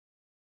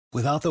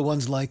Without the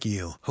ones like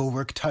you, who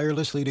work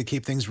tirelessly to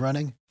keep things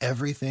running,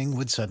 everything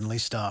would suddenly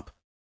stop.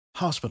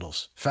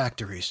 Hospitals,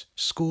 factories,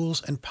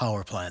 schools, and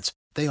power plants,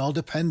 they all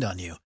depend on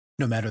you.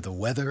 No matter the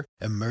weather,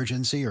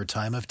 emergency, or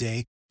time of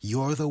day,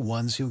 you're the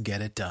ones who get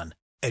it done.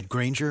 At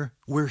Grainger,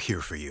 we're here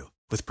for you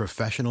with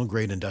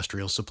professional-grade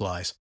industrial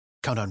supplies.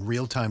 Count on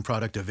real-time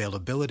product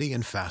availability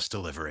and fast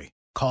delivery.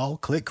 Call,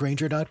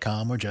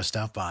 clickgrainger.com, or just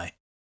stop by.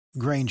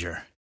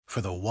 Grainger, for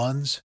the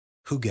ones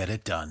who get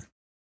it done.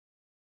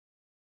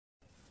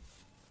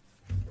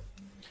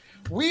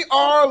 We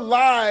are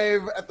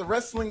live at the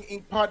Wrestling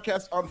Inc.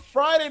 podcast on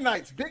Friday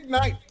nights. Big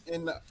night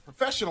in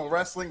professional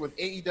wrestling with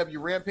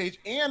AEW Rampage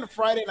and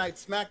Friday Night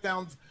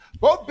SmackDowns.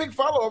 Both big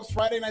follow-ups.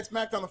 Friday Night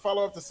SmackDown, the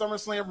follow-up to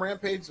SummerSlam.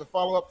 Rampage, the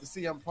follow-up to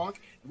CM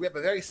Punk. And we have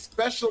a very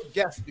special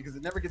guest because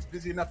it never gets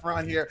busy enough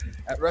around here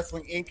at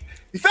Wrestling Inc.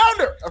 The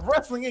founder of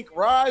Wrestling Inc.,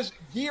 Raj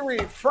Giri.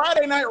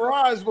 Friday Night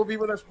Raj will be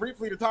with us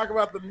briefly to talk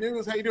about the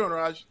news. How you doing,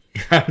 Raj?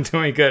 I'm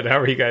doing good. How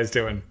are you guys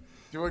doing?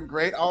 Doing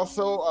great.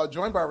 Also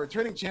joined by our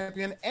returning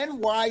champion,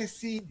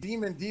 NYC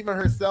Demon Diva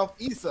herself,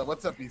 Issa.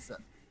 What's up, Issa?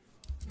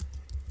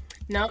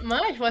 Not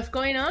much. What's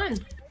going on?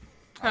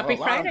 Happy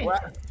Friday.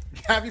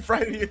 Happy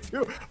Friday to you,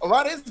 too. A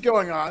lot is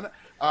going on,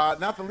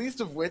 not the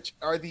least of which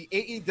are the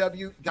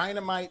AEW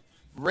Dynamite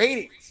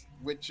ratings,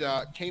 which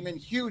came in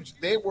huge.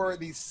 They were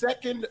the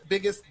second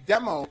biggest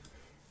demo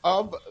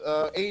of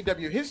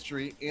AEW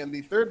history and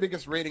the third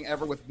biggest rating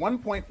ever with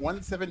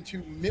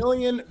 1.172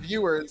 million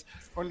viewers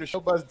according to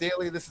Showbuzz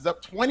Daily. This is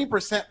up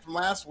 20% from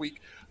last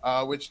week,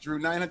 which drew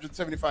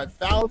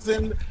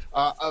 975,000.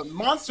 A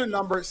monster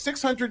number,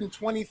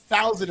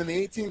 620,000 in the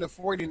 18 to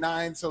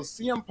 49. So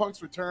CM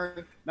Punk's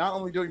return, not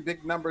only doing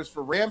big numbers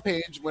for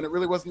Rampage when it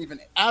really wasn't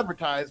even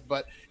advertised,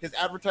 but his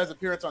advertised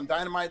appearance on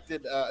Dynamite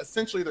did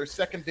essentially their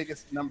second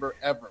biggest number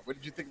ever. What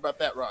did you think about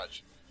that,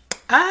 Raj?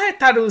 I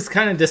thought it was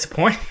kind of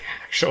disappointing,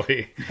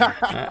 actually.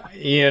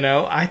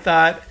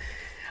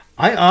 I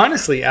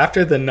honestly,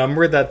 after the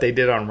number that they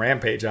did on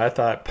Rampage, I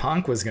thought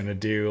Punk was going to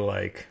do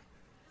like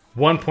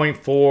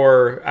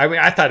 1.4. I mean,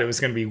 I thought it was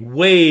going to be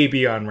way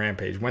beyond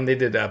Rampage when they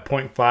did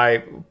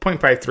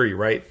 0.53,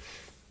 right?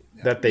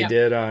 Yeah. That they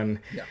did on.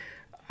 Yeah.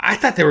 I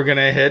thought they were going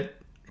to hit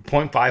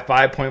 0.55,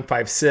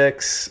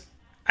 0.56.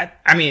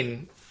 I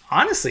mean,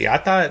 honestly, I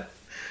thought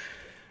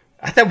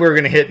we were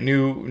going to hit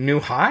new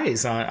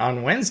highs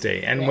on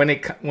Wednesday. And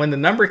when the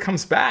number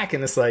comes back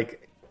and it's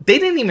like, they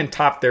didn't even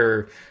top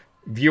their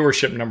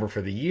viewership number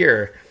for the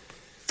year.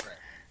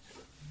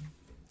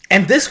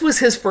 And this was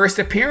his first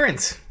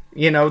appearance.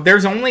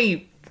 There's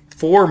only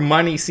 4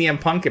 money CM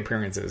Punk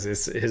appearances.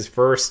 It's his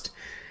first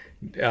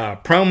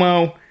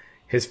promo,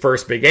 his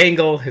first big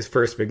angle, his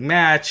first big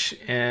match,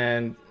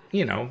 and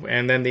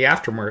then the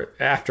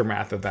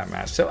aftermath of that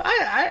match. So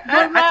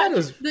I thought it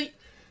was.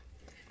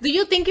 Do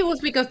you think it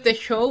was because the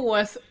show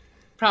was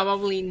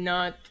probably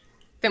not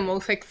the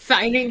most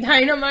exciting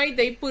Dynamite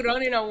they put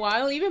on in a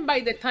while? Even by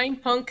the time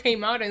Punk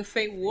came out and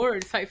said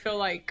words, I felt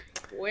like,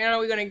 when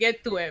are we going to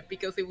get to it?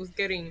 Because it was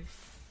getting,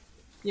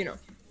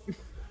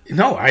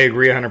 No, I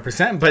agree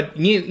 100%. But,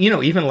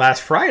 even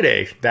last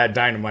Friday, that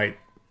Dynamite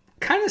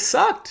kind of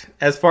sucked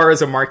as far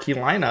as a marquee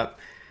lineup.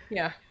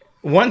 Yeah.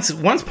 Once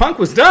Punk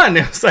was done,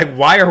 it was like,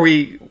 why are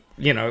we,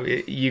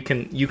 you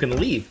can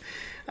leave.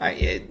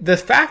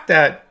 The fact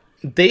that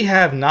they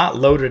have not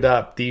loaded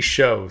up these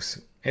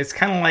shows. It's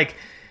kind of like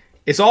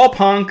it's all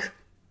Punk,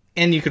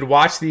 and you could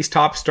watch these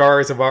top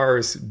stars of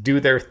ours do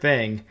their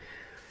thing.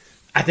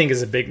 I think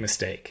is a big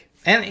mistake.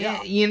 And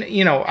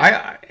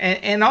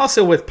and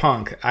also with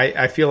Punk,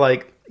 I feel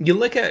like you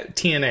look at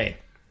TNA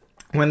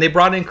when they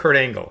brought in Kurt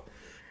Angle.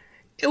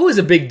 It was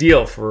a big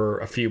deal for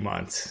a few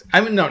months.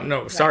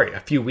 A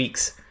few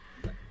weeks,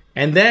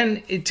 and then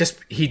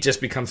he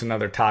just becomes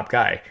another top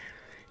guy.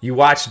 You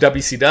watch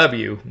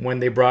WCW when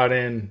they brought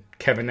in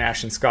Kevin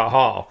Nash and Scott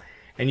Hall,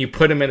 and you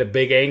put them in a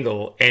big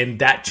angle, and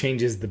that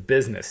changes the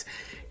business.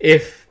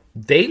 If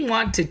they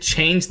want to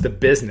change the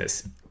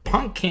business,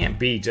 Punk can't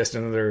be just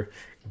another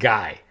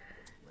guy,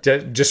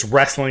 just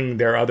wrestling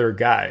their other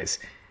guys.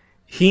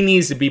 He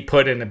needs to be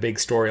put in a big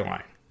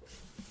storyline.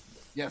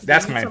 Yes,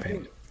 that's my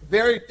opinion.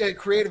 Very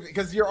creative,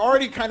 because you're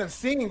already kind of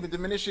seeing the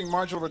diminishing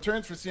marginal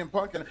returns for CM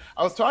Punk. And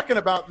I was talking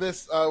about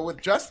this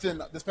with Justin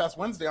this past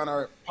Wednesday on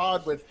our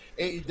pod with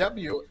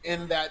AEW,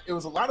 in that it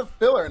was a lot of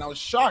filler, and I was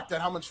shocked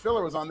at how much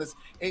filler was on this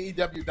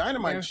AEW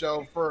Dynamite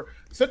show for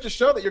such a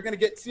show that you're going to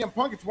get CM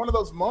Punk. It's one of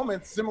those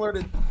moments similar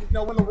to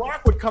when The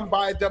Rock would come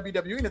by at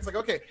WWE, and it's like,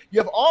 okay, you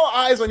have all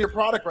eyes on your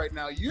product right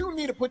now. You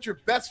need to put your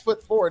best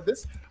foot forward.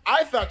 This,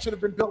 I thought, should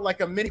have been built like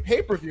a mini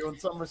pay-per-view in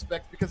some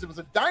respects, because it was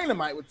a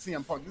Dynamite with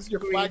CM Punk. This is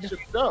your flagship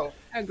show.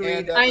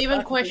 Agreed. I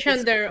even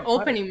questioned their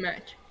opening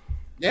match.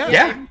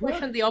 Yeah. I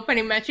questioned the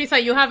opening match. It's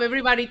like you have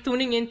everybody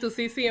tuning in to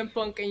see CM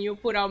Punk, and you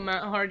put out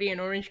Matt Hardy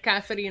and Orange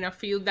Cassidy in a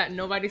field that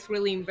nobody's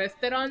really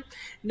invested on.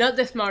 Not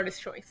the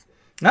smartest choice.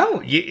 No,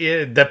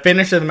 the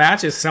finish of the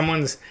match is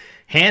someone's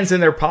hands in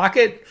their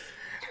pocket.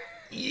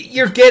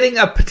 You're getting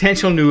a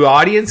potential new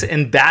audience,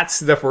 and that's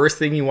the first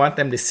thing you want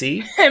them to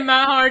see. And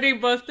Matt Hardy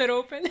busted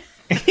open.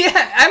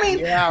 Yeah, I mean,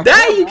 Yeah,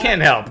 that come you on.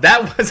 can't help.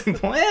 That wasn't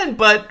planned,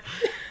 but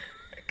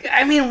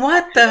I mean,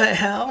 what the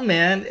hell,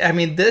 man? I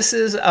mean, this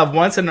is a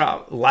once in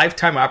a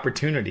lifetime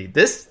opportunity.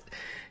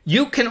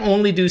 You can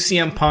only do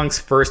CM Punk's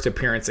first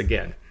appearance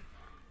again.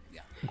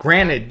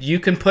 Granted, you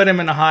can put him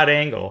in a hot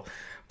angle,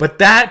 but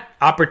that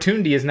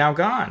opportunity is now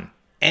gone.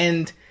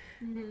 And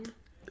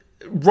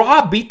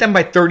Raw beat them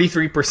by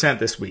 33%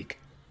 this week.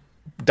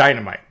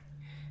 Dynamite.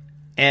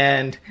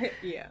 And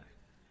Yeah.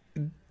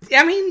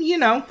 I mean, you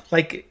know,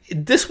 like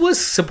this was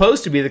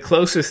supposed to be the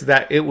closest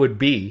that it would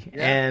be.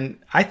 Yeah. And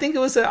I think it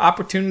was an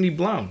opportunity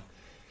blown.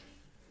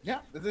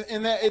 Yeah,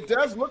 and that it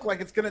does look like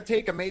it's going to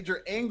take a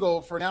major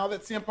angle for now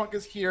that CM Punk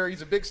is here.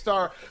 He's a big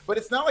star, but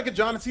it's not like a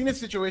John Cena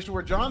situation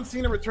where John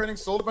Cena returning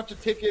sold a bunch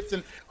of tickets,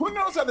 and who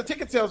knows how the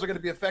ticket sales are going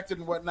to be affected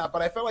and whatnot.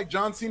 But I felt like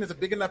John Cena is a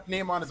big enough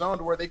name on his own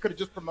to where they could have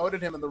just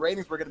promoted him and the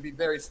ratings were going to be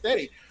very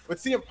steady.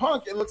 With CM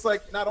Punk, it looks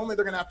like not only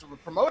they're going to have to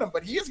promote him,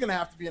 but he is going to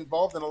have to be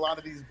involved in a lot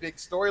of these big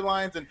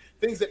storylines and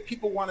things that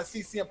people want to see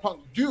CM Punk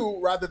do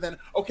rather than,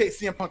 okay,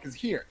 CM Punk is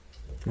here.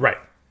 Right.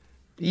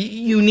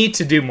 You need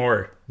to do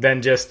more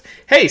than just,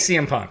 hey,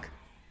 CM Punk.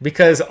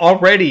 Because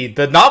already,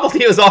 the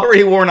novelty is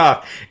already worn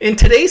off. In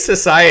today's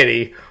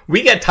society,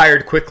 we get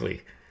tired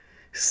quickly.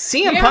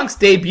 CM Punk's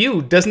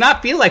debut does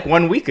not feel like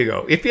 1 week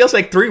ago. It feels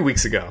like 3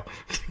 weeks ago.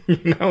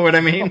 You know what I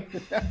mean?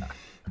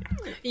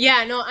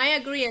 Yeah, no, I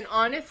agree. And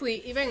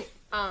honestly, even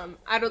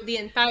out of the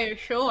entire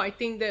show, I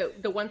think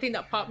the one thing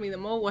that popped me the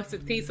most was the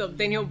tease of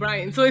Daniel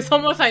Bryan. So it's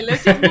almost like,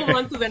 let's just move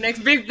on to the next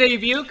big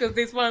debut because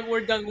this one,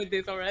 we're done with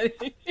this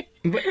already.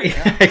 But,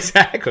 yeah,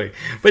 exactly.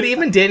 But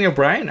even Daniel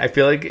Bryan, I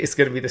feel like it's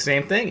going to be the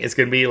same thing. It's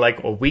going to be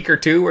like a week or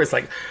two where it's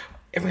like,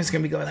 everyone's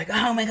going to be going like,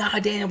 oh my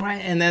God, Daniel Bryan.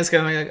 And then it's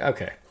going to be like,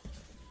 okay.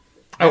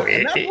 Oh,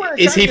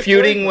 is he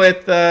feuding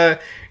with,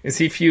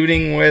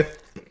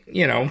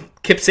 you know,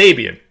 Kip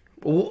Sabian?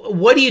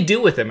 What do you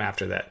do with him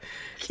after that?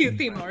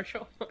 QT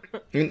Marshall.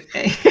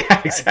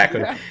 Yeah,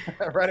 exactly.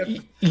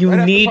 You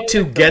need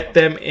to get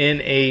them in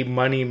a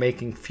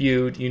money-making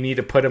feud. You need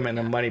to put them in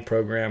a money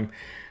program.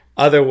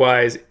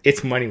 Otherwise,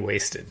 it's money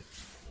wasted.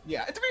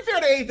 Yeah, to be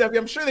fair to AEW,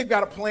 I'm sure they've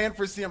got a plan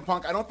for CM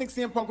Punk. I don't think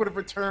CM Punk would have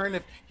returned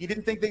if he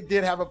didn't think they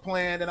did have a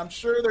plan, and I'm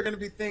sure there are going to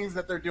be things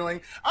that they're doing.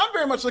 I'm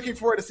very much looking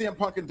forward to CM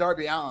Punk and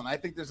Darby Allin. I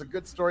think there's a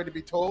good story to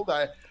be told.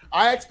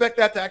 I expect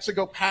that to actually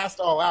go past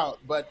All Out,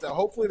 but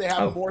hopefully they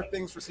have more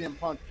things for CM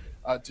Punk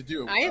to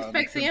do. I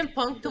expect CM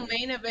Punk to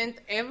main event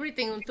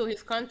everything until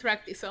his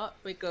contract is up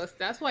because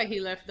that's why he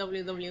left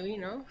WWE,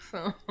 no?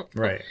 So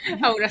right.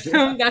 I would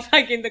assume that's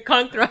like in the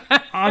contract.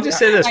 I'll just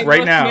say this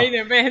right now. Main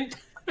event.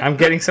 I'm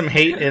getting some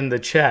hate in the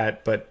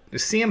chat, but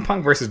CM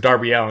Punk versus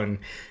Darby Allin,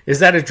 is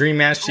that a dream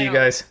match to you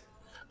guys?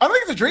 I don't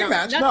think it's a dream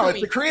match. No,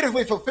 it's me.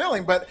 creatively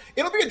fulfilling, but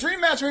it'll be a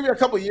dream match maybe in a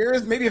couple of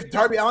years. Maybe if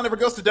Darby Allin ever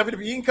goes to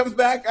WWE and comes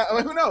back,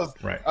 who knows?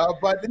 Right.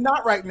 But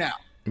not right now.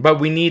 But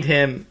we need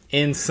him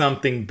in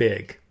something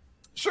big.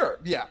 Sure,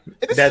 yeah.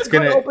 This That's is a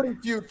good gonna opening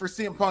feud for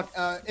CM Punk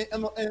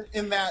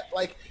in that,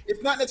 like,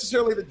 it's not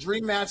necessarily the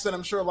dream match that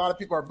I'm sure a lot of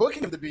people are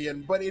booking him to be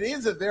in, but it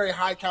is a very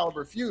high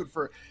caliber feud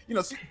for, you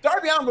know,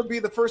 Darby Allin would be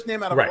the first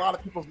name out of a lot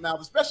of people's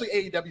mouths, especially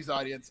AEW's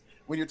audience,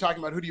 when you're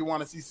talking about who do you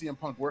want to see CM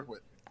Punk work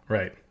with.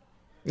 Right.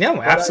 Yeah,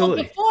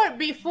 absolutely.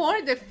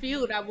 Before the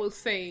feud, I would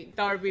say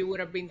Darby would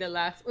have been the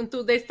last.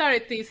 Until they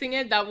started teasing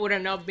it, that would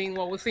have not been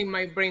what was in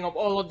my brain of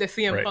all of the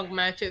CM Punk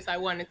matches I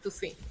wanted to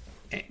see.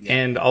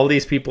 And all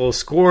these people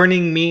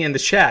scorning me in the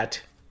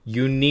chat,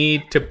 you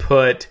need to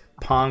put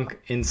Punk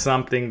in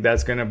something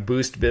that's going to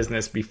boost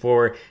business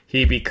before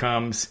he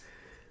becomes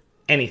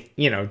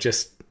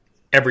just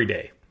every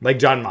day. Like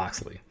Jon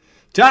Moxley.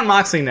 Jon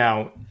Moxley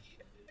now,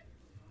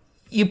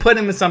 you put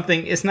him in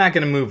something, it's not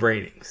going to move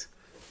ratings.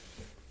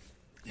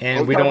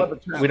 And we don't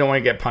want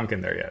to get Punk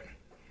in there yet.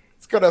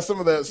 Let's go to some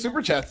of the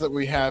super chats that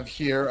we have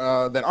here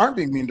that aren't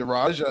being mean to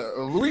Raj.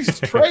 Luis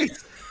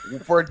Trace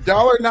for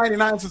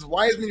 $1.99 says,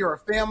 Wiseman, you're a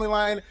family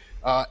line.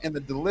 In the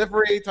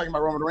delivery, talking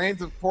about Roman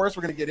Reigns, of course,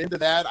 we're going to get into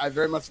that. I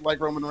very much like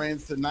Roman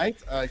Reigns tonight.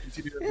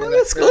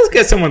 Let's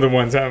get some of the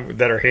ones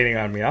that are hating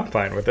on me. I'm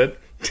fine with it.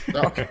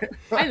 Okay.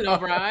 I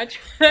love Raj.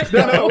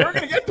 No, we're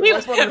going to get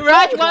to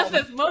Raj wants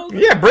to smoke.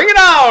 Yeah, bring it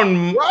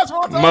on,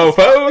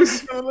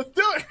 mofos. Let's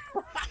do it.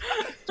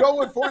 Joe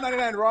with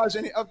 $4.99. Raj,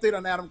 any update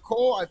on Adam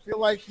Cole? I feel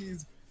like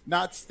he's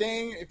not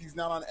staying if he's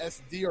not on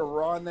SD or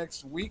Raw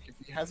next week, if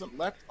he hasn't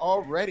left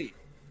already.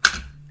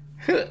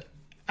 No,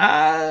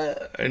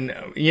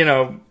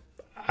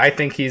 I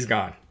think he's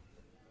gone.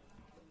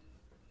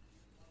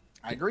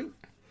 I agree.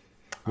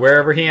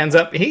 Wherever he ends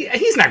up,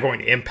 he's not going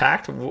to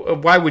Impact.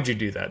 Why would you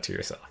do that to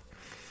yourself?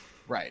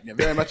 Right. Yeah,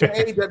 very much.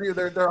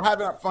 AEW, they're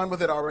having fun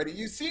with it already.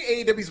 You see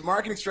AEW's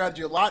marketing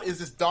strategy a lot is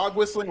this dog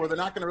whistling where they're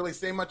not going to really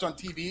say much on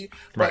TV.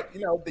 But,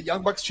 the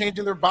Young Bucks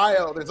changing their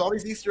bio. There's all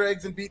these Easter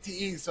eggs and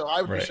BTEs. So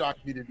I would be shocked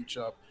if he didn't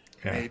show up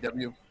in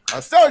AEW.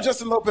 Stellar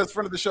Justin Lopez,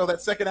 friend of the show,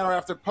 that second hour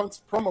after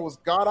Punk's promo was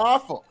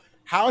god-awful.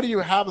 How do you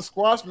have a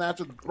squash match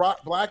with Brock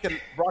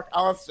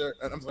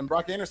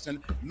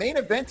Anderson main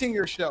eventing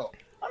your show?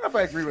 I don't know if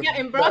I agree with that.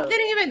 Yeah, and Brock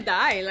didn't even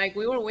die. Like,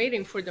 we were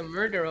waiting for the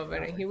murder of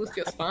it, and he was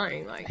just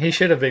fine. Like, he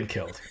should have been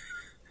killed.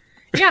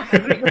 Yeah.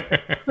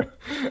 That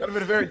would have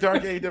been a very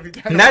dark AEW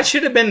Dynamite. And that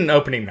should have been an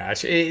opening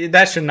match.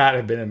 That should not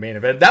have been a main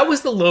event. That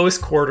was the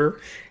lowest quarter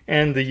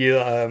and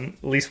the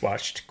least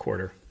watched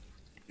quarter.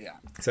 Yeah.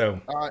 So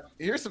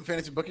here's some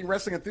fantasy booking.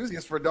 Wrestling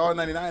enthusiasts for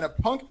 $1.99. A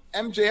Punk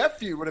MJF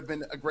feud would have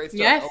been a great start.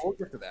 Yes. We'll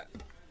get to that.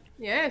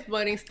 Yes,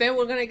 but instead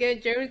we're gonna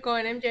get Jericho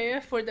and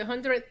MJF for the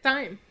 100th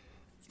time.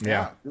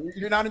 yeah.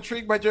 You're not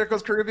intrigued by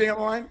Jericho's career being on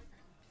the line?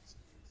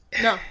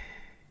 No.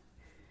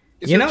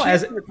 Is You there know, a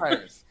chance he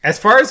retires? As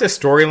far as a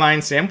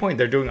storyline standpoint,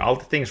 they're doing all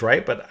the things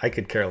right, but I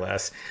could care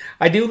less.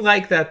 I do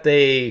like that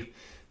they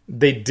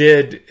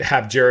did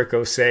have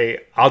Jericho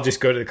say, "I'll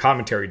just go to the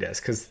commentary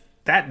desk," because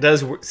that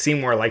does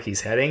seem more like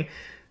he's heading.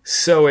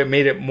 So it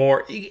made it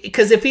more,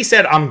 because if he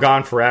said, "I'm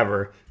gone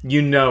forever,"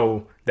 you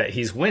know that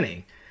he's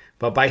winning.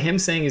 But by him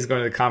saying he's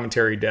going to the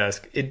commentary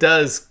desk, it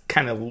does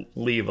kind of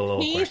leave a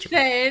little He question.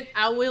 said,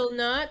 "I will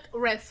not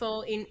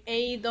wrestle in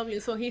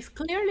AEW," so he's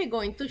clearly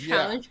going to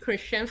challenge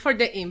Christian for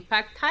the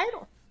Impact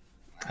title.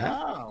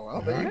 Oh,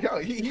 well, there you go.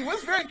 He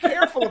was very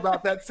careful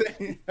about that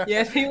saying.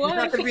 Yes, he He's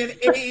not was. going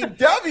to be in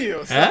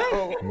AEW.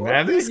 So, Huh?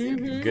 That is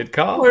good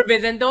call.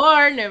 Forbidden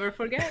Door, never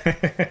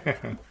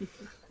forget.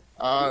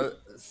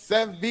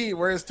 Sev B,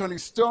 where's Tony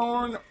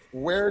Storm?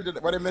 What did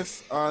I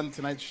miss on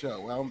tonight's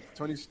show? Well,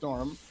 Tony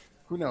Storm,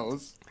 who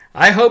knows?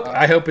 I hope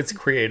it's a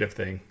creative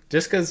thing.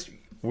 Just because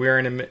we're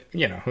in a,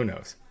 who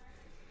knows?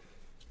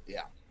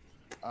 Yeah,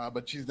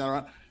 but she's not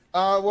around.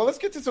 Well, let's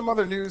get to some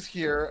other news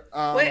here.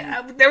 Wait,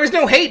 there was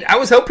no hate. I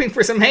was hoping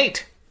for some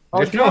hate.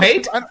 There's no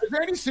hate. Is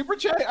there any super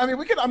chat? I mean,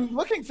 I'm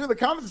looking through the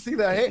comments to see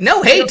that. Hey,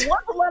 No hate. There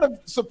was a lot of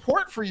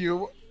support for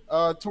you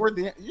toward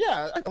the end.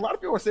 Yeah, a lot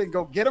of people are saying,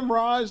 "Go get him,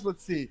 Raj."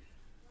 Let's see.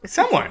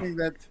 Someone.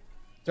 That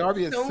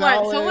Darby is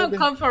Someone solid.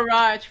 come for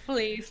Raj,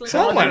 please.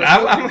 Someone.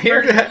 I'm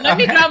here to. Let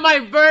me grab my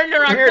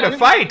burner. I'm here to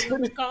fight.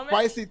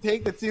 Spicy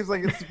take that seems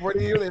like it's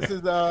supporting you. This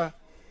is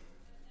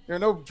there are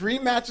no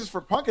dream matches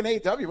for Punk and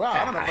AEW. Wow,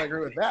 I don't know if I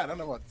agree with that. I don't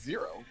know about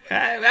zero.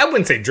 I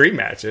wouldn't say dream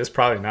matches.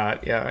 Probably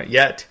not. Yeah,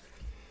 yet.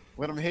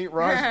 Let him hate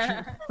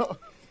Raj.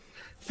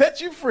 Set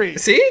you free.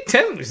 See,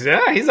 Tim.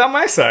 Yeah, he's on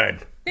my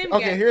side.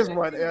 Okay, here's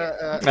one.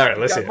 All right,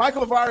 let's see it.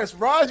 Michael Avaris,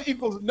 Raj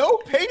equals no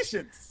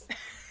patience.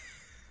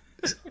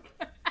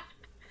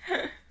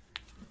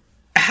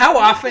 How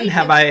often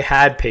have I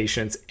had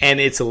patience and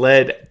it's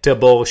led to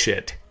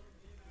bullshit?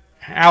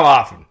 How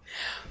often?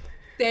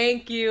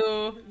 Thank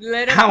you.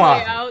 Let it How play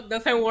often? out.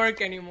 Doesn't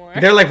work anymore.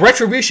 They're like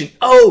retribution.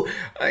 Oh,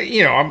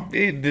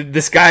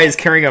 this guy is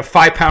carrying a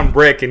 5-pound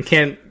brick and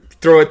can't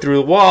throw it through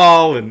the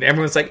wall, and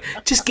everyone's like,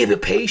 just give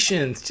it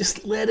patience.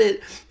 Just let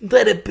it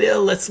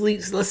build. Let's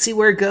see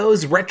where it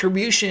goes.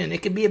 Retribution.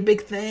 It could be a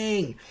big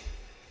thing.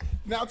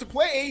 Now, to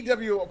play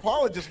AEW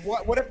apologists,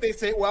 what if they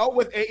say, well,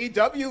 with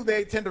AEW,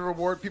 they tend to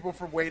reward people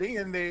for waiting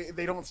and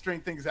they don't string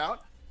things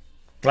out?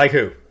 Like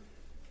who?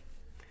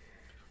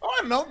 Oh,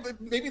 I don't know.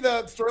 Maybe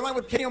the storyline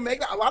with Kenny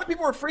Omega. A lot of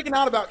people were freaking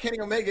out about Kenny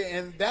Omega,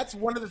 and that's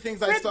one of the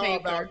things I saw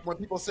about when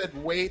people said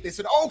wait. They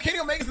said, oh, Kenny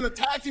Omega's in the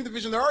tag team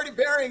division. They're already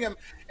burying him.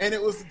 And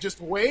it was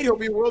just wait. He'll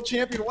be a world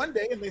champion one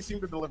day, and they seem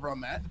to deliver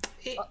on that.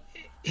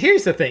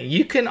 Here's the thing.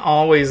 You can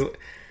always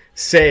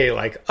say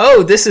like,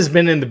 oh, this has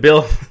been in the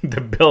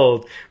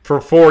build for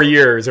 4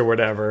 years or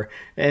whatever,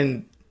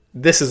 and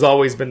this has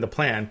always been the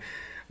plan.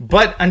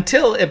 But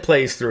until it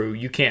plays through,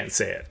 you can't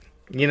say it.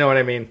 You know what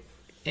I mean?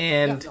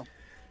 And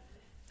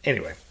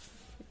anyway,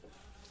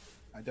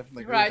 I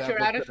definitely agree Right, with you're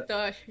that. out of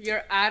touch.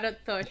 You're out of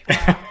touch.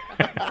 Raj.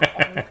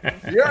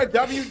 You're a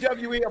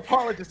WWE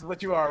apologist is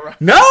what you are, right?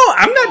 no,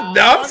 I'm not.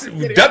 No, I'm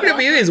kidding.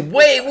 WWE is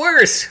way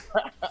worse.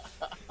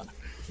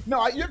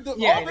 No, you're all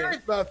Yeah, very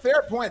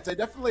fair points. I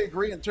definitely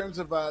agree in terms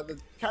of the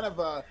kind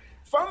of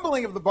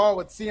fumbling of the ball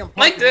with CM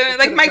Punk.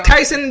 Like Mike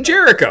Tyson and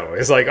Jericho.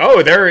 It's like,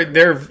 oh,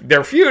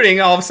 they're feuding.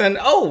 All of a sudden,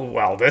 oh,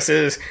 well, this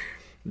is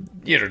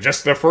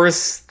just the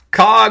first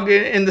cog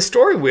in the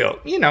story wheel.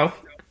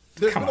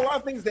 There's Come been a on. lot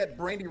of things that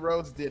Brandy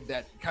Rhodes did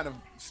that kind of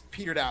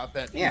petered out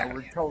that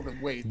were told to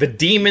wait. The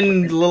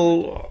demon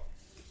little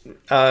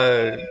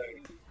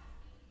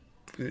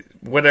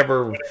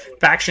whatever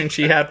faction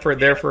she had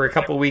for a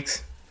couple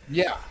weeks.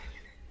 Yeah.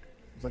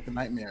 It's like the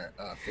Nightmare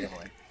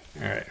family.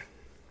 All right.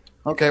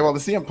 Okay, well, the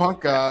CM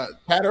Punk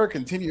patter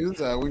continues.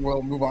 We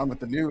will move on with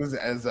the news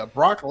as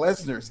Brock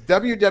Lesnar's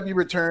WWE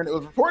return. It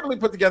was reportedly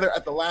put together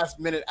at the last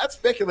minute. That's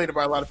speculated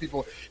by a lot of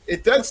people.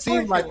 It does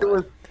seem like there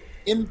was,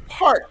 in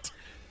part,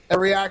 a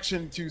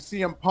reaction to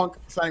CM Punk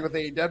signing with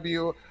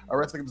AEW. A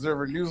Wrestling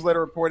Observer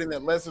newsletter reporting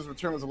that Lesnar's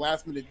return was a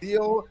last-minute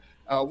deal.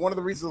 One of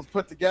the reasons it was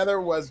put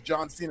together was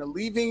John Cena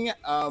leaving,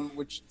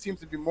 which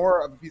seems to be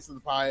more of a piece of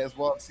the pie, as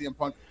well as CM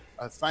Punk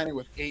signing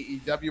with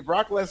AEW.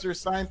 Brock Lesnar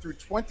signed through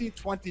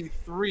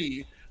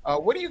 2023.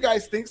 What do you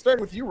guys think,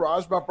 starting with you,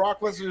 Raj, about Brock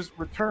Lesnar's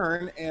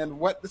return and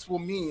what this will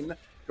mean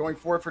going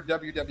forward for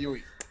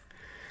WWE?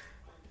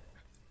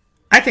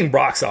 I think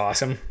Brock's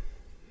awesome.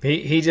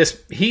 He's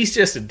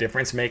just a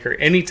difference maker.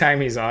 Anytime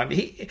he's on,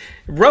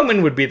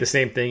 Roman would be the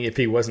same thing if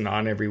he wasn't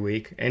on every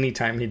week.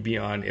 Anytime he'd be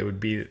on, it would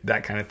be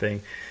that kind of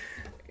thing.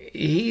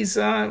 He's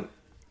awesome.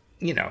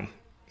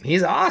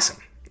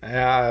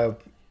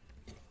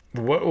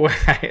 what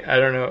I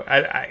don't know.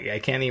 I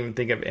can't even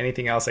think of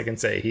anything else I can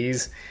say.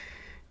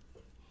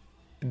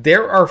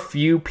 There are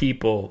few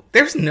people.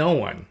 There's no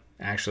one,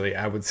 actually,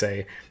 I would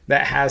say,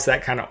 that has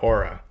that kind of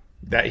aura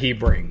that he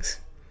brings,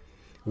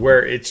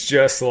 where it's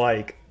just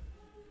like,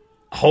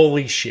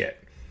 holy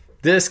shit,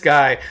 this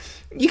guy.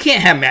 You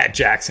can't have Matt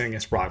Jackson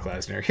against Brock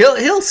Lesnar.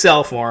 He'll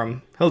sell for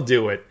him. He'll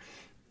do it,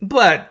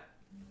 but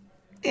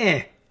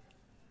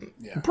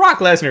Brock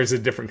Lesnar is a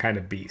different kind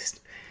of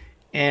beast,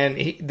 and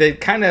the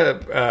kind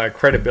of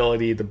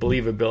credibility, the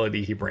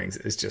believability he brings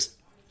is just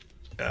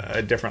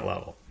a different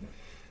level.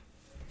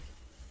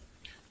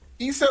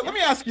 Issa, let me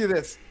ask you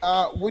this: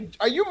 are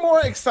you more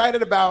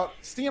excited about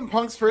CM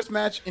Punk's first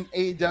match in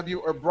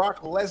AEW or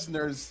Brock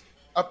Lesnar's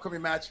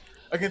upcoming match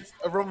against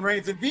Roman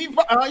Reigns? And be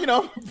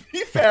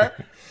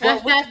fair.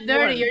 That's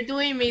dirty. You're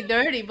doing me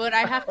dirty. But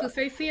I have to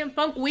say, CM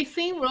Punk, we've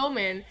seen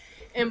Roman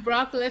and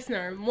Brock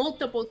Lesnar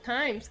multiple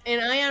times,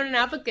 and I am an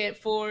advocate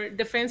for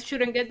the fans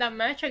shouldn't get that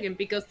match again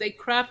because they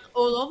crapped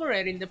all over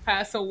it in the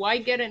past. So why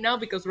get it now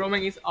because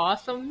Roman is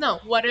awesome?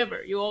 No,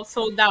 whatever. You all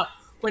sold out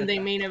when they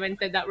main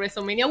evented that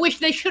WrestleMania, which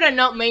they should have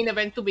not main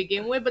event to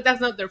begin with, but that's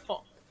not their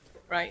fault,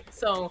 right?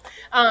 So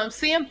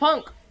CM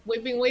Punk,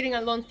 we've been waiting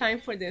a long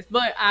time for this.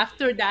 But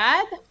after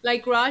that,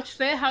 like Raj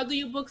said, how do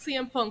you book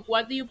CM Punk?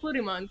 What do you put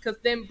him on? Because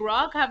then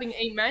Brock having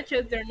 8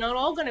 matches, they're not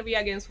all going to be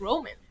against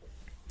Roman.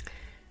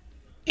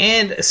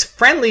 And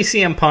friendly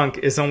CM Punk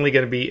is only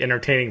going to be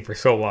entertaining for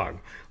so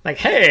long. Like,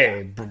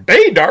 hey, Darby,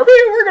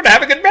 we're going to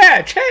have a good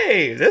match.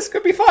 Hey, this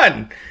could be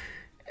fun.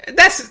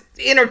 That's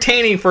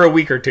entertaining for a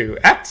week or two.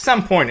 At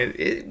some point,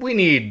 we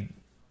need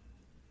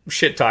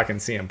shit-talking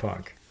CM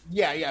Punk.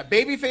 Yeah.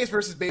 Babyface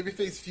versus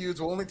babyface feuds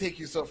will only take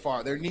you so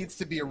far. There needs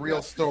to be a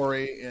real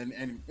story,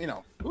 and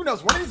who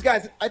knows? One of these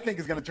guys, I think,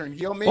 is going to turn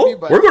heel, maybe.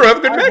 But we're going to have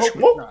a good match.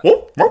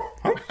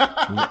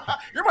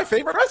 You're my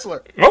favorite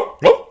wrestler.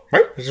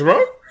 This is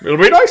right. It'll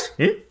be nice.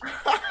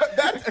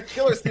 That's a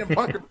killer CM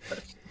Punk.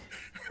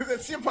 That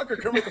CM Punk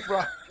come with the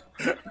frog.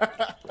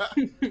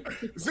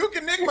 Zook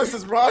Enigma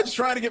says Raj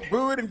trying to get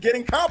booed and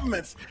getting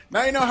compliments.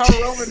 Now you know how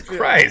Roman feels.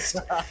 Christ.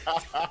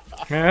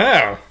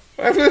 Oh.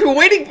 I've been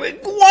waiting for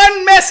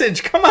one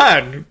message. Come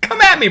on. Come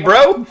at me,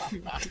 bro.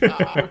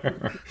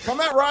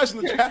 Come at Raj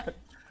in the chat.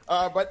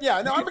 But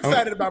yeah, no, I'm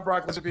excited about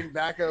Brock Lesnar being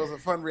back. It was a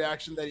fun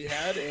reaction that he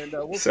had, and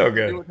we'll see what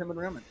we do with him and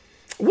Roman.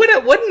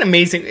 What an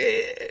amazing...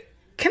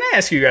 Can I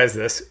ask you guys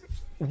this?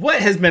 What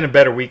has been a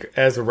better week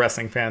as a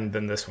wrestling fan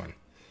than this one?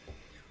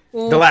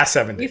 The last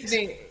 7 days. It's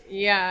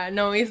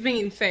been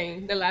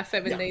insane the last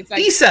 7 days. Like,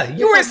 Issa,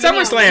 you were at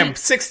SummerSlam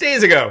 6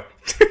 days ago.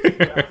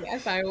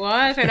 Yes, I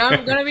was, and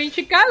I'm going to be in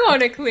Chicago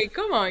next week.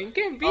 Come on, you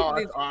can't beat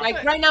this.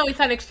 Like, right now, it's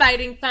an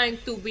exciting time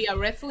to be a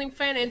wrestling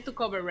fan and to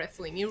cover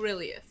wrestling. It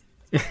really is.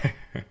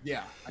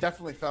 Yeah, I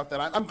definitely felt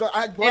that. I'm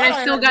glad and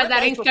I still got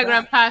that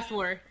Instagram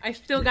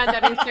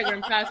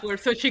password.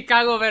 So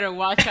Chicago better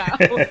watch out.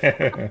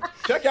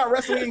 Check out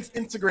Wrestling's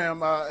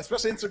Instagram,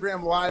 especially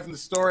Instagram Live and the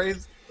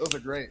stories. Those are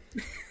great.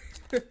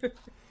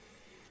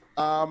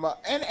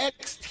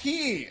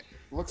 NXT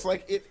looks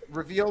like it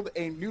revealed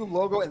a new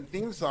logo and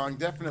theme song.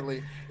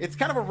 Definitely, it's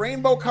kind of a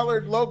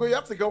rainbow-colored logo. You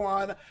have to go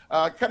on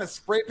kind of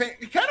spray paint.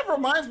 It kind of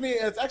reminds me.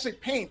 It's actually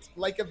paint,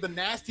 like of the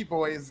Nasty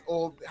Boys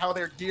old, how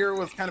their gear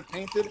was kind of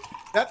painted.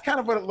 That's kind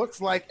of what it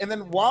looks like. And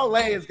then Wale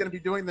is going to be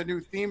doing the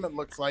new theme. It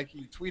looks like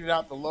he tweeted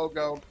out the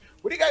logo.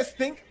 What do you guys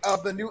think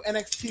of the new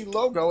NXT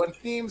logo and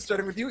theme?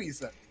 Starting with you,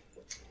 Issa.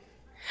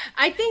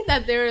 I think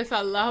that there is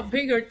a lot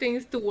bigger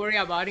things to worry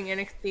about in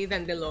NXT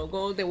than the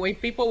logo. The way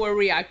people were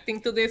reacting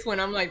to this when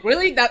I'm like,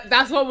 really?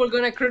 That's what we're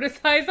going to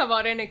criticize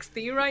about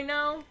NXT right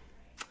now?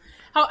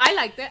 I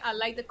liked it. I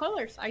like the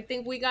colors. I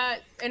think we got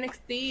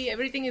NXT.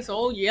 Everything is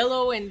all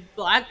yellow and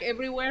black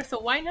everywhere. So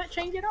why not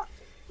change it up?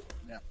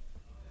 Yeah,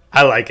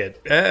 I like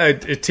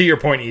it. To your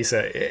point,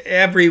 Issa,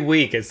 every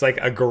week it's like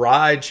a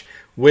garage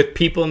with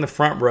people in the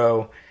front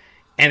row.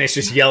 And it's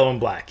just yellow and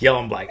black.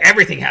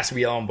 Everything has to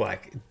be yellow and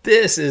black.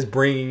 This is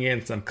bringing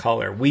in some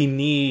color. We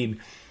need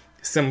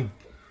some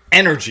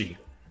energy.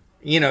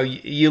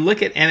 You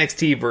look at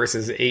NXT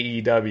versus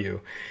AEW,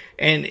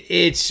 and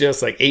it's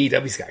just like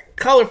AEW's got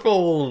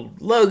colorful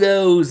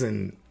logos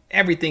and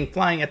everything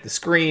flying at the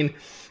screen.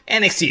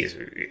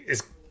 NXT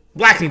is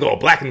black and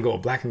gold.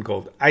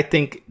 I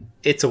think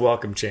it's a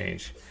welcome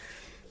change.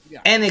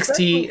 Yeah.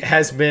 NXT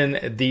has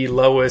been the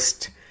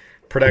lowest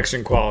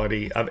production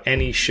quality of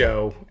any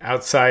show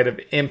outside of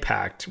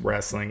Impact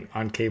Wrestling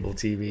on cable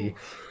TV.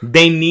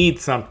 They need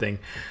something.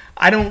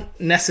 I don't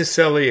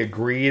necessarily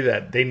agree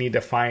that they need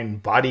to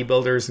find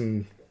bodybuilders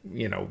and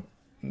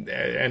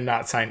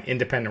not sign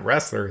independent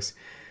wrestlers,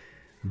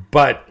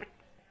 but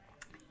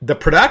the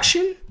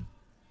production,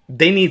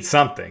 they need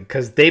something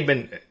because they've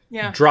been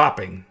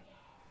dropping.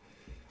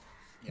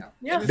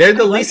 Yeah. They're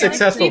the least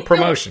successful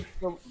promotion.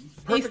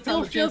 It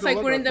still feels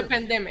like we're in the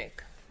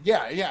pandemic.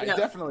 Yeah, Yeah. it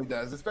definitely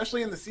does,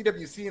 especially in the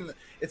CWC. And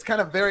it's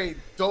kind of very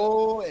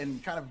dull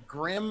and kind of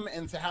grim,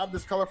 and to have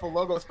this colorful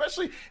logo,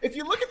 especially if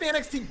you look at the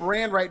NXT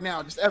brand right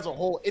now, just as a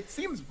whole, it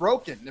seems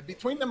broken.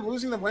 Between them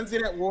losing the Wednesday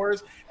Night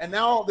Wars and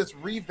now this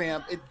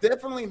revamp, it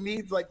definitely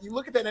needs, like, you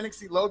look at that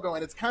NXT logo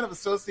and it's kind of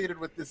associated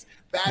with this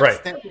bad Right.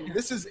 stench.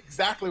 This is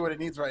exactly what it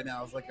needs right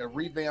now. It's like a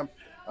revamp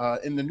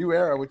in the new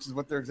era, which is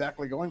what they're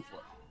exactly going for.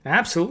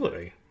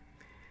 Absolutely.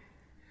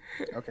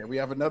 Okay, we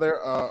have another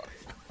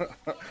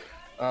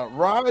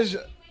Raj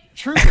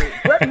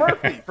Truther, Brett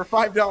Murphy for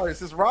 $5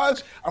 says,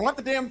 Raj, I want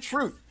the damn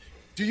truth.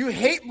 Do you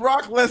hate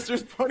Brock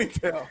Lesnar's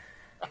ponytail?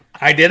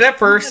 I did at I'm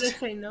first, gonna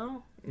say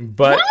no.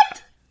 but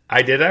What?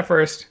 I did at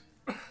first.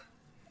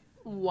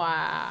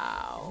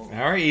 Wow.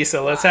 All right,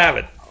 Issa, let's have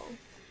it.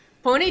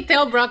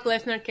 Ponytail Brock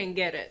Lesnar can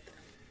get it.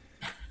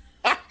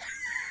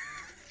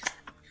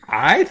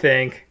 I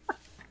think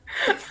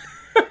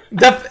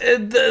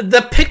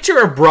the picture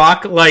of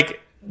Brock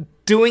like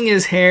doing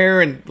his hair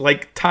and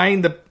like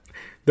tying the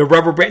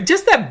rubber band,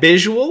 just that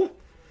visual.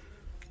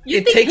 You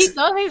It think takes- he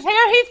does his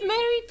hair? He's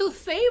married to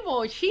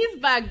Sable. She's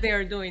back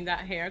there doing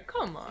that hair.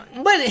 Come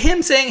on. But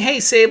him saying,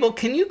 "Hey, Sable,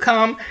 can you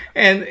come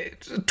and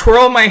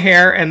twirl my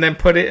hair and then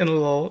put it in a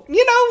little,"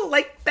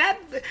 like that.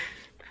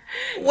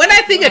 When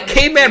I think of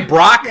Caveman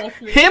Brock,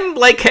 him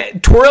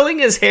like twirling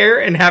his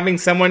hair and having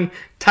someone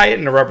tie it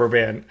in a rubber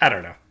band, I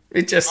don't know.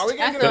 It just Are we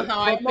gonna That's get a not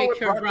how I promo with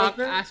picture Brock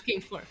Lesnar?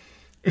 asking for.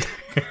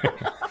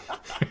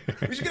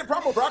 We should get a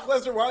promo with Brock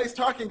Lesnar while he's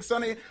talking.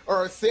 Sonny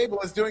or Sable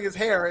is doing his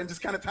hair and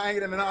just kind of tying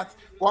it in a knot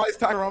while he's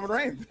talking to Roman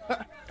Reigns.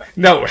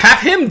 no. Have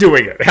him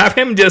doing it. Have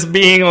him just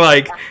being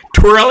like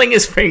twirling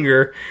his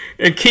finger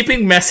and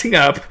keeping messing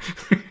up.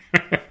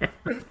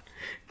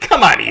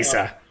 Come on,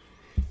 Issa.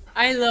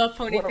 I love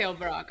Ponytail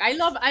Brock. I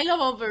love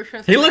all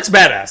versions. He looks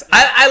badass.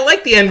 I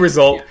like the end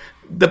result.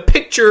 The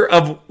picture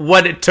of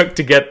what it took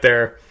to get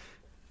there.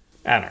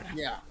 I don't know.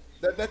 Yeah,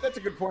 that's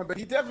a good point. But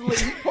he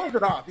pulls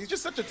it off. He's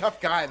just such a tough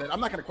guy that I'm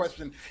not going to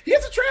question. He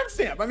has a tramp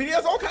stamp. I mean, he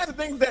has all kinds of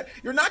things that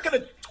you're not going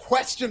to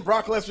question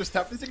Brock Lesnar's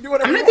toughness. He can do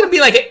whatever. I'm he not going to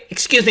wants. be like,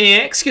 excuse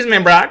me,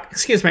 Brock.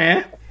 Excuse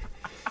me.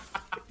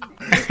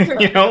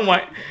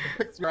 What?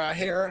 Your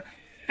hair.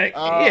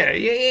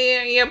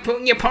 Yeah, your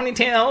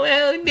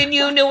ponytail. Did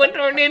you do it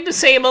or did the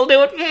Sable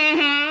do it?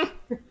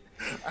 Mm-hmm.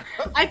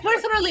 I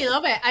personally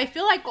love it. I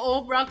feel like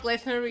all Brock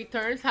Lesnar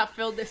returns have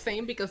felt the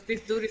same because this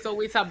dude is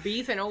always a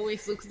beast and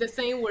always looks the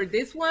same. Where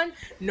this one,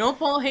 no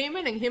Paul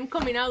Heyman and him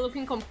coming out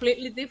looking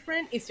completely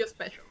different, it's just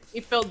special.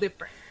 It felt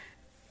different.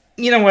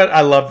 You know what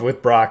I love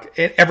with Brock?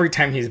 Every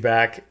time he's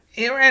back,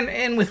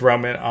 and with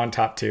Roman on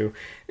top too,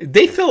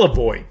 they fill a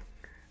void.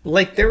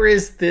 Like there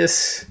is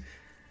this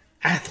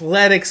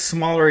athletic,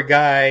 smaller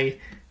guy.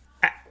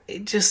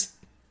 It just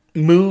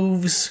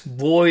moves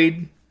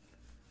void.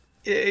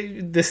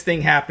 This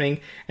thing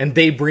happening, and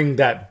they bring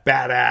that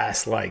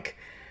badass, like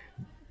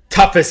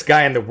toughest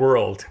guy in the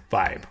world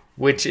vibe,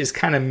 which is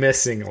kind of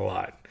missing a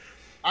lot.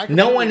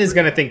 No one is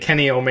going to think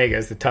Kenny Omega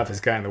is the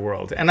toughest guy in the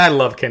world, and I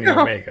love Kenny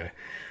Omega.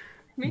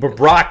 But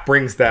Brock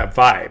brings that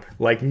vibe.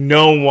 Like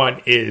no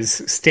one is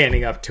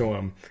standing up to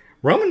him.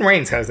 Roman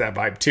Reigns has that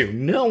vibe too.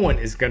 No one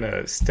is going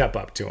to step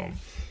up to him,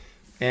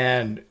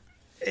 and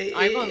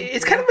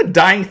it's kind of a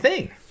dying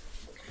thing.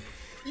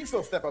 You can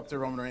still step up to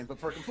Roman Reigns, but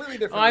for a completely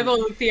different. I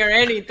volunteer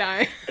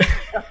anytime.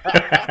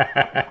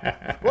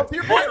 Well, to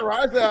your point,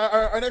 Raj,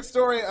 our next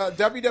story,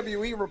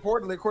 WWE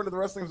reportedly, according to the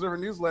Wrestling Observer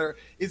newsletter,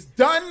 is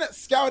done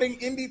scouting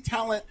indie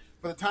talent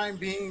for the time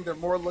being. They're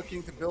more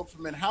looking to build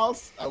from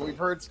in-house. We've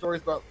heard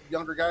stories about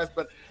younger guys,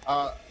 but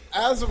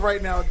as of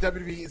right now,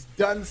 WWE is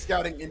done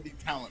scouting indie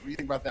talent. What do you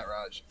think about that,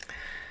 Raj?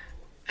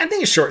 I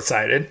think it's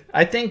short-sighted.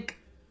 I think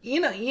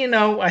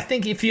I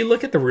think if you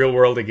look at the real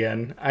world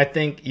again, I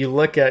think you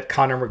look at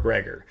Conor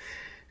McGregor,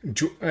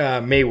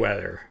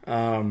 Mayweather,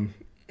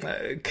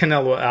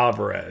 Canelo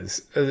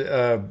Alvarez,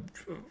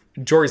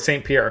 George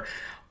St. Pierre.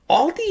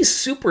 All these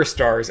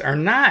superstars are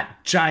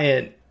not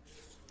giant,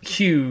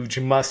 huge,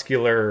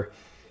 muscular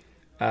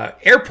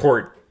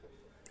airport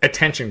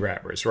attention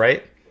grabbers,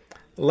 right?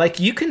 Like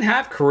you can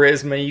have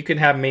charisma, you can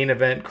have main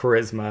event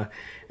charisma,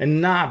 and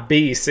not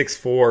be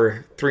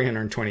 6'4",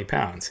 320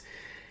 pounds.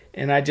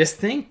 And I just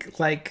think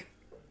like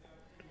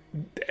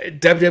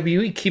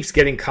WWE keeps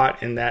getting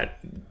caught in that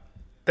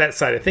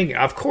side of thinking.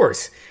 Of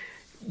course,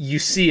 you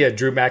see a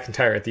Drew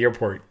McIntyre at the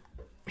airport,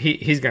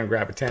 he's going to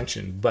grab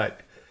attention. But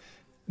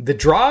the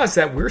draws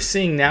that we're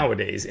seeing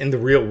nowadays in the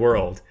real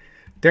world,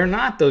 they're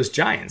not those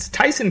giants.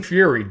 Tyson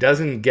Fury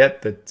doesn't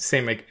get the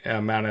same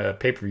amount of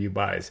pay-per-view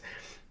buys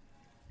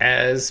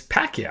as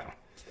Pacquiao.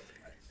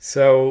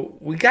 So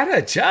we got to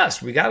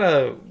adjust. We got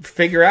to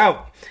figure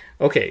out,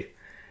 okay,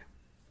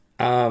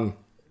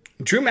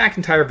 Drew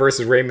McIntyre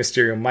versus Rey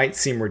Mysterio might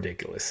seem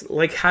ridiculous.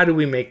 Like, how do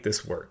we make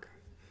this work?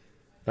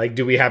 Like,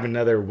 do we have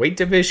another weight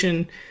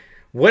division?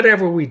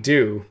 Whatever we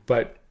do,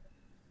 but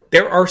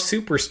there are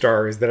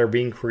superstars that are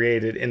being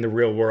created in the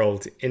real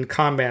world in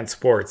combat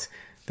sports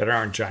that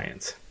aren't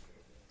giants.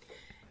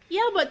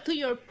 Yeah, but to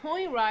your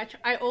point, Raj,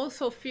 I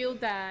also feel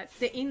that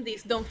the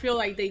indies don't feel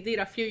like they did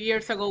a few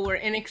years ago where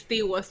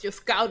NXT was just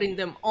scouting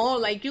them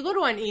all. Like, you go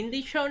to an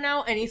indie show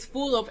now and it's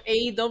full of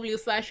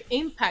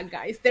AEW/Impact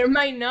guys. There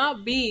might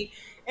not be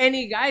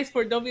any guys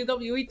for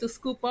WWE to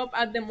scoop up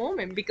at the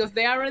moment because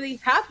they already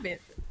have been.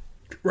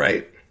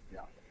 Right.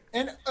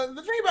 And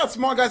the thing about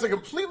small guys, I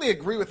completely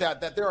agree with that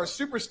there are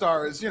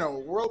superstars,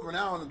 world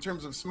renowned in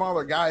terms of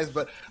smaller guys.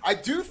 But I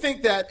do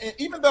think that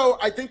even though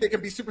I think they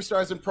can be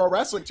superstars in pro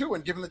wrestling too,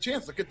 and given the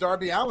chance, look at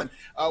Darby Allin.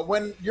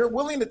 When you're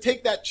willing to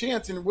take that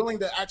chance and willing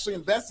to actually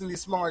invest in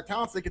these smaller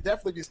talents, they could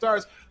definitely be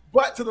stars.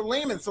 But to the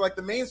layman, so like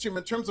the mainstream,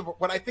 in terms of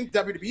what I think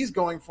WWE is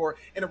going for,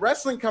 in a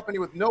wrestling company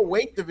with no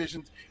weight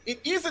divisions, it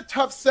is a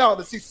tough sell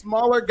to see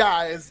smaller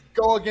guys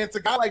go against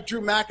a guy like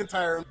Drew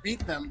McIntyre and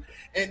beat them.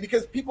 And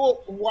because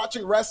people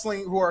watching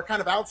wrestling who are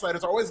kind of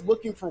outsiders are always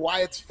looking for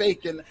why it's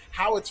fake and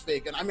how it's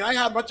fake. And I mean, I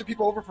have a bunch of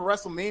people over for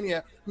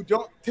WrestleMania who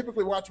don't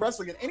typically watch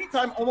wrestling. And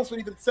anytime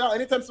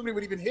anytime somebody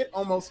would even hit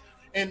almost,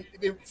 and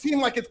it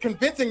seemed like it's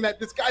convincing that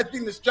this guy's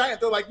being this giant,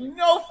 they're like,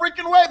 no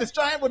freaking way, this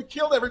giant would have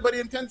killed everybody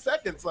in 10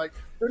 seconds. Like,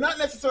 they're not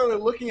necessarily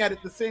looking at it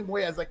the same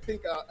way as I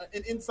think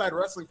an inside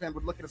wrestling fan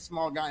would look at a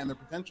small guy and their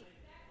potential.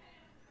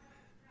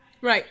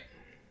 Right.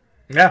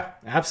 Yeah,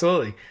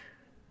 absolutely.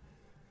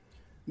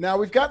 Now,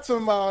 we've got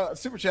some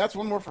super chats.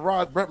 One more for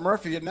Rod, Brett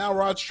Murphy. And now,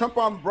 Rod, trump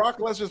on Brock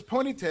Lesnar's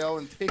ponytail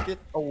and take it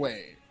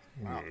away.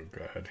 Wow. Oh,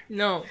 God.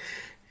 No.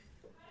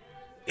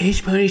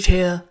 His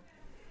ponytail.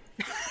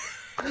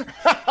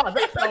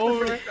 It's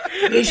over.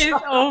 It's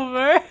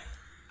over.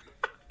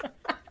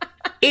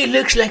 It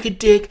looks like a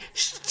dick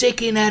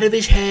sticking out of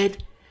his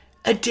head.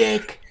 A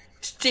dick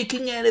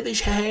sticking out of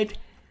his head.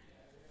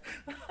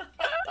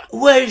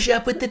 What is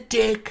up with the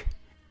dick?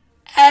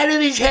 Out of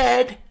his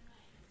head.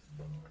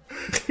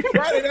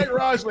 Friday Night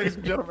Raj, ladies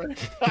and gentlemen.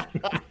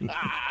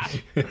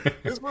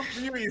 This one for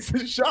you,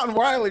 Issa. Sean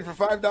Wiley for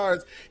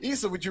 $5.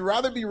 Issa, would you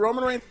rather be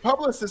Roman Reigns'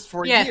 publicist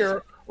for a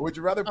year, or would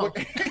you rather book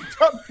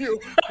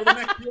AEW for the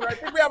next year? I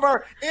think we have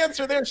our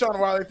answer there, Sean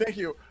Wiley. Thank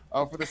you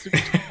for the super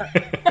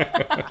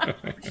chat.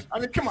 I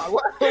mean, come on.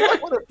 What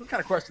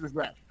kind of question is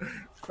that?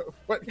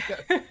 But,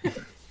 yeah.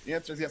 The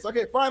answer is yes.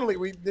 Okay,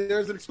 finally,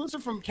 there's an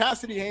exclusive from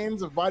Cassidy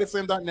Haynes of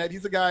BodySlam.net.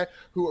 He's a guy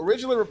who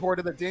originally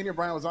reported that Daniel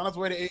Bryan was on his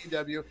way to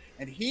AEW,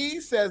 and he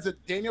says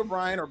that Daniel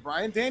Bryan, or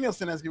Bryan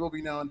Danielson as he will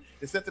be known,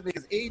 is set to make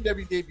his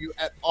AEW debut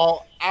at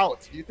All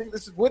Out. Do you think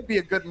this would be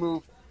a good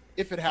move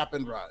if it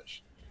happened,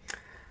 Raj?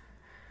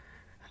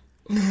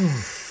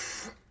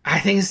 I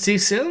think it's too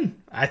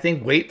soon. I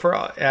think wait for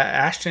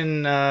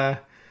Ashton,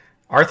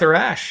 Arthur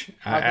Ashe.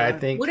 I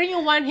think. Wouldn't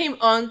you want him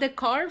on the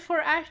card for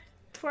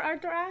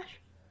Arthur Ashe?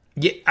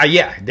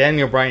 Yeah,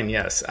 Daniel Bryan,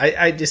 yes.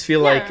 I just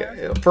feel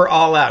like for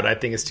All Out, I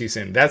think it's too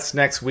soon. That's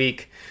next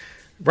week,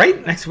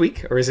 right? Next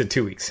week, or is it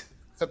 2 weeks?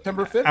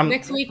 September 5th?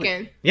 Next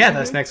weekend. Yeah,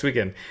 that's next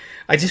weekend.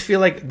 I just feel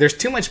like there's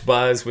too much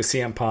buzz with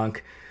CM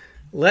Punk.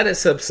 Let it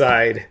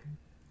subside.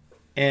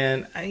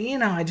 And,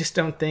 I just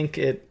don't think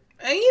it...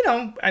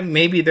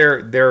 maybe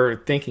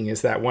their thinking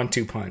is that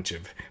 1-2 punch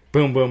of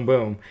boom, boom,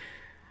 boom.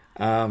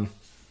 I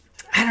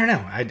don't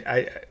know.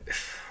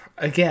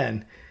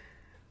 Again...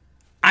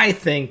 I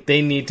think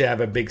they need to have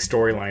a big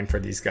storyline for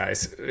these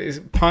guys.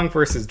 Punk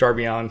versus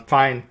Darby Allin,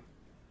 fine.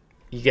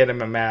 You get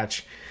him a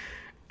match.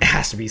 It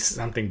has to be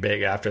something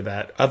big after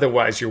that.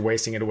 Otherwise, you're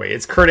wasting it away.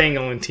 It's Kurt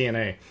Angle in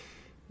TNA.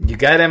 You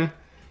get him.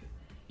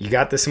 You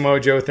got the Samoa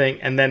Joe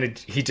thing. And then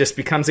he just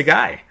becomes a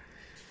guy.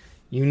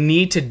 You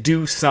need to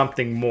do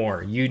something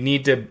more. You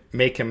need to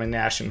make him a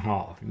Nash and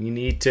Hall. You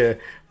need to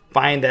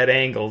find that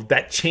angle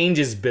that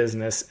changes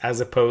business as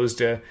opposed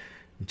to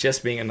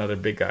just being another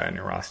big guy on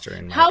your roster.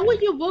 How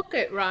would you book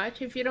it,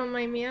 Raj, if you don't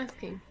mind me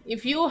asking?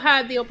 If you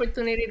had the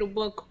opportunity to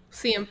book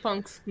CM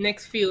Punk's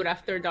next feud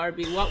after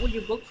Darby, what would you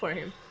book for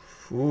him?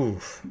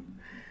 Oof.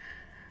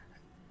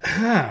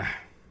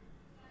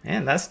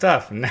 Man, that's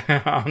tough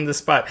on the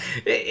spot.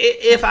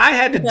 If I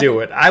had to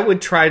do it, I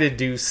would try to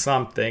do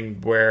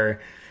something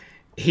where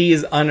he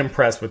is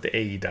unimpressed with the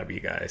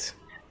AEW guys.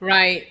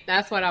 Right,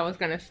 that's what I was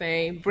gonna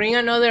say. Bring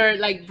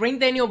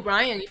Daniel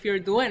Bryan if you're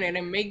doing it,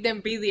 and make them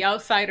be the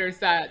outsiders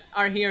that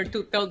are here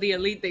to tell the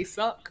Elite they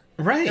suck.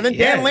 Right, and then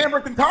Dan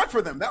Lambert can talk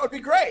for them. That would be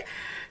great.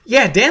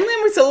 Yeah, Dan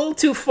Lambert's a little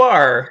too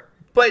far,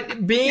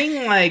 but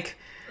being like,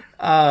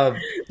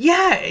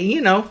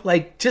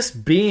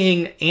 just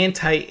being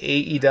anti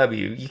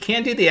AEW. You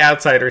can't do the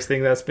outsiders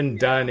thing. That's been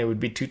done. It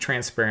would be too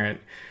transparent.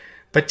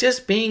 But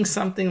just being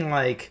something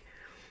like,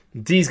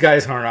 these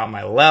guys aren't on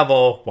my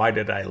level. Why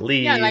did I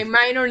leave? Yeah, like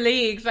minor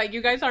leagues. Like,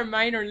 you guys are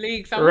minor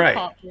leagues. I would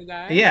pop for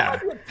that. Yeah.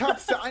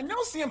 I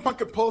know CM Punk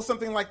could pull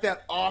something like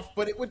that off,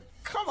 but it would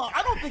come off.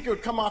 I don't think it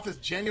would come off as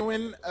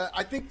genuine.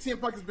 I think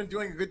CM Punk has been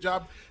doing a good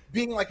job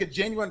being like a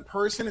genuine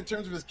person in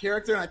terms of his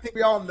character. And I think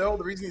we all know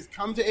the reason he's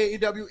come to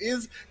AEW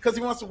is because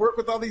he wants to work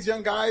with all these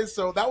young guys.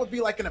 So that would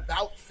be like an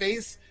about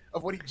face.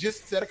 of what he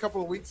just said a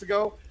couple of weeks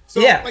ago. So,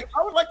 like,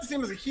 I would like to see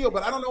him as a heel,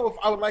 but I don't know if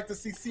I would like to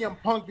see CM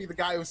Punk be the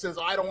guy who says,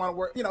 I don't want to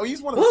work. You know,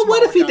 he's one of the Well,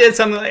 what if he did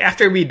something like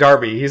after he beat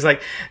Darby? He's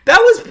like, that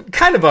was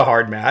kind of a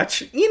hard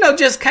match. You know,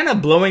 just kind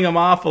of blowing him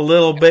off a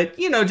little bit.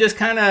 You know, just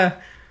kind of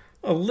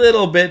a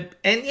little bit.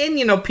 And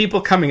you know,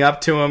 people coming up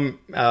to him,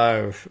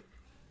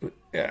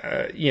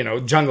 you know,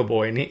 Jungle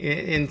Boy.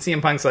 And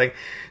CM Punk's like,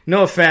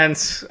 no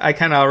offense, I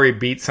kind of already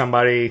beat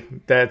somebody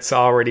that's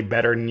already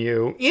better than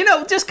you. You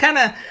know, just kind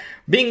of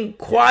being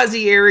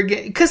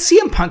quasi-arrogant. Because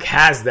CM Punk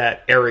has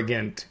that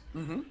arrogant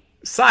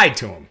side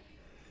to him.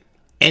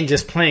 And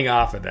just playing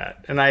off of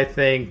that. And I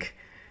think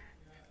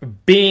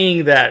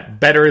being that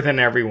better than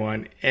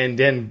everyone, and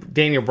then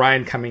Daniel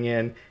Bryan coming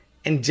in,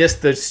 and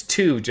just those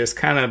two just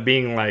kind of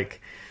being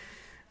like,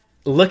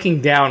 looking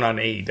down on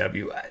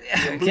AEW.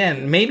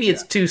 Again, maybe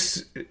it's too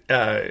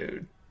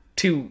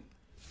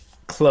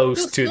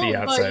close to the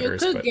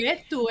outsiders. But you could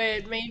get to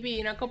it maybe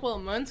in a couple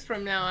of months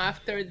from now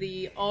after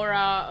the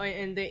aura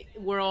and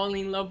we're all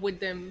in love with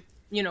them,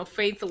 you know,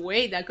 fades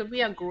away. That could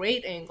be a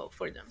great angle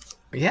for them.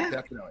 Yeah,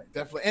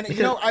 definitely. And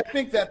you know, I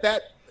think that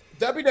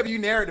WWE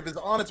narrative is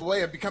on its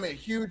way of becoming a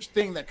huge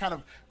thing that kind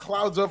of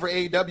clouds over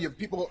AEW.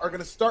 People are going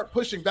to start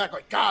pushing back,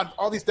 like, God,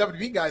 all these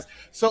WWE guys.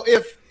 So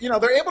if, you know,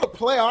 they're able to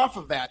play off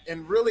of that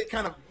and really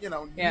kind of, you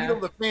know,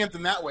 needle the fans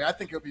in that way, I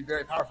think it would be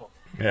very powerful.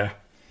 Yeah.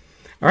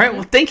 All right.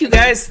 Well, thank you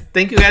guys.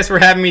 Thank you guys for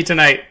having me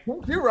tonight.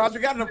 Thank you, Roger.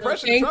 Got an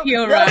impression. Thank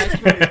you, Roger.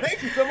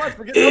 Thank you so much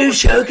for getting over.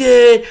 So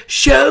good.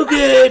 So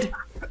good.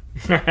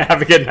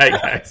 Have a good night,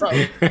 guys.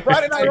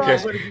 Friday Night Raw,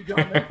 ladies and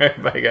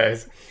gentlemen. Bye,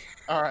 guys.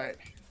 All right.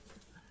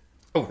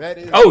 Oh, that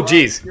is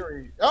geez.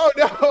 Oh,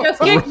 no.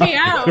 Just kicked me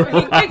out.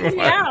 He kicked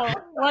me out.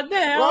 What the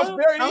hell?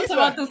 I was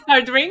about to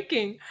start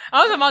drinking.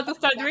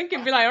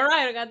 Be like, all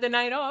right, I got the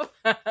night off.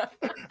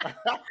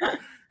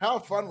 How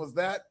fun was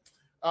that?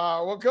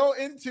 We'll go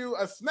into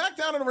a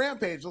SmackDown and a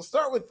Rampage. We'll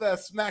start with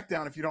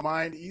SmackDown, if you don't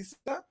mind,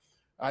 Issa.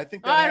 I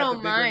think that I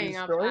don't mind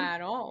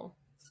at all.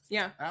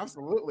 Yeah,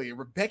 absolutely.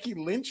 Becky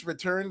Lynch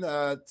returned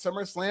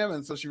SummerSlam,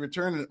 and so she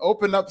returned and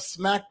opened up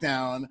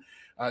SmackDown.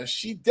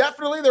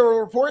 There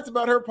were reports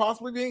about her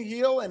possibly being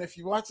heel, and if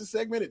you watch the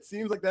segment, it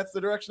seems like that's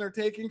the direction they're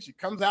taking. She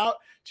comes out,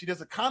 she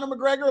does a Conor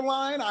McGregor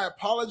line. I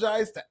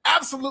apologize to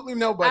absolutely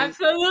nobody.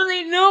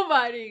 Absolutely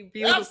nobody.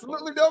 Beautiful.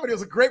 Absolutely nobody. It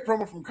was a great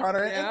promo from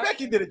Conor, and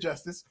Becky did it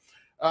justice.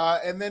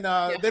 And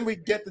then we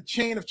get the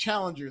chain of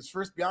challengers.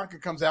 First, Bianca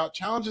comes out,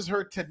 challenges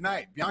her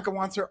tonight. Bianca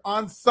wants her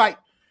on site,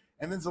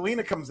 and then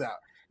Zelina comes out.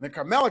 And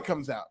then Carmella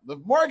comes out. Liv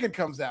Morgan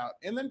comes out.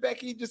 And then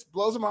Becky just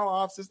blows them all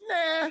off, says,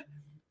 nah,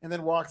 and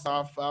then walks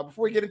off.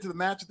 Before we get into the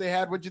match that they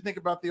had, what did you think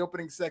about the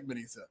opening segment,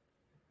 Issa?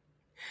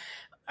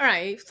 All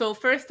right. So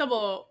first of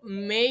all,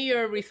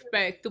 major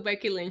respect to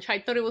Becky Lynch. I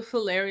thought it was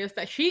hilarious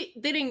that she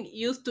didn't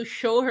used to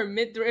show her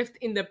midriff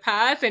in the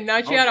past, and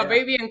now she had a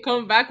baby and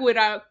come back with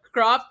a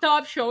crop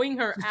top showing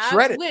her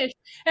abs. Which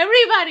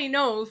everybody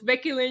knows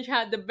Becky Lynch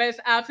had the best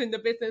abs in the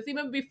business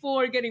even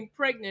before getting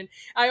pregnant.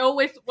 I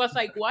always was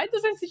like, why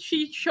doesn't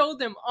she show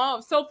them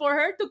off? So for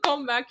her to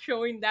come back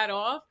showing that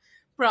off,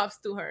 props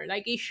to her.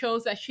 Like, it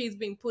shows that she's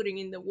been putting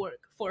in the work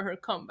for her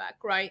comeback,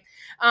 right?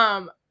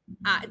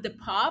 The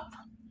pop,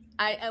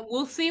 I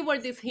will see where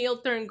this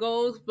heel turn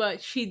goes,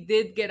 but she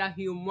did get a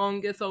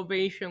humongous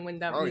ovation when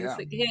that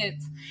music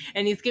hits.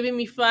 And it's giving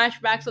me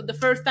flashbacks of the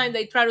first time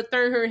they tried to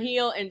turn her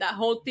heel, and that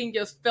whole thing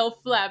just fell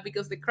flat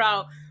because the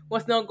crowd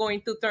was not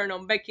going to turn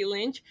on Becky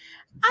Lynch.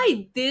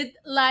 I did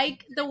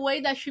like the way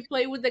that she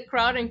played with the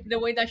crowd and the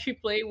way that she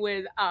played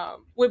with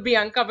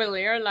Bianca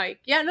Belair.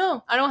 Like, yeah,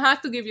 no, I don't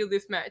have to give you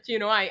this match. You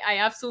know, I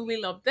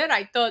absolutely loved it.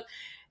 I thought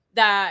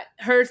that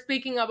her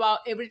speaking about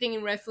everything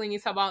in wrestling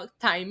is about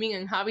timing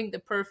and having the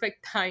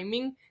perfect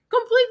timing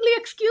completely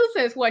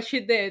excuses what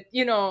she did,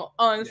 you know,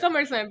 on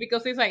SummerSlam,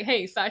 because it's like,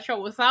 hey, Sasha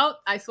was out.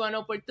 I saw an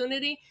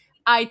opportunity.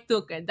 I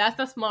took it.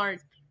 That's a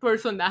smart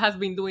person that has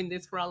been doing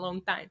this for a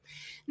long time.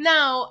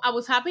 Now, I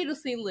was happy to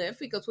see Liv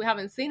because we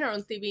haven't seen her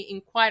on TV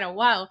in quite a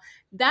while.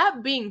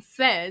 That being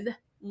said,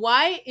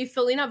 why is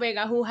Zelina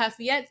Vega, who has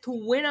yet to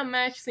win a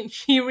match since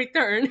she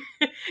returned,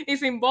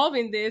 is involved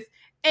in this?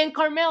 And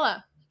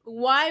Carmella,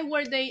 why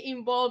were they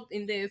involved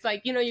in this?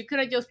 Like, you know, you could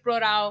have just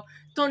brought out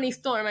Toni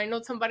Storm. I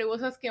know somebody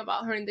was asking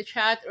about her in the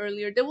chat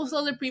earlier. There was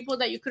other people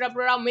that you could have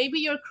brought out. Maybe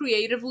you're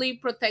creatively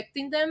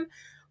protecting them,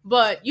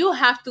 but you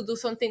have to do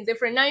something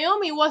different.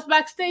 Naomi was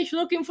backstage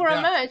looking for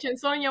a match, and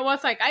Sonya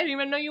was like, I didn't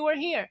even know you were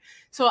here.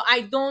 So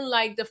I don't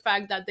like the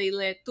fact that they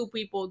let two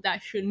people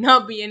that should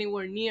not be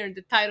anywhere near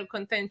the title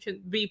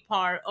contention be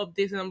part of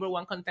this number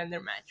one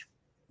contender match.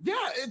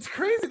 Yeah, it's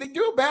crazy. They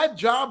do a bad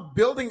job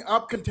building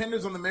up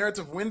contenders on the merits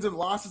of wins and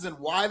losses and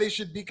why they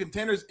should be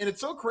contenders. And it's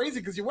so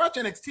crazy because you watch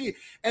NXT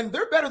and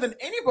they're better than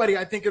anybody,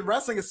 I think, in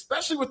wrestling,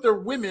 especially with their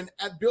women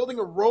at building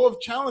a row of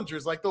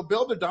challengers. Like, they'll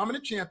build their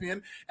dominant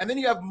champion, and then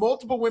you have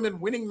multiple women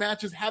winning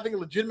matches, having a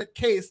legitimate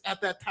case at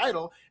that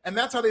title. And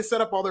that's how they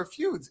set up all their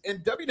feuds.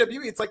 In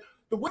WWE, it's like,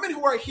 the women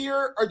who are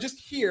here are just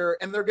here,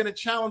 and they're going to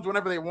challenge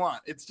whenever they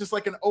want. It's just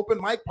like an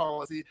open mic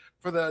policy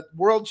for the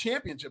world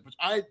championship, which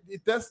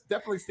it does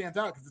definitely stands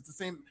out because it's the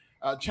same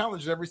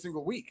challenges every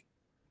single week.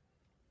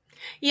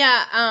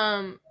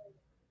 Yeah,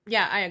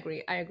 yeah, I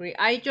agree.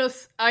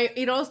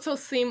 It also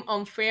seemed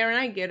unfair, and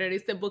I get it,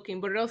 it's the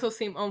booking, but it also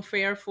seemed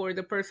unfair for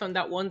the person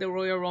that won the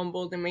Royal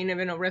Rumble, the main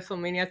event of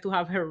WrestleMania, to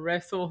have her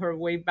wrestle her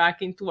way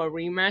back into a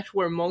rematch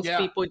where most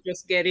people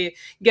just get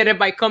it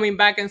by coming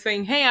back and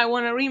saying, hey, I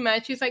want a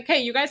rematch. It's like,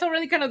 hey, you guys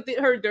already kind of did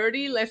her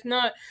dirty. Let's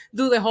not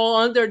do the whole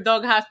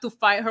underdog has to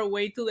fight her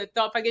way to the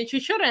top again. She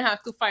shouldn't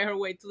have to fight her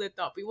way to the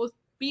top. It was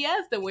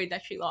BS the way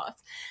that she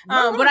lost.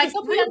 But I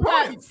thought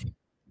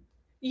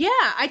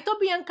I thought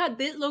Bianca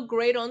did look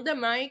great on the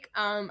mic.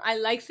 I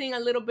like seeing a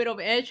little bit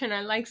of edge, and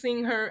I like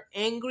seeing her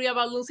angry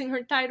about losing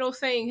her title,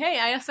 saying, hey,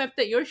 I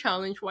accepted your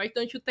challenge. Why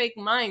don't you take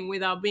mine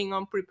without being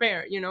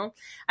unprepared?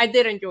 I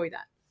did enjoy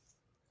that.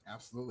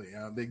 Absolutely.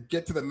 They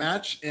get to the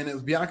match, and it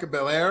was Bianca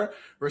Belair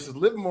versus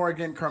Liv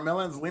Morgan,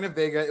 Carmella, and Zelina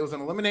Vega. It was an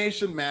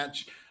elimination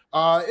match.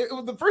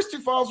 The first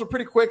two falls were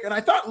pretty quick, and I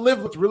thought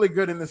Liv looked really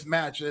good in this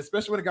match,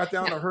 especially when it got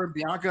down to her and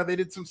Bianca. They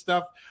did some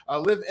stuff.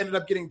 Liv ended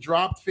up getting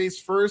dropped face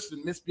first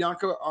and missed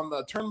Bianca on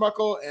the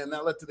turnbuckle, and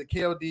that led to the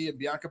KOD, and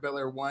Bianca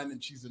Belair won,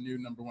 and she's the new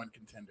number one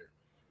contender.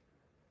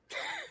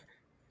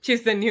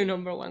 She's the new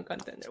number one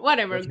contender.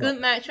 Whatever. That's good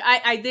match.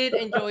 I did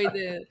enjoy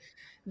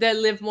the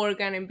Liv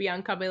Morgan and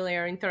Bianca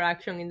Belair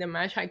interaction in the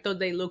match. I thought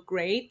they looked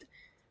great.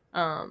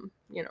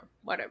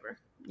 Whatever.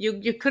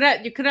 You could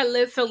have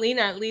let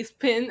Zelina at least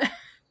pin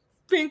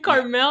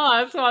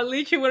Carmella, so at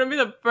least she wouldn't be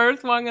the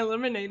first one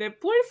eliminated.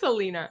 Poor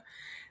Zelina,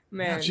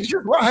 man.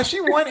 Yeah, has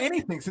she won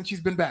anything since she's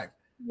been back?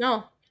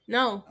 No.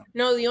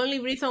 The only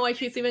reason why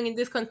she's even in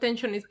this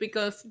contention is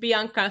because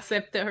Bianca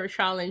accepted her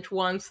challenge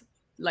once,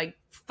 like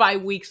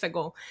 5 weeks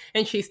ago,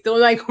 and she's still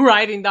like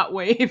riding that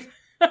wave.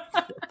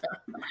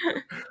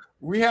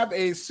 We have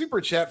a super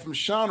chat from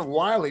Sean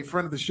Wiley,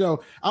 friend of the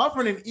show.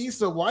 Alfred and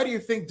Issa, why do you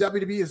think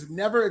WWE has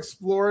never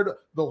explored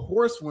the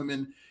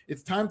horsewomen?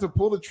 It's time to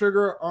pull the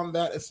trigger on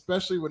that,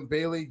 especially when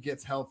Bayley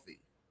gets healthy.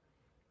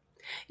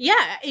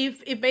 Yeah,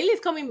 if Bayley's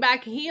coming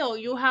back heel,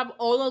 you have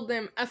all of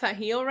them as a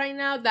heel right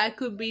now. That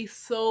could be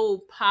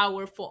so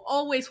powerful.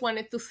 Always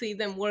wanted to see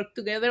them work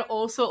together.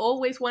 Also,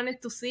 always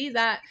wanted to see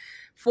that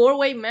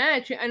 4-way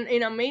match and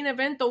in a main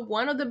event of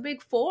one of the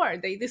big four.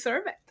 They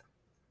deserve it.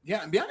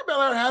 Yeah, and Bianca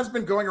Belair has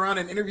been going around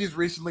in interviews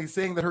recently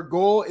saying that her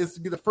goal is to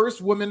be the first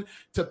woman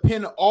to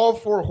pin all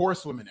 4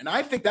 horsewomen. And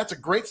I think that's a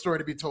great story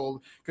to be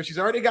told because she's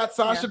already got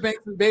Sasha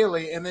Banks and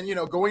Bayley, and then,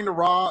 going to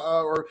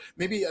Raw or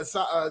maybe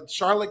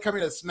Charlotte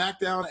coming to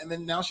SmackDown, and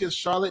then now she has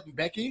Charlotte and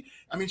Becky.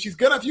 I mean, she's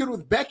going to feud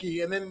with Becky,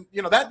 and then,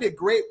 that'd be a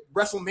great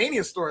WrestleMania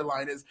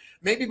storyline is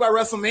maybe by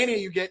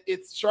WrestleMania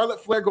it's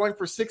Charlotte Flair going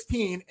for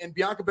 16 and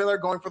Bianca Belair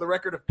going for the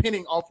record of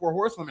pinning all 4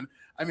 horsewomen.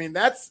 I mean,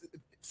 that's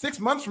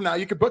 6 months from now,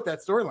 you could book that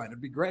storyline. It'd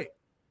be great.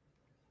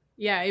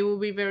 Yeah, it will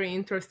be very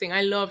interesting.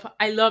 I love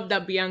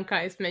that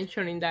Bianca is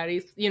mentioning that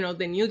it's,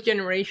 the new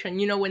generation,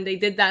 when they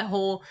did that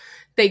whole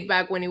take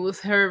back when it was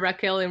her,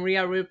 Raquel, and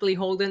Rhea Ripley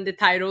holding the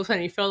titles,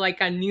 and it felt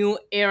like a new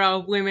era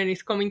of women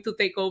is coming to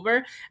take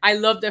over. I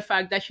love the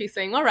fact that she's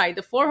saying, all right,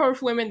 the 4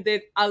 horsewomen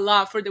did a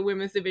lot for the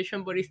women's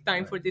division, but it's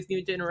time for this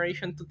new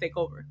generation to take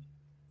over.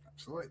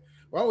 Absolutely.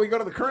 Well, we go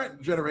to the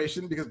current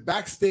generation because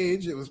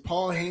backstage, it was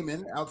Paul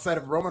Heyman outside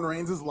of Roman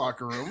Reigns'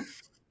 locker room.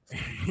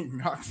 He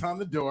knocks on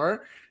the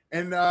door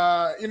and,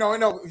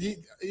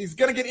 he's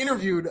going to get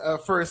interviewed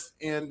first.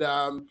 And,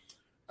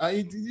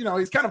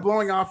 he's kind of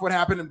blowing off what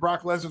happened in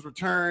Brock Lesnar's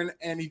return.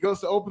 And he goes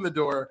to open the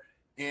door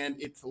and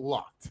it's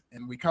locked.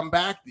 And we come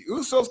back. The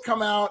Usos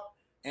come out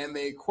and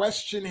they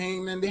question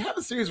Heyman. They have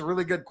a series of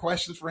really good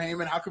questions for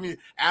Heyman. How come you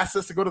asked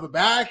us to go to the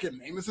back?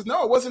 And Heyman says,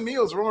 no, it wasn't me.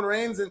 It was Roman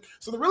Reigns. And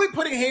so they're really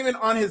putting Heyman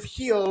on his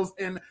heels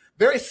and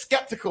very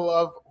skeptical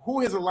of who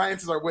his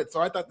alliances are with.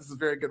 So I thought this is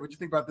very good. What do you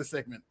think about this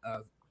segment,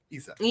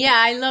 Issa? Yeah,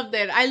 I love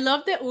that. I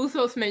love the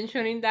Usos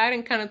mentioning that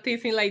and kind of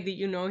teasing like, did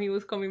you know he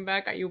was coming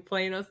back? Are you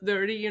playing us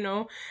dirty?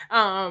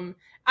 I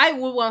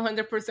would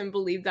 100%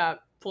 believe that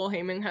Paul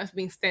Heyman has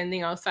been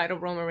standing outside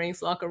of Roman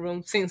Reigns' locker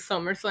room since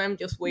SummerSlam,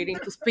 just waiting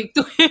to speak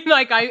to him.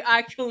 Like, I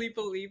actually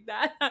believe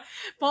that.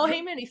 Paul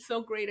Heyman is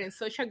so great and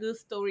such a good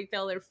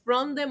storyteller.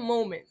 From the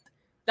moment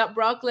that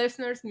Brock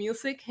Lesnar's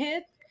music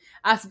hit,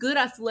 as good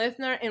as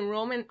Lesnar and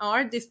Roman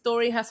are, this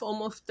story has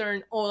almost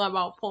turned all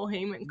about Paul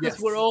Heyman because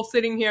we're all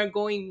sitting here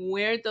going,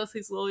 where does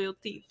his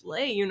loyalty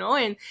lay,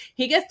 And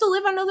he gets to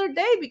live another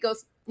day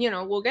because,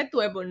 we'll get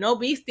to it, but no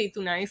Beastie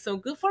tonight. So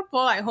good for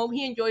Paul. I hope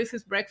he enjoys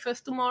his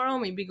breakfast tomorrow.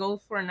 Maybe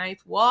go for a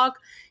nice walk,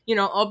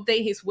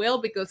 update his will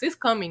because it's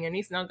coming and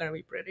it's not going to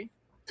be pretty.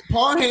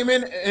 Paul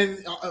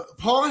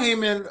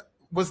Heyman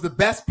was the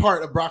best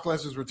part of Brock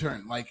Lesnar's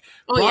return. Like,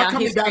 Brock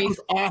coming back was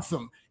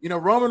awesome.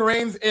 Roman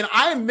Reigns, and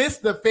I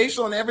missed the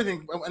facial and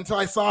everything until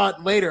I saw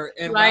it later.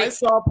 And when I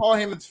saw Paul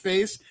Heyman's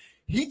face,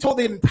 he told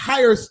the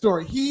entire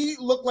story. He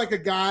looked like a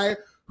guy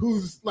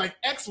whose like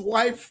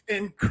ex-wife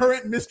and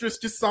current mistress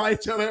just saw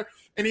each other,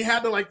 and he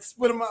had to like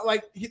split them up.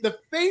 Like the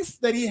face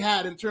that he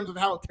had in terms of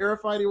how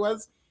terrified he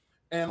was,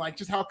 and like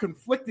just how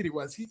conflicted he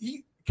was.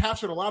 He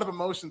captured a lot of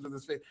emotions in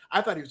his face.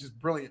 I thought he was just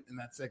brilliant in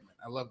that segment.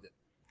 I loved it.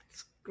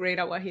 It's great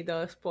at what he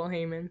does, Paul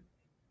Heyman.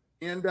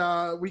 And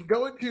we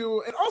go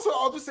into, and also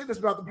I'll just say this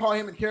about the Paul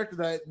Heyman character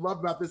that I love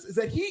about this is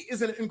that he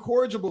is an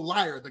incorrigible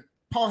liar, the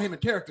Paul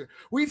Heyman character.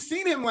 We've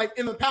seen him like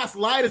in the past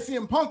lie to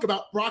CM Punk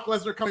about Brock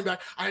Lesnar coming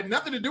back. I had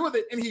nothing to do with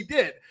it, and he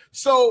did.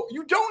 So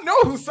you don't know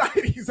whose side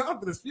he's on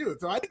for this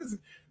feud. So I think this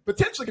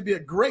potentially could be a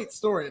great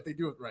story if they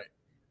do it right.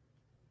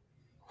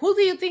 Who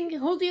do you think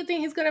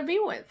he's gonna be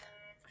with?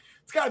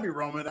 It's got to be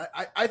Roman.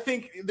 I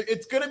think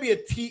it's going to be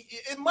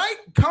it might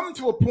come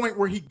to a point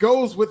where he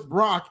goes with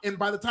Brock, and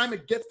by the time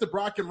it gets to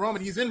Brock and Roman,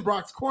 he's in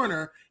Brock's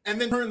corner and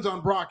then turns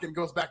on Brock and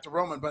goes back to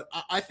Roman. But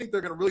I think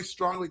they're going to really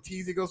strongly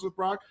tease he goes with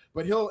Brock,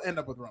 but he'll end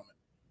up with Roman.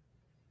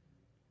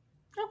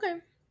 Okay.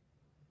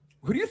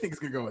 Who do you think is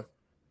going to go with?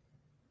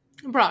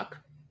 Brock.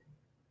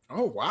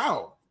 Oh,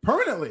 wow.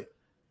 Permanently.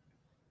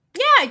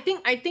 Yeah,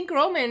 I think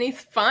Roman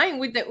is fine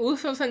with the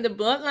Usos and the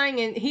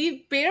Bloodline, and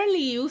he barely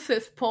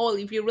uses Paul,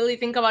 if you really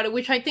think about it,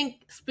 which I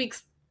think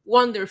speaks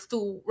wonders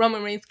to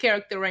Roman Reigns'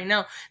 character right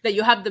now, that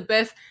you have the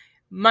best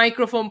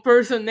microphone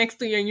person next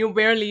to you and you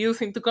barely use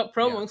him to cut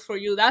promos for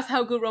you. That's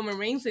how good Roman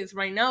Reigns is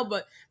right now.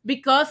 But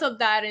because of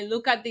that, and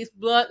look at this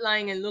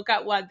Bloodline and look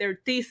at what they're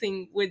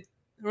teasing with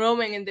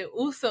Roman and the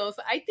Usos,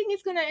 I think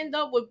it's gonna end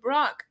up with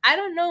Brock. I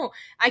don't know.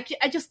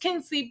 I just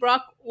can't see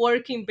Brock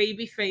working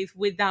babyface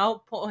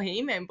without Paul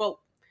Heyman, but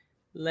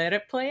let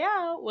it play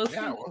out. We'll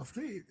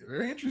see.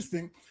 Very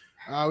interesting.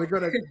 We go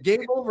to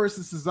Gable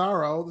versus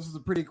Cesaro. This is a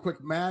pretty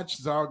quick match.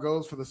 Cesaro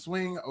goes for the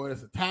swing.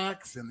 Otis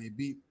attacks, and they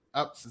beat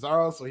up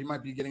Cesaro, so he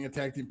might be getting a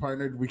tag team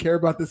partner. Do we care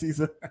about this,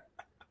 Isa?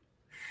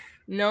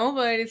 No,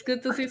 but it's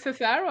good to see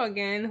Cesaro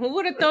again. Who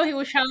would have thought he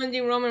was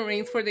challenging Roman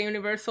Reigns for the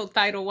Universal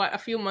title a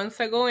few months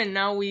ago, and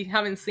now we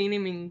haven't seen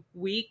him in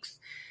weeks.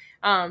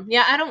 I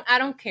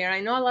don't care. I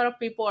know a lot of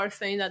people are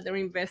saying that they're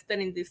invested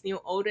in this new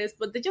Otis,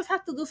 but they just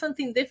have to do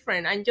something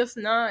different. I'm just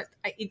not.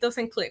 It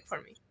doesn't click for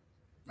me.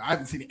 I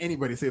haven't seen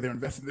anybody say they're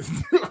invested in this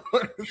new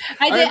Otis.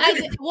 I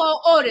did.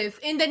 Well, Otis,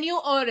 in the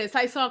new Otis,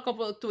 I saw a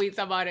couple of tweets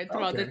about it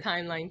throughout the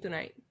timeline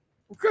tonight.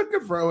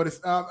 Good for Otis.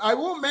 I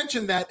will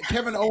mention that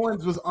Kevin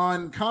Owens was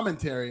on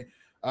commentary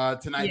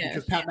tonight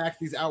because Pat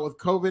McAfee's out with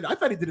COVID. I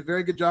thought he did a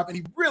very good job, and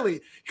he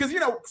really, because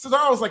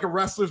Cesaro was like a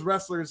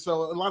wrestler, so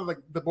a lot of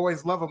the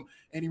boys love him,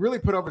 and he really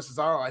put over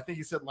Cesaro. I think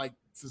he said like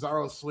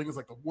Cesaro's swing is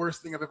like the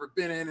worst thing I've ever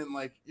been in,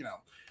 and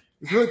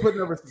he's really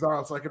putting over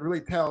Cesaro, so I could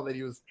really tell that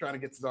he was trying to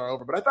get Cesaro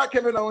over. But I thought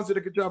Kevin Owens did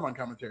a good job on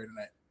commentary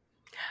tonight.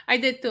 I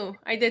did too.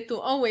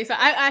 Always.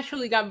 I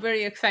actually got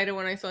very excited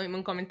when I saw him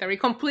on commentary.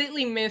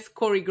 Completely missed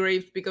Corey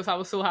Graves because I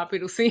was so happy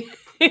to see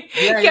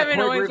Kevin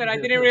Owens, but I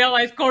didn't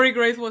realize Corey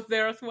Graves was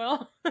there as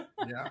well.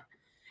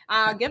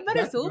 Get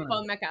better soon,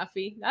 Paul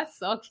McAfee. That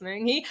sucks,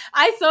 man.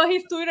 I saw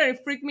his Twitter and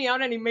it freaked me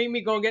out, and it made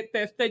me go get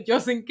tested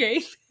just in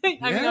case.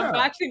 I'm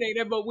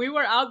vaccinated, but we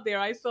were out there.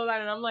 I saw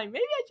that, and I'm like,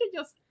 maybe I should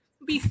just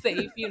be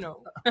safe,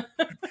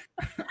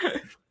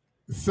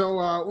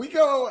 So we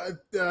go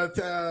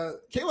to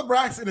Kayla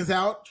Braxton is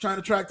out trying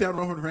to track down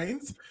Roman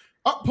Reigns.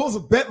 Up pulls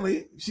a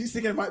Bentley. She's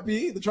thinking it might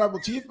be the tribal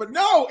chief, but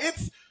no,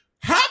 it's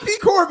Happy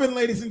Corbin,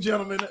 ladies and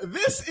gentlemen.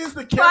 This is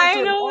the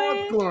character of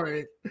all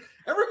glory.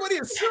 Everybody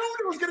assumed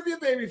it was going to be a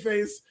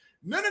babyface.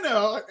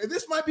 No.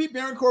 This might be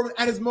Baron Corbin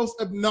at his most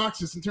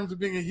obnoxious in terms of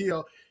being a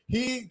heel.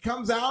 He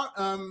comes out,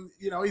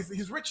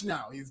 he's rich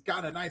now. He's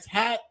got a nice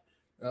hat,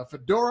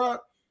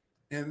 fedora.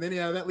 And then,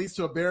 that leads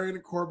to a Baron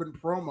Corbin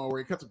promo where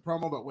he cuts a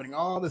promo about winning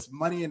all this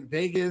money in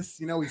Vegas.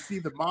 We see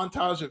the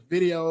montage of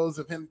videos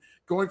of him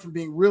going from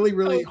being really,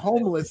 really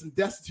homeless and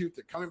destitute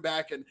to coming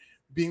back and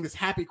being this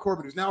Happy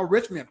Corbin who's now a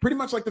rich man, pretty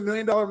much like the $1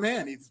 Million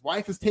Man. His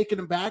wife has taken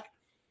him back.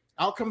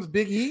 Out comes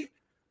Big E.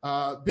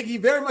 Big E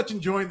very much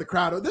enjoying the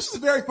crowd. This is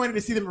very funny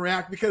to see them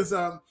react because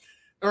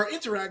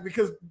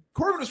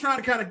Corbin was trying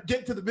to kind of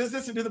get to the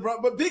business and do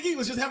but Big E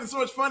was just having so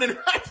much fun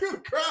interacting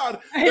with the crowd.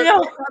 I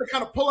know. Trying to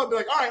kind of pull up and be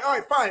like, all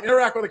right, fine,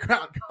 interact with the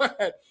crowd. Go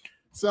ahead.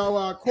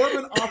 So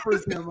Corbin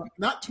offers him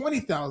not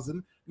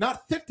 $20,000,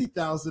 not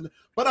 $50,000,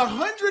 but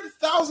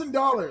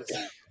 $100,000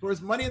 for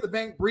his Money in the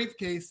Bank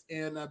briefcase.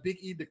 And Big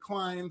E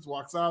declines,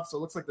 walks off. So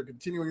it looks like they're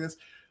continuing this.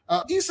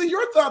 Issa,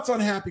 your thoughts on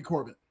Happy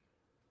Corbin?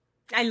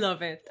 I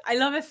love it. I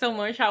love it so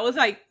much. I was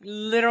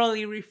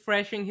literally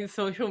refreshing his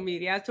social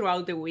media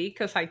throughout the week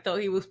because I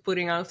thought he was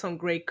putting out some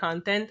great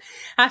content.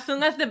 As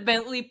soon as the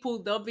Bentley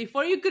pulled up,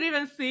 before you could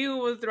even see who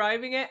was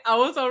driving it, I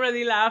was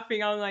already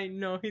laughing. I was like,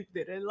 no, he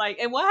didn't.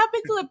 And what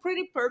happened to the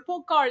pretty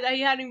purple car that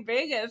he had in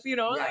Vegas?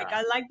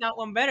 I like that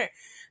one better.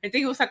 I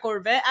think it was a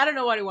Corvette. I don't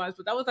know what it was,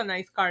 but that was a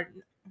nice car.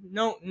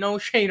 No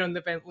shade on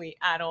the Bentley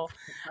at all.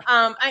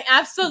 I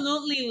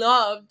absolutely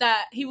love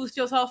that he was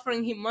just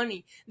offering him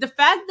money. The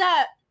fact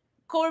that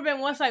Corbin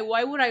was like,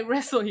 why would I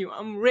wrestle you?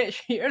 I'm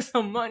rich. Here's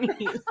some money.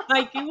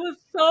 It was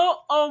so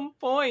on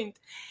point.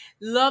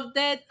 Loved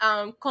it.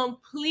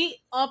 Complete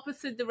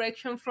opposite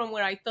direction from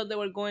where I thought they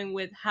were going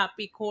with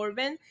Happy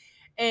Corbin.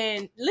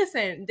 And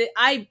listen,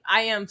 I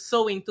am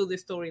so into the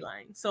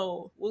storyline.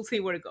 So we'll see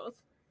where it goes.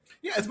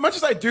 Yeah, as much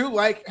as I do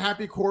like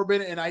Happy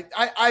Corbin, and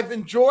I've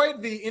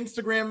enjoyed the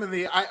Instagram and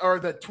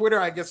the Twitter,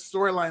 I guess,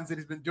 storylines that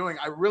he's been doing.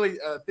 I really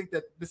think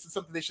that this is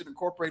something they should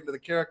incorporate into the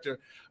character.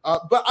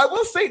 But I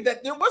will say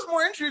that there was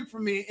more intrigue for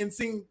me in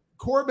seeing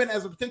Corbin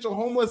as a potential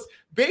homeless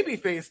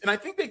babyface, and I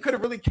think they could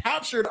have really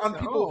captured on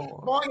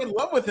people falling in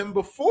love with him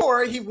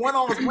before he won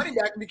all his money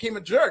back and became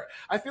a jerk.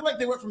 I feel like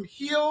they went from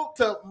heel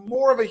to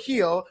more of a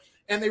heel,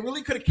 and they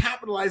really could have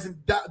capitalized and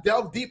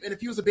delved deep. And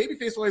if he was a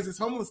babyface or as this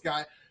homeless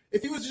guy,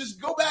 if he was to just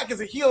go back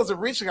as a heel, as a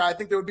rich guy, I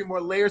think there would be more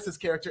layers to his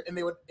character, and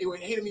it would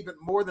hate him even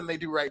more than they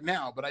do right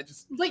now. But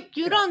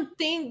you don't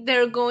think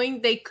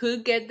they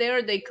could get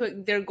there?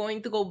 They're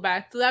going to go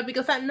back to that,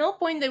 because at no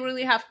point they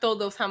really have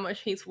told us how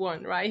much he's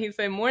won, right? He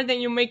said more than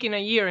you make in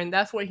a year, and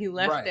that's where he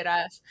left it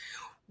as.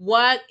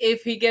 What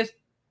if he gets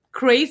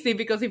crazy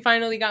because he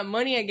finally got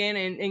money again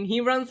and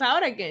he runs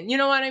out again? You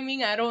know what I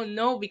mean? I don't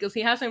know, because he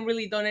hasn't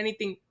really done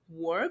anything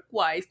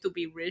work-wise to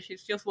be rich.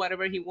 It's just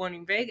whatever he won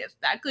in Vegas.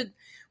 That could,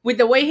 with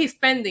the way he's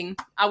spending,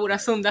 I would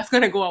assume that's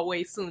gonna go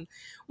away soon.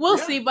 We'll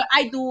see. But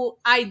I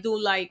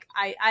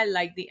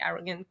like the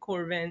arrogant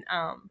Corbin.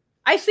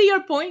 I see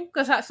your point,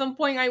 because at some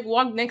point I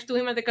walked next to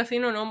him at the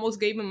casino and almost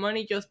gave him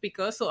money just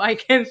because, so I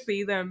can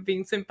see them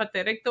being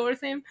sympathetic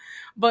towards him.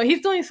 But he's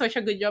doing such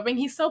a good job and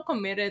he's so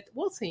committed.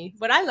 We'll see.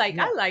 But I like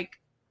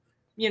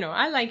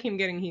him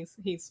getting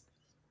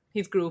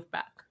his groove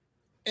back.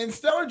 And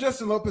Stellar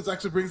Justin Lopez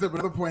actually brings up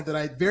another point that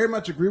I very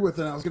much agree with,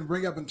 and I was going to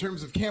bring up in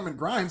terms of Cameron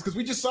Grimes, because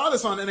we just saw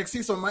this on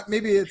NXT, so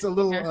maybe it's a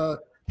little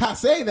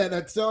passe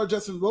that Stellar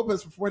Justin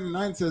Lopez from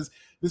 49 says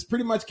this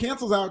pretty much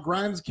cancels out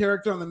Grimes'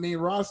 character on the main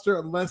roster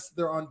unless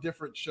they're on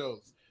different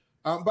shows.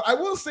 But I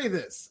will say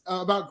this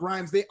about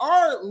Grimes. They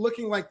are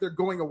looking like they're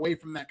going away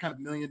from that kind of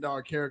 $1 million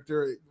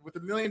character. With the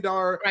 $1 million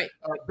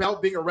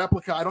belt being a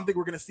replica, I don't think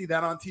we're going to see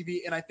that on TV.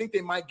 And I think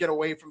they might get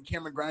away from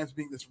Cameron Grimes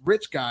being this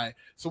rich guy.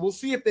 So we'll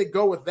see if they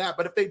go with that.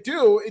 But if they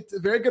do, it's a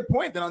very good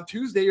point that on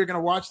Tuesday, you're going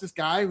to watch this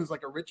guy who's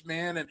like a rich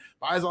man and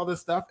buys all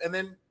this stuff. And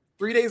then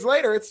 3 days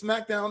later, it's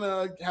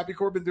SmackDown, Happy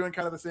Corbin doing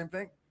kind of the same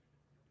thing.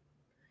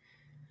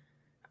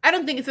 I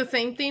don't think it's the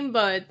same thing,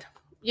 but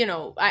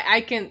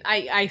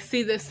I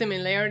see the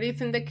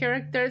similarities in the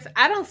characters.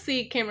 I don't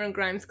see Cameron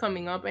Grimes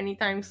coming up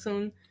anytime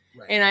soon.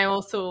 Right. And I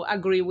also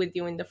agree with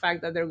you in the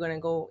fact that they're going to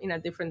go in a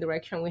different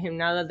direction with him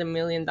now that the $1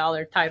 million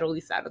title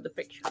is out of the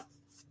picture.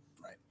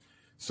 Right.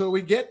 So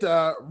we get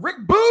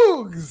Rick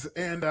Boogs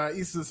and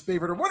Issa's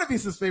favorite, or one of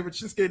Issa's favorite,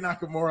 Shinsuke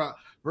Nakamura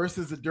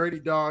versus the Dirty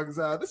Dogs.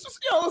 This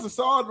was a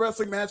solid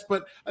wrestling match,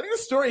 but I think the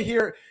story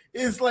here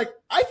is I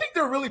think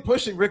they're really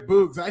pushing Rick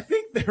Boogs. I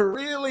think they're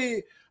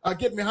really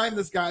getting behind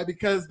this guy,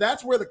 because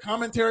that's where the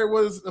commentary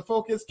was the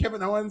focus,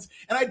 Kevin Owens.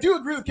 And I do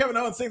agree with Kevin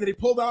Owens saying that he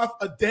pulled off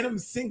a denim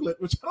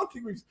singlet, which I don't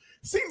think we've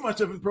seen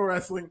much of in pro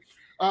wrestling.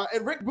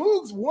 And Rick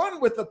Boogs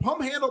won with the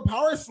pump handle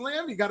power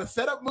slam. You got a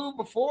setup move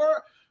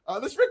before.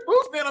 This Rick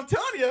Boogs, man, I'm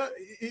telling you,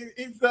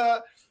 he's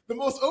the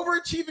most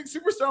overachieving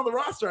superstar on the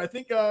roster. I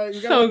think you got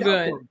so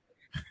good.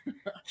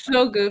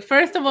 So good.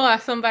 First of all,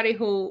 as somebody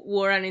who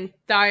wore an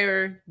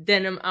entire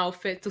denim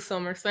outfit to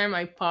SummerSlam,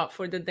 I popped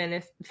for the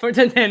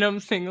denim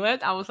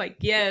singlet. I was like,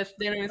 yes,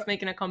 denim is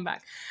making a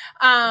comeback.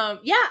 I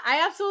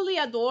absolutely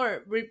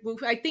adore Rick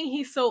Boogs. I think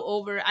he's so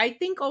over. I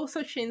think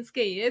also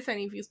Shinsuke is, and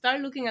if you start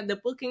looking at the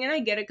booking, and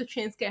I get it because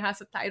Shinsuke has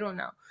a title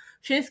now.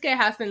 Shinsuke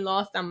hasn't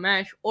lost a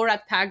match or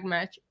a tag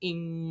match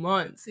in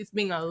months. It's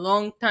been a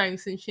long time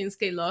since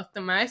Shinsuke lost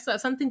a match, so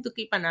that's something to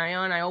keep an eye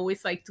on. I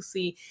always like to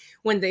see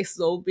when they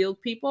slow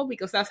build people,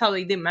 because that's how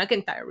they did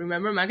McIntyre.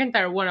 Remember,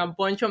 McIntyre won a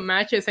bunch of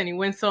matches and he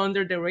went so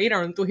under the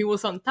radar until he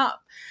was on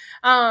top.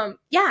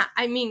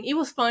 It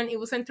was fun. It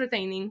was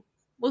entertaining.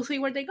 We'll see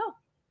where they go.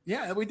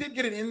 Yeah, we did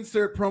get an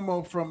insert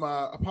promo from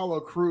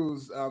Apollo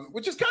Crews,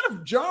 which is kind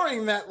of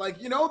jarring that,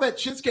 that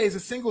Shinsuke is a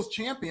singles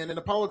champion and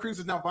Apollo Crews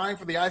is now vying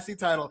for the IC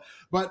title.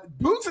 But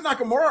Boots and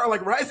Nakamura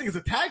are rising as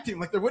a tag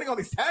team. They're winning all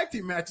these tag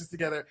team matches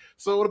together.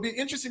 So it'll be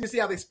interesting to see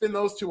how they spin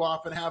those two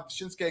off and have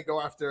Shinsuke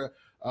go after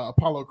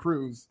Apollo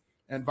Crews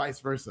and vice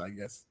versa, I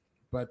guess.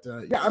 But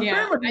I'm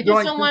very much I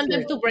just don't want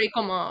them to break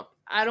them up.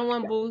 I don't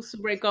want Boots to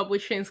break up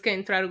with Shinsuke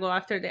and try to go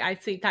after the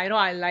IC title.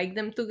 I like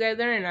them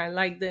together, and I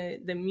like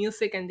the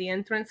music and the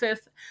entrances.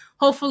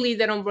 Hopefully,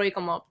 they don't break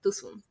them up too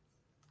soon.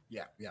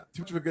 Yeah.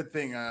 Too much of a good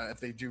thing if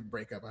they do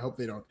break up. I hope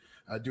they don't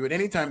do it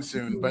anytime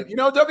soon. But,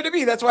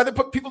 WWE, that's why they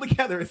put people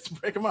together, is to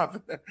break them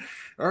up.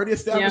 Already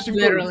established. Yeah,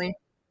 literally.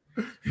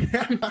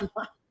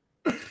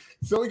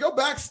 So we go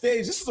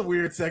backstage. This is a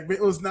weird segment.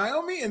 It was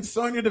Naomi and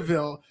Sonya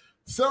Deville.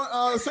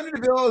 So Sonya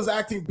Deville is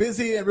acting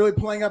busy and really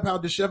playing up how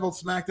disheveled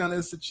SmackDown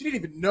is. So she didn't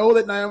even know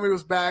that Naomi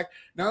was back.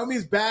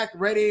 Naomi's back,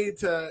 ready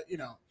to,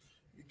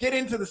 get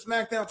into the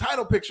SmackDown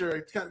title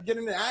picture, kind of get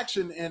into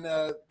action. And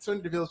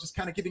Sonya Deville is just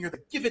kind of giving her the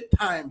give it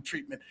time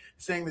treatment,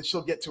 saying that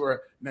she'll get to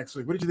her next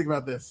week. What did you think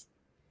about this?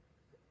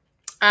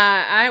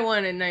 I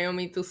wanted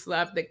Naomi to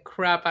slap the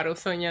crap out of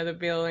Sonya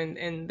Deville,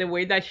 and the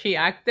way that she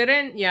acted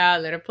in,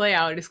 let her play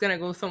out. It's going to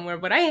go somewhere.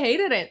 But I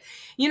hated it.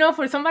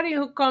 For somebody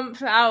who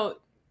comes out,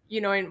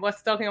 and was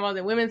talking about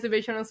the women's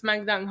division on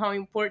SmackDown, how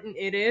important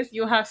it is.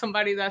 You have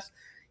somebody that's,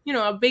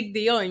 a big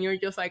deal, and you're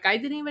just like, I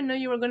didn't even know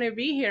you were going to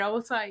be here. I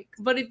was like,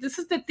 but if this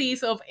is the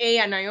tease of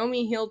a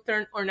Naomi heel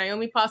turn, or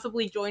Naomi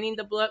possibly joining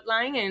the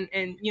bloodline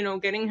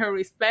and getting her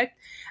respect,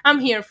 I'm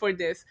here for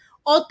this.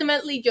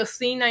 Ultimately, just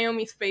seeing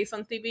Naomi's face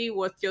on TV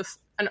was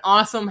just an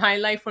awesome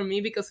highlight for me,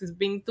 because it's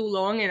been too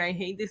long, and I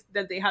hate this,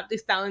 that they have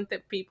these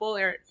talented people.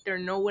 They're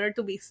nowhere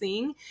to be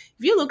seen.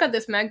 If you look at the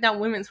SmackDown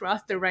women's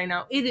roster right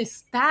now, it is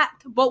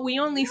stacked, but we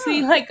only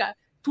see like a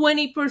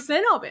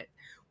 20% of it.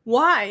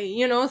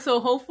 Why?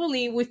 So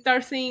hopefully we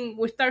start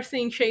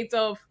seeing shades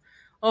of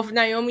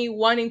Naomi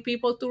wanting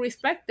people to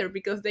respect her,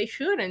 because they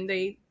should, and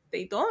they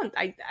don't.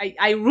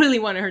 I really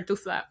wanted her to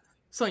slap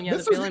Sonya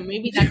Deville, and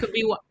maybe that could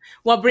be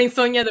what brings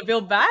Sonya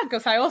Deville back,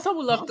 because I also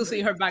would love to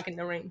see her back in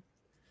the ring.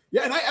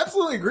 Yeah, and I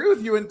absolutely agree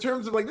with you in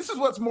terms of, like, this is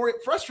what's more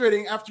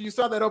frustrating after you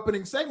saw that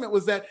opening segment,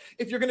 was that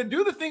if you're going to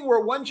do the thing where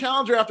one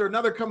challenger after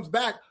another comes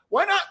back,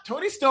 why not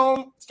Toni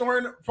Storm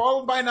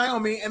followed by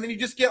Naomi, and then you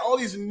just get all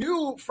these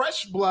new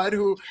fresh blood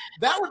who,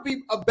 that would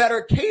be a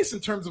better case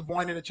in terms of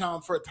wanting to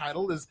challenge for a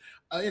title, is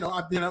now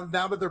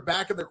that they're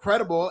back and they're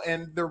credible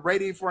and they're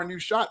ready for a new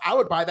shot. I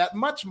would buy that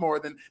much more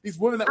than these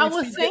women that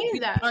we've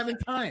seen time and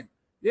time.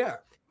 Yeah.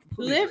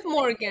 Liv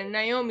Morgan,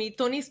 Naomi,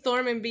 Toni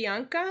Storm, and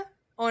Bianca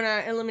on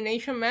an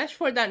elimination match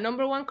for that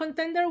number one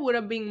contender would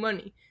have been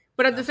money.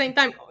 But at the same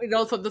time, it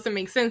also doesn't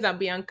make sense that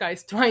Bianca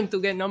is trying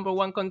to get number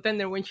one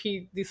contender when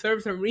she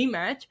deserves a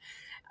rematch.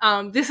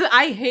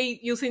 I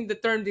hate using the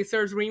term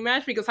deserves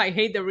rematch, because I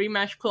hate the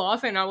rematch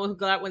clause, and I was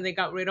glad when they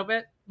got rid of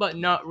it, but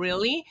not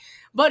really.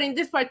 But in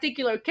this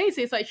particular case,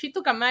 it's like she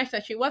took a match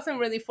that she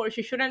wasn't ready for.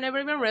 She should have never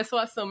even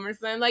wrestled at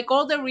SummerSlam. Like,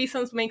 all the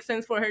reasons make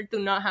sense for her to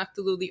not have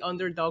to do the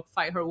underdog,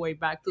 fight her way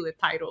back to the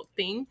title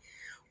thing.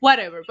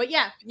 Whatever. But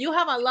yeah, you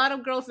have a lot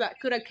of girls that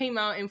could have came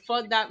out and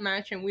fought that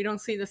match, and we don't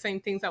see the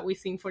same things that we've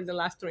seen for the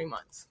last 3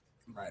 months.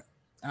 Right.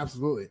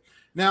 Absolutely.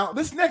 Now,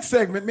 this next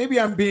segment, maybe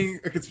I'm being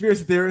a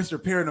conspiracy theorist or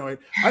paranoid,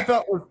 I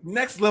thought was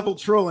next level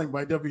trolling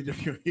by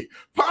WWE.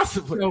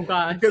 Possibly. Oh,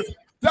 God. Because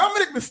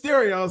Dominic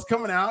Mysterio is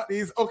coming out.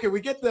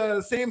 We get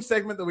the same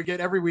segment that we get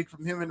every week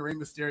from him and Rey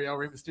Mysterio.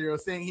 Rey Mysterio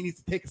saying he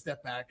needs to take a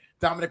step back.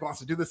 Dominic wants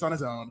to do this on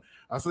his own.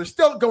 So they're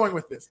still going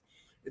with this.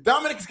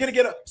 Dominic is going to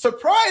get a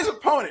surprise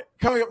opponent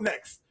coming up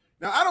next.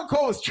 Now, Adam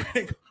Cole is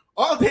training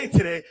all day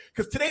today,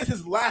 because today is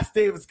his last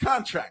day of his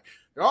contract.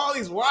 There are all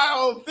these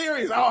wild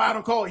theories. Oh,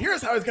 Adam Cole,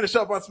 here's how he's going to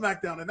show up on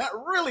SmackDown. And that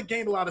really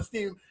gained a lot of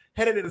steam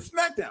headed into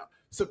SmackDown.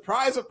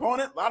 Surprise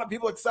opponent. A lot of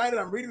people excited.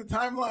 I'm reading the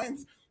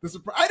timelines.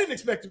 I didn't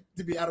expect it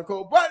to be Adam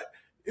Cole, but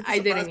it's a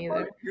surprise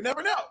opponent. You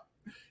never know.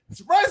 The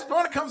surprise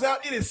opponent comes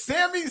out. It is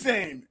Sami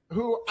Zayn,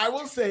 who I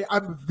will say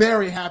I'm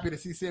very happy to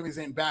see Sami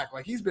Zayn back.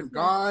 Like, he's been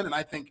gone, and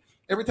I think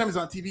every time he's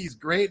on TV, he's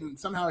great, and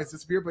somehow he's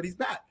disappeared, but he's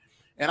back.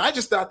 And I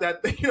just thought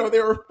that, they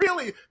were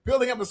really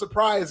building up a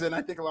surprise, and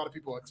I think a lot of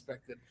people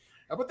expected.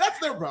 But that's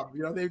their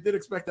problem. They did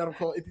expect Adam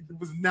Cole. It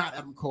was not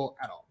Adam Cole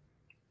at all.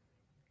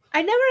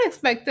 I never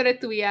expected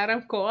it to be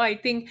Adam Cole. I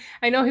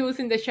know he was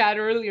in the chat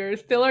earlier.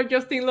 Stiller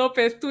Justin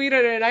Lopez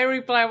tweeted it, and I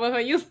replied, I was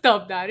like, you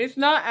stop that. It's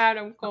not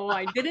Adam Cole.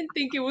 I didn't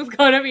think it was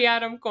going to be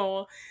Adam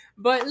Cole.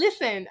 But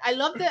listen, I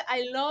love that.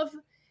 I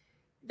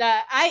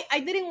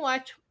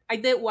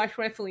did watch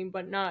wrestling,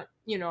 but not,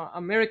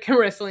 American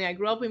wrestling. I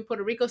grew up in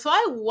Puerto Rico, so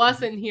I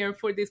wasn't here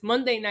for this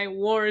Monday Night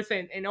Wars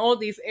and all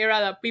this era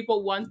that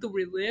people want to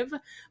relive.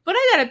 But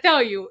I gotta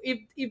tell you,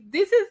 if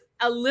this is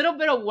a little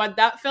bit of what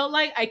that felt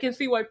like, I can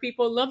see why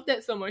people loved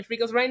it so much,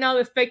 because right now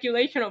the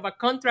speculation of a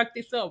contract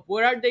is up.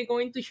 Where are they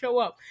going to show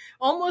up?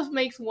 Almost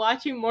makes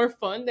watching more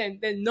fun than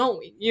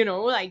knowing,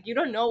 like, you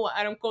don't know what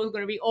Adam Cole is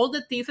going to be. All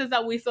the teasers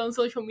that we saw on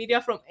social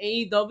media from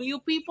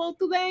AEW people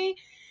today,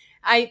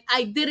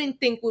 I didn't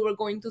think we were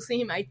going to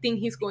see him. I think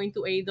he's going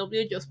to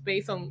AEW just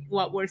based on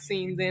what we're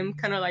seeing them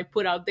kind of like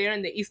put out there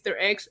and the Easter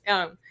eggs,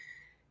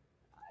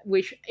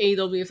 which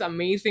AEW is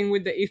amazing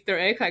with the Easter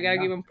eggs. I gotta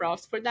give him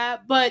props for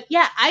that. But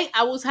yeah,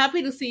 I was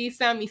happy to see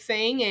Sami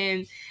Zayn,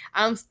 and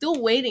I'm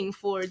still waiting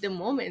for the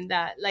moment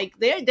that, like,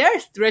 they're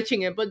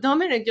stretching it, but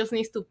Dominic just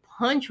needs to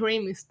punch Rey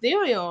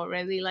Mysterio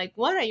already. Like,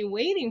 what are you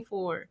waiting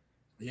for?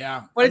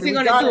 Yeah. What is he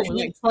gonna do?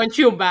 Like, punch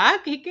you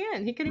back? He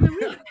can even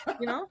reach,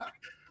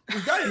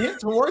 We've got a hint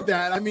toward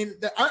that. I mean,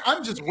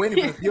 I'm just waiting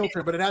for the field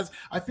trip, but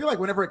I feel like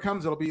whenever it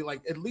comes, it'll be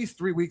like at least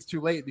 3 weeks too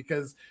late,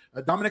 because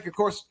Dominic, of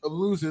course,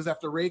 loses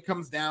after Rey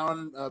comes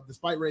down,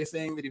 despite Rey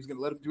saying that he was going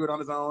to let him do it on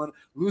his own,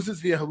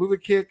 loses via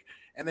Helluva Kick,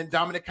 and then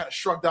Dominic kind of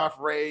shrugged off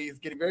Rey. He's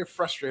getting very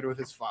frustrated with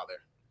his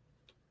father.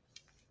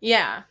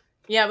 Yeah,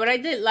 but I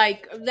did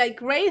like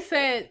Rey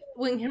said,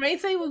 when Rey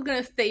said he was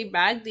going to stay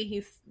back, did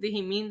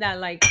he mean that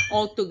like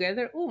all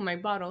together? Oh, my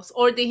bottles.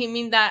 Or did he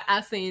mean that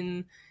as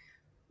in,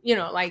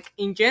 like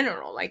in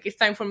general, like it's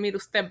time for me to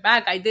step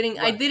back? I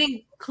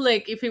didn't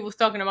click if he was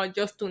talking about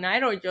just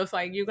tonight or just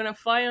like you're gonna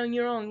fight on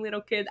your own, little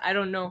kid. I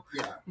don't know.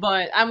 Yeah.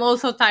 But I'm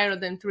also tired of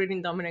them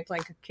treating Dominic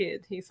like a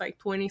kid. He's like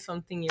 20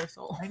 something years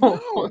old. I know.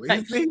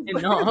 Like,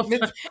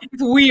 it's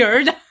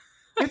weird.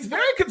 It's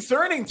very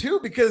concerning too,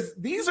 because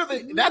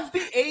that's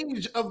the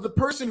age of the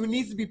person who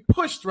needs to be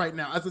pushed right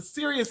now as a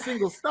serious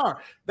single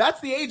star. That's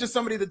the age of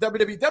somebody that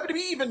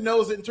WWE even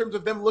knows it in terms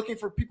of them looking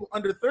for people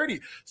under 30.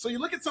 So you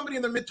look at somebody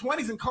in their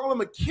mid-20s and call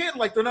them a kid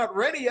like they're not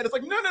ready yet. It's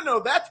like, no.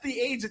 That's the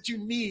age that you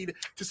need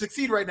to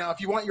succeed right now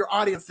if you want your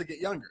audience to get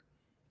younger.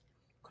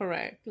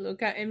 Correct.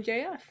 Look at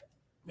MJF.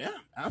 Yeah,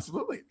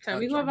 absolutely.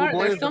 Sammy Guevara.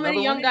 There's so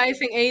many young guys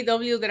in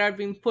AEW that are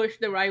being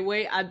pushed the right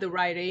way at the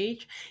right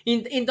age.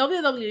 In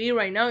WWE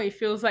right now, it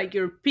feels like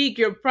your peak,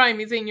 your prime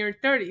is in your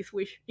 30s,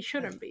 which it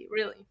shouldn't be,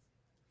 really.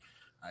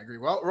 I agree.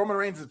 Well, Roman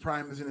Reigns'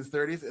 prime is in his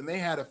 30s, and they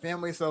had a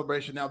family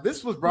celebration. Now,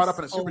 this was brought up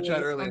in a super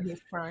chat earlier.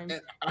 And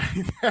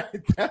I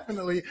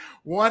definitely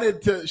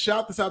wanted to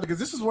shout this out because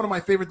this is one of my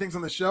favorite things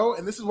on the show,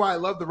 and this is why I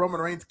love the Roman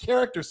Reigns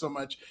character so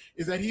much,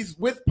 is that he's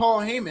with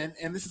Paul Heyman,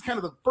 and this is kind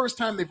of the first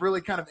time they've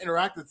really kind of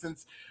interacted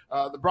since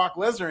the Brock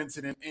Lesnar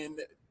incident, and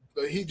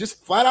he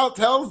just flat out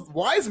tells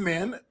Wise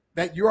Man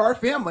that you're our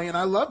family, and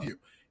I love you.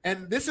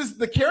 And this is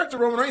the character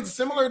Roman Reigns,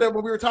 similar to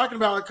what we were talking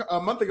about a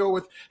month ago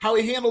with how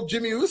he handled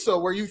Jimmy Uso,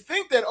 where you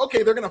think that,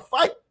 okay, they're going to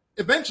fight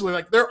eventually,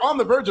 like they're on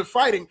the verge of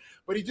fighting,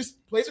 but he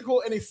just plays it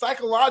cool and he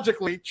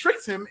psychologically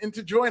tricks him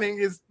into joining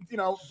his,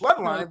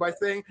 bloodline by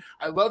saying,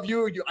 I love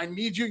you, I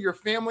need you, your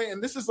family.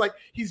 And this is like,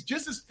 he's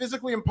just as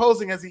physically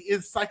imposing as he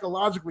is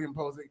psychologically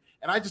imposing.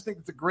 And I just think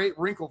it's a great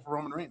wrinkle for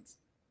Roman Reigns.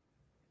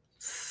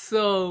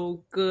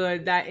 So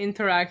good, that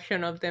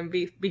interaction of them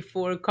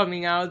before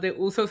coming out, the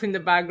Usos in the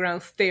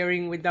background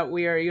staring with that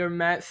weird "you're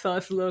mad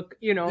sus" look,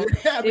 Yeah,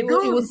 it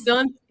was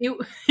done.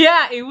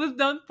 It was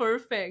done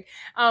perfect.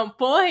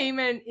 Paul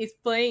Heyman is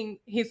playing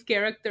his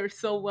character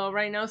so well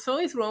right now. So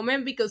is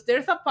Roman, because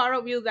there's a part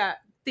of you that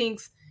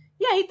thinks,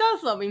 yeah, he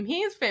does love him.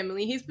 He is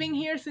family. He's been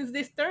here since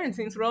this turn,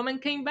 since Roman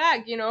came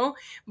back,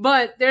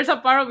 But there's a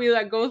part of you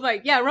that goes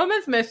like, yeah,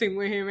 Roman's messing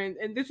with him,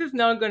 and this is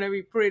not going to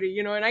be pretty,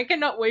 And I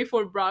cannot wait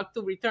for Brock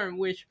to return,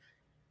 which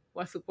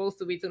was supposed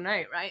to be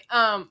tonight, right?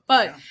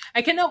 But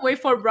I cannot wait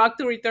for Brock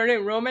to return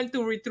and Roman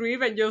to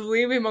retrieve and just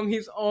leave him on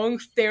his own,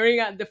 staring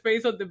at the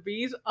face of the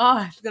beast.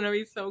 Oh, it's going to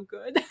be so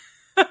good. It's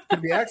going to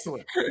be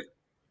excellent.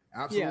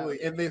 Absolutely.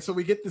 Yeah. And so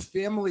we get this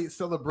family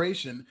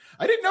celebration.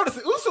 I didn't notice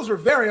the Usos were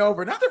very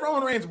over. Not that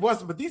Roman Reigns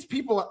wasn't, but these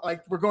people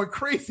were going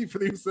crazy for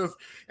the Usos,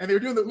 and they were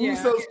doing the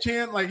Usos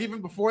chant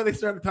even before they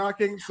started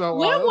talking. So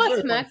where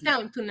was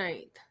SmackDown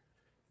tonight?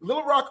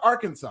 Little Rock,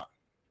 Arkansas.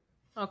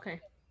 Okay.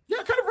 Yeah,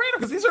 kind of random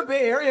because these are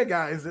Bay Area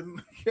guys,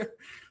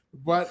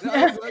 but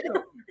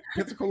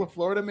Pensacola,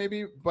 Florida,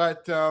 maybe.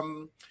 But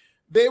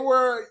they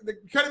were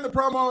cutting the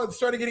promo and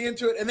started getting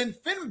into it. And then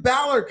Finn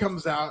Balor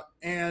comes out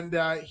and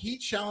he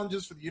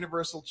challenges for the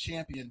Universal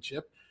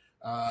Championship.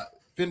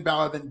 Finn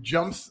Balor then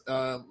jumps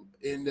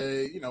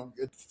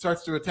it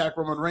starts to attack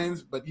Roman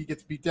Reigns, but he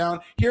gets beat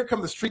down. Here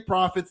come the Street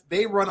Profits.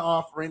 They run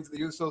off Reigns and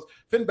the Usos.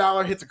 Finn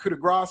Balor hits a coup de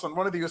grace on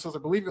one of the Usos. I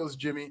believe it was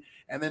Jimmy.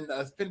 And then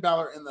Finn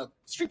Balor and the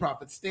Street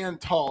Profits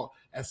stand tall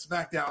as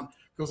SmackDown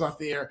goes off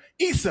the air.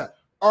 Issa,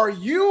 are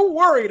you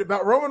worried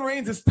about Roman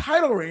Reigns'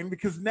 title reign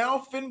because now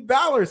Finn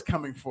Balor is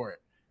coming for it?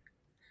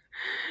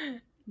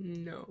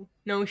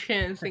 No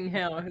chance in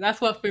hell.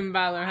 That's what Finn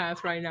Balor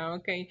has right now,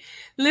 okay?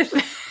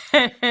 Listen,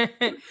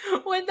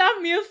 when that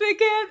music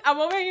hit, I'm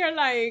over here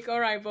like, all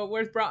right, but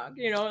where's Brock?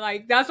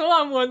 That's all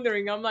I'm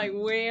wondering. I'm like,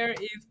 where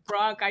is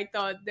Brock? I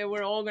thought they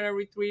were all going to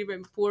retrieve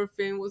and poor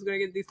Finn was going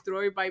to get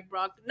destroyed by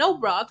Brock. No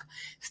Brock.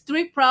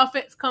 Street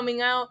Profits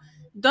coming out.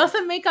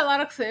 Doesn't make a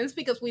lot of sense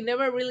because we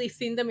never really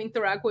seen them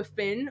interact with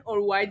Finn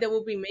or why they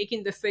will be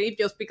making the save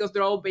just because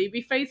they're all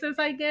baby faces,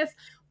 I guess.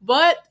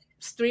 But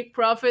Street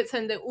Profits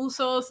and the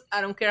Usos,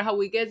 I don't care how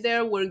we get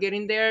there, we're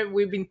getting there.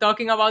 We've been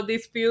talking about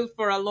this feud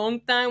for a long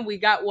time. We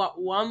got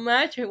one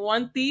match and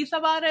one tease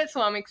about it,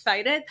 so I'm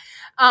excited.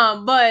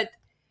 But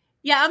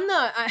yeah,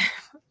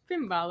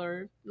 Finn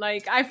Balor,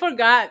 I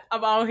forgot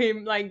about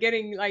him,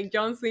 getting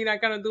John Cena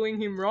kind of doing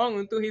him wrong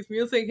until his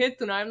music hit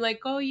tonight. I'm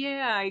like, oh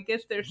yeah, I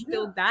guess there's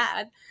still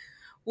that.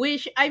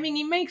 Which,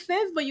 it makes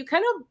sense, but you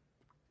kind of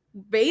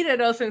baited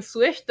us and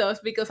switched us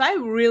because I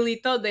really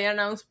thought they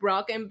announced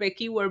Brock and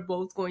Becky were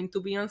both going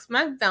to be on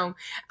SmackDown.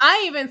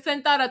 I even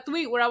sent out a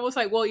tweet where I was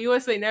like, well,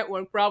 USA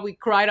Network probably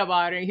cried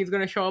about it and he's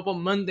going to show up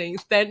on Monday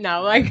instead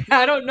now. I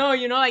don't know,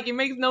 it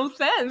makes no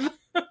sense.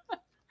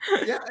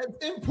 Yeah,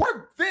 and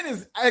poor Finn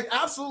is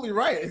absolutely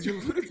right, as you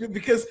alluded to,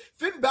 because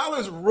Finn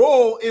Balor's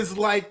role is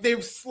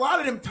they've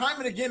slotted him time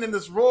and again in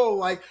this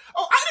role. I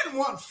didn't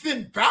want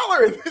Finn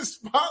Balor in this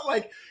spot.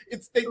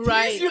 They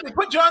tease you, they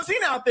put John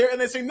Cena out there, and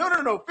they say,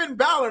 no, Finn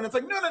Balor, and it's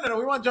like, no,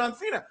 we want John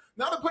Cena.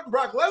 Now they're putting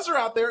Brock Lesnar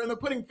out there, and they're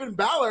putting Finn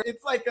Balor.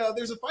 It's like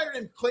there's a fighter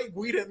named Clay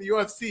Guida in the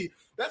UFC.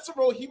 That's the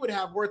role he would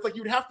have, where it's like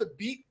you'd have to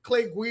beat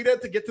Clay Guida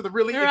to get to the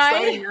really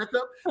exciting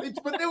matchup.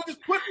 But they would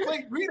just put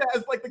Clay Guida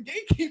as the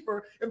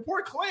gatekeeper, and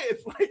poor Clay,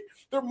 it's like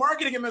they're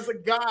marketing him as a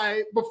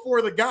guy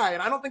before the guy,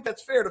 and I don't think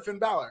that's fair to Finn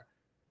Balor.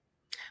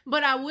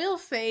 But I will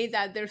say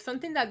that there's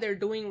something that they're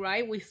doing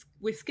right.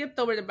 We skipped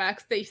over the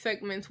backstage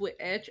segments with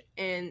Edge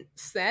and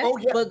Seth,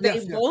 but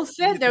they both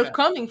said they're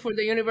coming for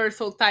the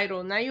Universal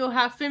title. Now you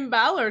have Finn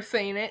Balor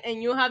saying it,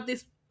 and you have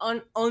this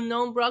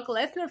unknown Brock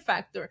Lesnar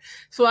factor.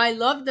 So I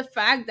love the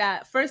fact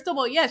that, first of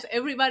all, yes,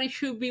 everybody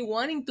should be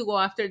wanting to go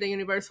after the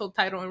Universal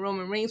title and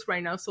Roman Reigns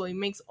right now. So it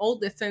makes all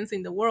the sense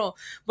in the world.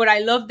 But I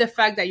love the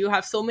fact that you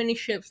have so many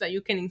ships that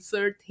you can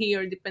insert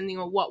here depending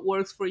on what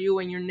works for you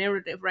and your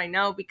narrative right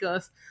now.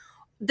 Because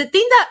the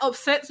thing that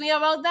upsets me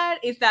about that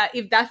is that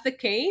if that's the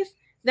case,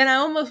 then I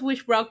almost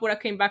wish Brock would have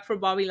came back for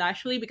Bobby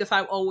Lashley, because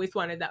I've always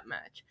wanted that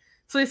match.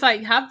 So it's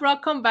like, have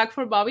Brock come back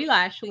for Bobby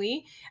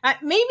Lashley.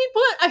 Maybe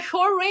put a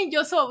short reign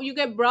just so you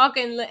get Brock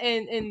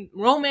and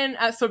Roman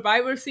at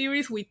Survivor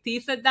Series. We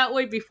tease it that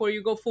way before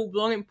you go full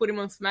blown and put him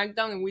on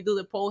SmackDown and we do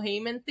the Paul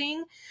Heyman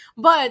thing.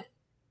 But,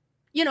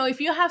 you know,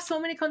 if you have so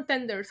many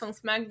contenders on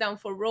SmackDown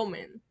for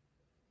Roman,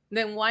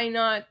 then why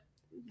not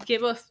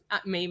give us,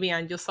 maybe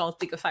I'm just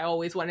salty because I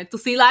always wanted to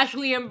see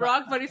Lashley and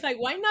Brock, but it's like,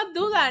 why not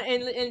do that?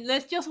 And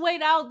let's just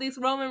wait out this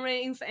Roman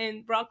Reigns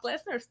and Brock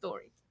Lesnar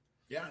story.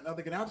 Yeah, no,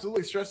 they can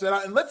absolutely stretch that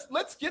out. And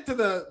let's get to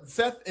the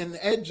Seth and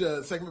Edge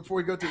segment before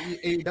we go to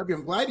AEW.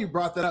 I'm glad you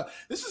brought that up.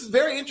 This is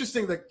very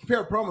interesting, the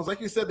pair of promos.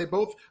 Like you said, they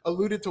both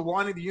alluded to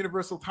wanting the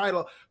Universal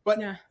title. But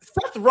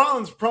Seth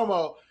Rollins'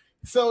 promo,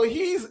 so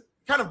he's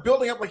kind of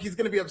building up like he's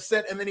going to be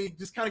upset, and then he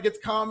just kind of gets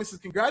calm. He says,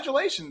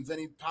 congratulations, and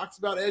he talks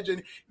about Edge,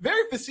 and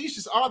very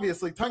facetious,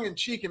 obviously,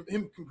 tongue-in-cheek, and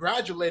him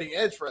congratulating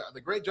Edge for the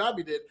great job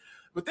he did.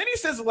 But then he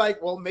says,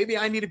 like, well, maybe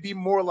I need to be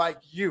more like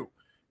you.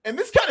 And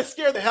this kind of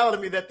scared the hell out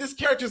of me, that this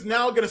character is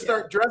now going to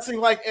start dressing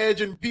like Edge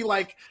and be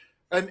like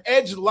an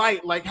Edge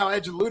light, like how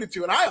Edge alluded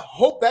to. And I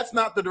hope that's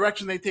not the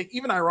direction they take,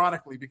 even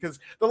ironically, because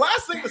the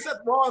last thing the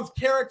Seth Rollins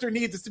character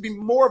needs is to be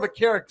more of a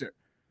character.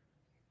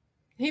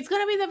 He's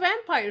gonna be the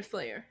Vampire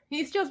Slayer.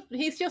 He's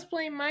just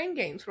playing mind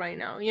games right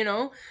now, you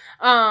know.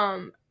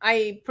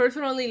 I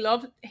personally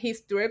loved his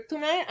drip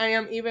tonight. I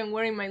am even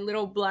wearing my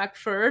little black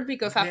fur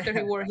because after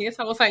he wore his,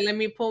 I was like, let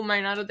me pull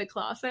mine out of the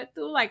closet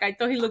too. Like, I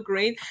thought he looked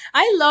great.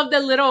 I love the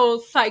little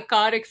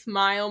psychotic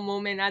smile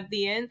moment at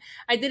the end.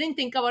 I didn't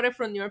think about it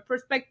from your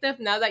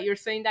perspective. Now that you're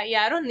saying that,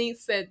 I don't need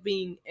Seth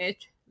being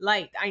Edge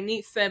light. I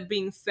need Seth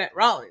being Seth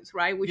Rollins,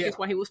 right? Which is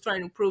what he was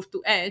trying to prove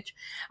to Edge.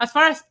 As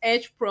far as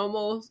Edge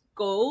promos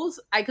goes,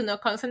 I could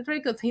not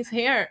concentrate because his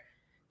hair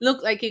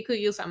looked like he could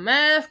use a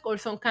mask or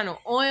some kind of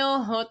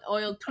hot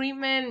oil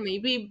treatment.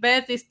 Maybe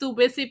Beth is too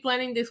busy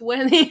planning this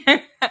wedding.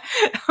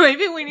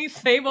 Maybe we need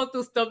Sable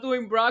to stop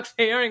doing Brock's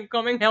hair and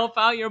come and help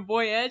out your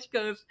boy Edge,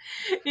 because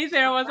his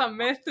hair was a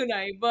mess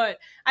tonight. But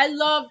I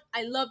love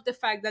the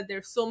fact that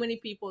there's so many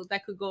people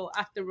that could go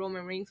after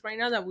Roman Reigns right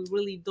now that we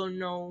really don't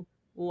know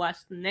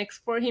what's next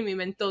for him,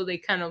 even though they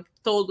kind of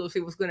told us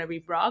it was going to be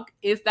Brock.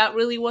 Is that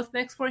really what's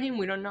next for him?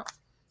 We don't know.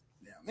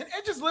 And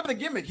Edge is living a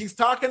gimmick. He's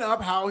talking up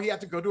how he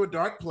had to go to a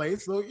dark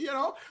place. So, you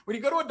know, when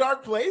you go to a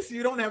dark place,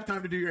 you don't have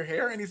time to do your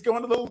hair, and he's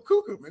going a little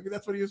cuckoo. Maybe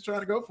that's what he was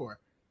trying to go for.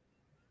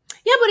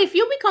 Yeah, but if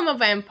you become a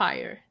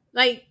vampire,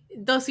 like,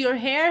 does your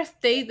hair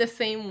stay the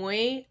same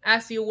way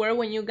as you were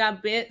when you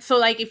got bit? So,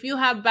 like, if you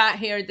have bad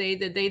hair the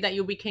day that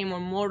you became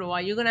immortal,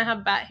 are you going to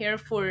have bad hair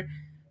for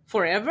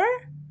forever?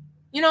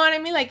 You know what I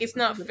mean? Like, it's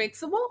not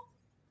fixable?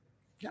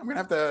 Yeah, I'm going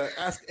to have to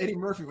ask Eddie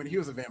Murphy when he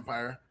was a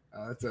vampire.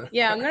 I'm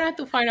gonna have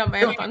to find out.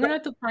 I'm gonna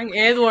have to find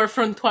Edward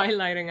from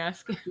Twilight and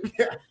ask him.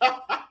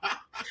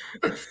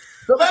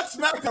 So that's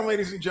SmackDown,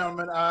 ladies and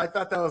gentlemen. I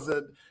thought that was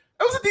a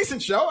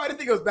decent show. I didn't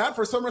think it was bad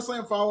for a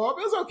SummerSlam follow up.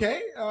 It was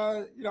okay.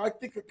 You know, I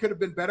think it could have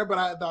been better, but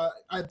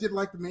I did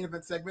like the main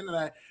event segment,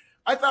 and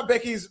I thought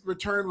Becky's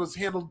return was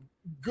handled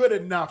good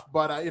enough.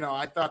 But you know,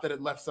 I thought that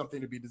it left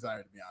something to be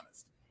desired, to be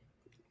honest.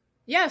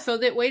 Yeah. So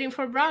they're waiting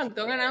for Brock.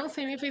 Don't announce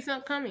him if he's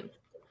not coming.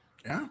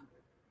 Yeah.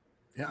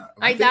 Yeah,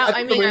 I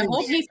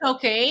hope he's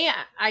okay.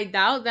 I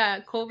doubt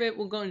that COVID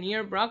will go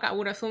near Brock. I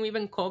would assume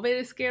even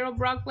COVID is scared of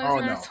Brock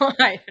Lesnar. Oh,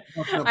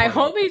 no. So I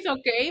hope he's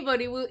okay.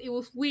 But it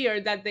was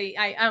weird that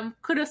I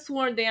could have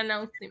sworn they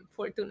announced him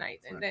for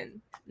tonight and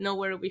then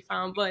nowhere to be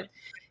found. But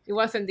it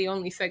wasn't the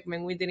only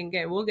segment we didn't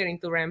get. We'll get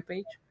into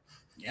Rampage.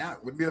 Yeah,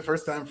 it wouldn't be the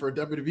first time for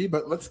WWE,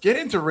 but let's get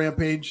into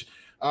Rampage.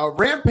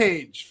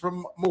 Rampage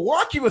from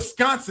Milwaukee,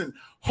 Wisconsin,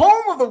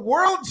 home of the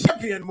world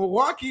champion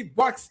Milwaukee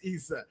Bucks,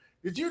 Issa.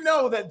 Did you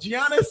know that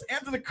Giannis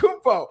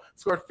Antetokounmpo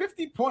scored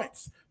 50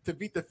 points to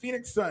beat the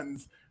Phoenix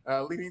Suns,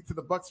 leading to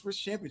the Bucks'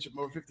 first championship in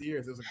over 50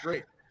 years? It was a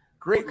great.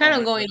 We're kind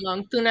of going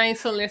long tonight,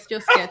 so let's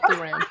just get to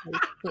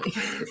Rampage,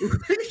 please.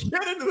 We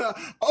get into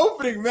the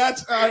opening match.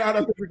 I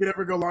don't think we can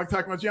ever go long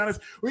talking about Giannis.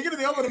 We get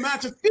into the opening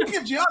match. And speaking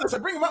of Giannis, I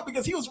bring him up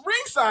because he was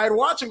ringside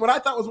watching what I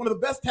thought was one of the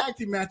best tag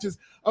team matches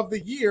of the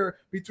year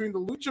between the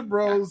Lucha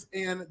Bros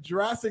and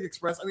Jurassic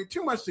Express. I mean,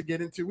 too much to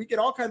get into. We get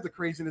all kinds of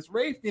craziness.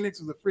 Rey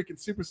Fenix was a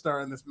freaking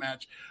superstar in this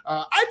match.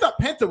 I thought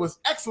Penta was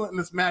excellent in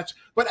this match,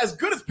 but as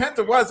good as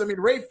Penta was, I mean,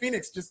 Rey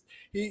Fenix just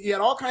he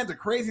had all kinds of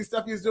crazy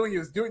stuff he was doing. He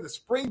was doing the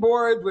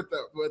springboard with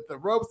the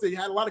ropes. He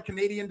had a lot of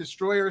Canadian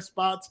destroyer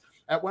spots.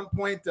 At one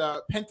point,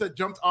 Penta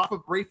jumped off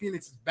of Rey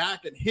Fenix's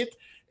back and hit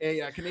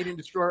a Canadian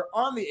destroyer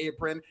on the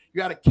apron.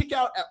 You had a kick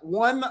out at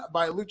one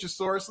by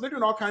Luchasaurus. So they're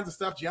doing all kinds of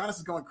stuff. Giannis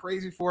is going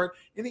crazy for it.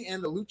 In the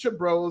end, the Lucha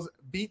Bros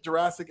beat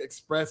Jurassic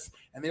Express,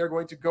 and they are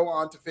going to go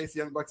on to face the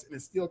Young Bucks in a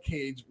steel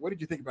cage. What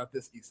did you think about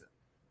this, Issa?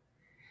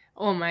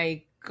 Oh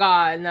my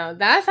God, now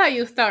that's how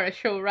you start a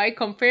show, right?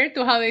 Compared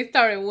to how they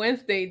started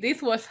Wednesday.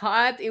 This was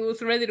hot. It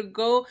was ready to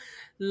go.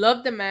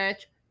 Loved the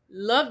match.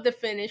 Loved the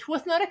finish.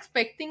 Was not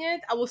expecting it.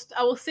 I was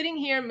sitting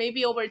here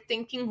maybe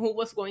overthinking who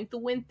was going to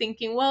win,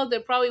 thinking, well, they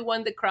probably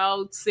want the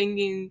crowd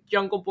singing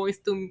Jungle Boys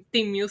theme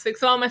music.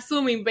 So I'm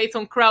assuming based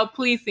on crowd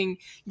pleasing,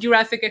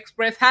 Jurassic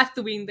Express has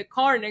to be in the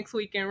car next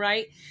weekend,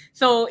 right?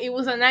 So it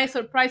was a nice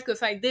surprise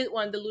because I did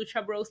want the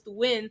Lucha Bros to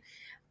win.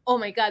 Oh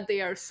my God,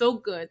 they are so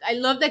good. I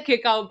love the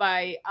kick out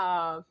by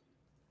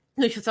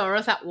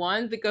Luchasaurus at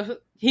one because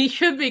he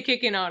should be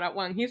kicking out at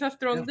one. He's a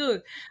strong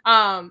dude.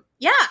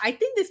 Yeah, I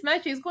think this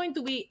match is going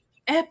to be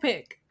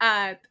epic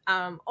at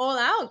All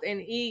Out, and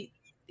it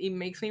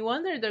makes me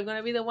wonder they're going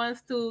to be the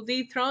ones to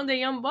dethrone the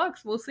Young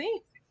Bucks. We'll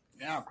see.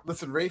 Yeah,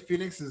 listen, Ray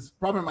Phoenix is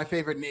probably my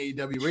favorite in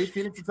AEW. Ray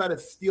Phoenix inside a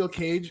steel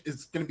cage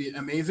is going to be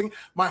amazing.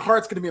 My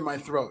heart's going to be in my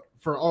throat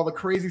for all the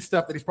crazy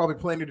stuff that he's probably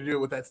planning to do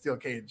with that steel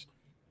cage.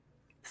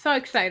 So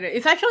excited.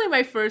 It's actually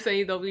my first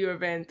AEW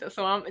event.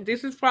 So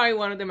this is probably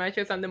one of the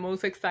matches I'm the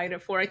most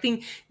excited for. I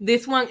think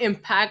this one,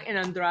 Impact and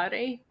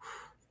Andrade.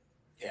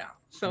 Yeah.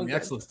 So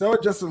excellent. Stella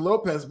Justin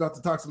Lopez about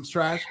to talk some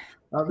trash.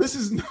 This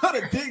is not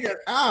a dig at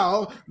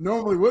Al,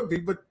 normally would be,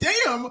 but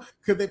damn,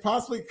 could they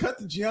possibly cut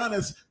to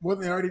Giannis more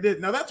than they already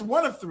did? Now, that's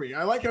one of three.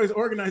 I like how he's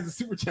organized the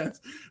super chats.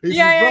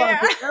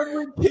 Yeah.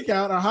 Every kick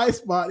out, a high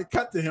spot, it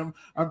cut to him.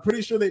 I'm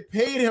pretty sure they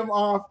paid him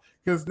off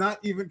because not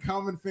even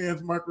common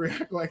fans, Mark,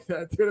 react like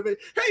that.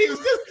 Hey,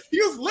 he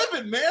was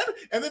living, man.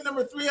 And then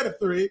number 3 out of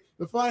 3,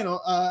 the final,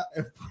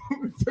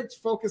 took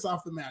focus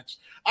off the match.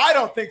 I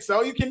don't think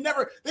so. You can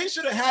never. They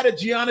should have had a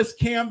Giannis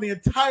cam the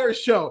entire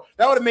show.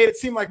 That would have made it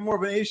seem like more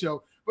of an A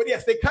show. But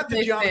yes, they cut to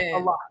Giannis a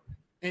lot,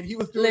 and he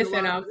was doing.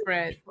 Listen,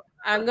 Alfred.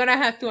 I'm gonna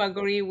have to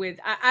agree with.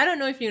 I don't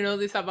know if you know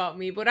this about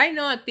me, but I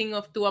know a thing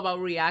or two about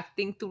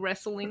reacting to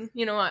wrestling.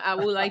 You know, I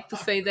would like to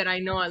say that I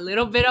know a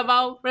little bit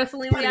about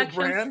wrestling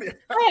reactions.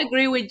 I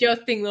agree with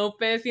Justin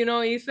Lopez. You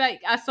know, he's like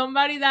as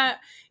somebody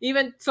that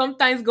even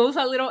sometimes goes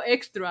a little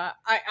extra.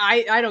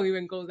 I don't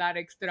even go that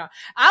extra.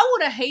 I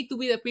would have hate to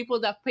be the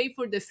people that pay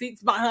for the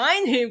seats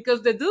behind him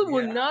because the dude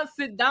would not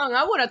sit down.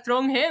 I would have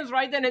thrown hands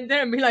right then and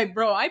there and be like,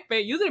 bro, I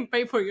pay. You didn't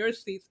pay for your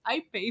seats.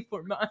 I pay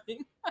for mine.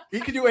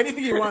 He can do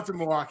anything he wants in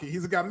Milwaukee.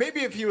 He's a guy.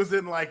 Maybe if he was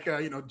in like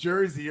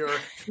Jersey or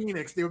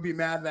Phoenix, they would be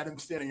mad at him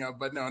standing up.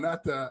 But no,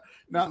 not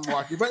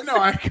Milwaukee. But no,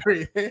 I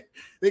agree.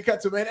 They cut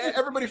to him. And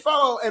everybody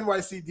follow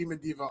NYC Demon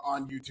Diva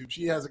on YouTube.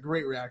 She has a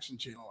great reaction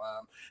channel.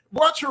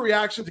 Watch her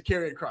reaction to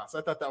Karrion Kross.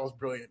 I thought that was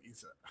brilliant,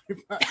 Issa.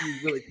 You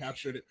really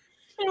captured it.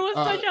 It was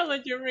such a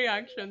legit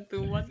reaction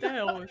to what the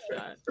hell was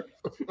that?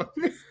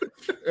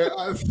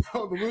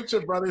 So the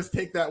Lucha Brothers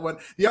take that one.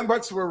 The Young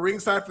Bucks were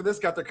ringside for this,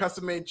 got their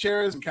custom-made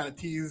chairs and kind of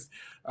teased,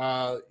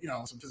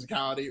 some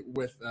physicality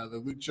with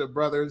the Lucha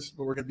Brothers,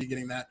 but we're going to be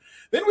getting that.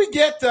 Then we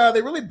get,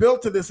 they really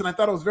built to this, and I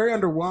thought it was very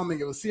underwhelming.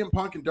 It was CM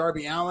Punk and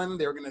Darby Allin.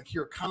 They were going to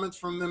hear comments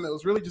from them. It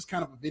was really just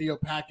kind of a video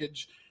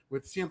package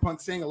with CM Punk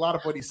saying a lot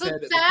of what he said.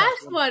 But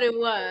that's what it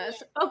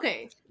was.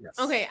 Okay. Yes.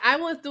 Okay. I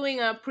was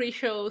doing a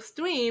pre-show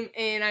stream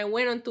and I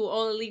went onto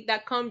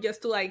allelite.com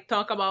just to like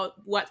talk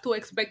about what to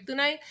expect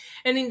tonight.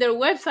 And in their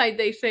website,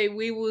 they say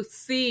we will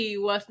see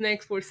what's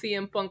next for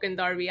CM Punk and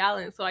Darby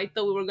Allin. So I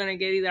thought we were going to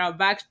get either a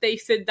backstage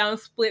sit down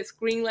split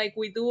screen like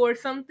we do or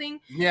something.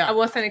 Yeah. I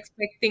wasn't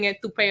expecting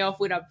it to pay off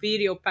with a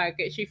video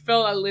package. It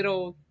felt a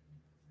little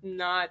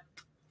not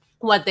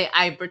what they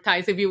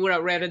advertise if you would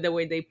have read it the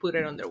way they put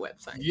it on their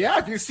website. Yeah,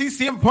 if you see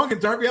CM Punk and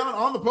Darby Allin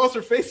on the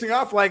poster facing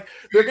off like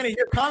they're going to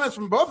hear comments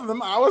from both of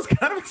them, I was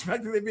kind of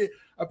expecting they'd be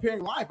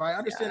appearing live. I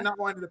understand not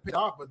wanting to pay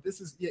off, but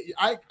this is,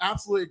 I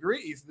absolutely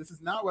agree. This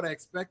is not what I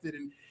expected.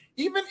 And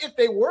even if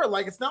they were,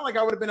 like, it's not like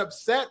I would have been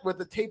upset with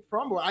the taped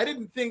promo. I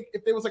didn't think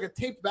if there was like a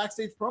taped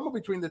backstage promo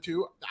between the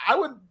two, I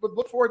would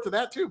look forward to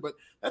that too, but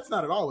that's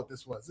not at all what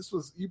this was. This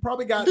was, you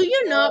probably got. Do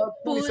you not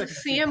put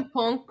CM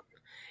Punk?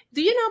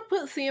 Do you not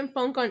put CM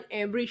Punk on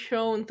every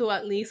show until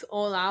at least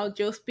All Out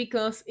just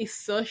because it's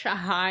such a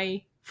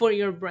high for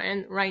your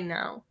brand right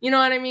now? You know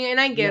what I mean? And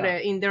I get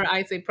it. In their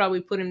eyes, they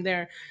probably put him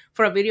there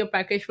for a video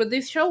package. But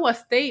this show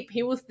was taped.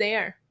 He was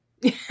there.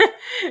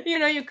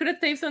 You could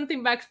have taped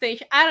something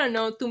backstage. I don't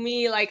know. To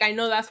me, like, I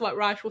know that's what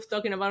Raj was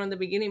talking about in the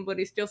beginning, but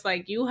it's just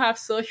like you have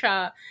so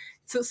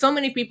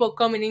many people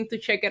coming in to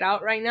check it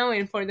out right now.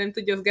 And for them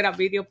to just get a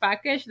video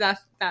package, that's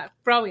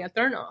probably a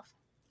turnoff.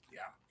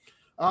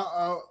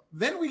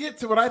 Then we get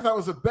to what I thought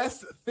was the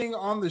best thing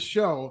on the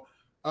show.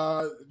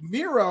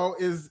 Miro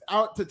is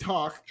out to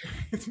talk.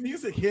 His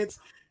music hits,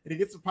 and he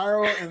gets the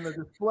pyro and the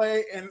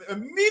display, and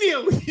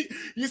immediately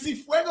you see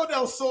Fuego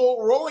del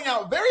Sol rolling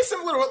out, very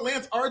similar to what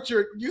Lance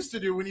Archer used to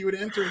do when he would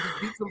enter and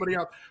just beat somebody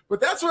up.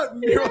 But that's what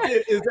Miro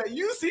did, is that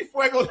you see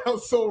Fuego del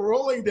Sol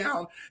rolling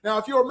down. Now,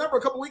 if you remember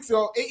a couple weeks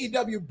ago,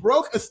 AEW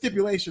broke a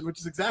stipulation, which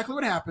is exactly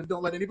what happened.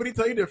 Don't let anybody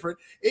tell you different.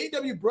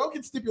 AEW broke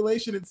its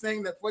stipulation in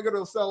saying that Fuego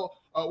del Sol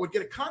would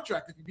get a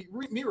contract if he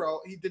beat Miro.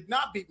 He did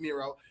not beat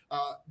Miro,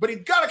 but he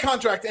got a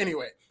contract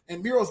anyway.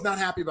 And Miro's not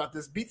happy about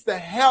this. Beats the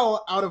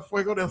hell out of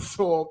Fuego del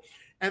Sol.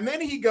 And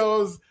then he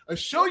goes,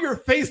 show your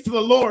face to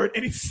the Lord,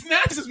 and he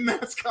snatches his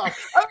mask off.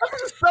 I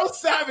was just so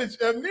savage.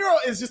 Miro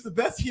is just the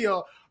best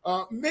heel,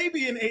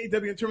 maybe in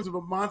AEW in terms of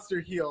a monster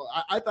heel.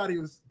 I thought he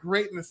was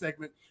great in the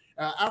segment.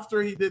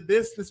 After he did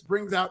this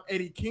brings out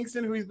Eddie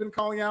Kingston, who he's been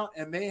calling out,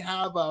 and they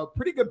have a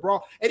pretty good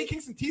brawl. Eddie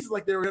Kingston teases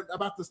like they were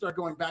about to start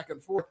going back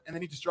and forth, and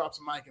then he just drops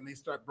a mic and they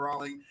start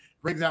brawling,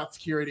 brings out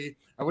security.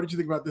 What did you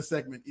think about this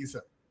segment,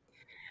 Isa?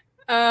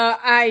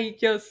 I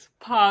just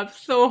popped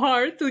so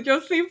hard to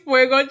just see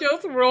Fuego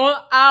just roll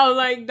out.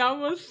 Like, that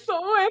was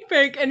so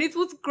epic. And it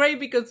was great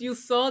because you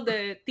saw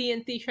the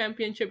TNT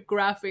Championship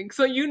graphic.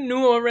 So you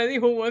knew already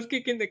who was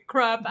kicking the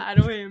crap out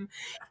of him.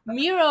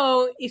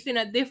 Miro is in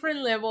a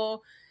different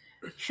level.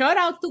 Shout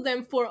out to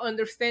them for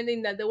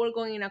understanding that they were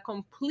going in a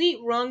complete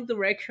wrong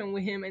direction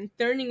with him and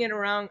turning it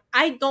around.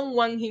 I don't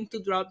want him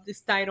to drop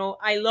this title.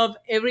 I love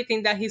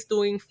everything that he's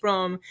doing,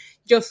 from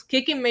just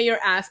kicking Mayor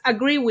ass.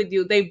 Agree with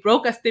you. They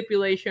broke a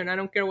stipulation. I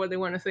don't care what they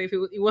want to say. If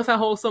it was a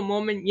wholesome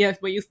moment, yes,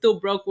 but you still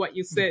broke what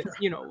you said,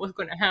 what's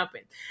going to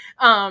happen.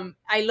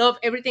 I love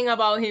everything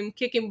about him,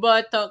 kicking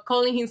butt,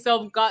 calling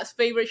himself God's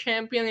favorite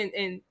champion,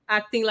 and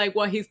acting like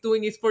what he's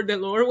doing is for the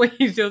Lord when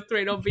he's just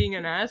straight up being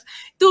an ass.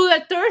 To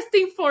the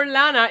thirsting for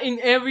Lana in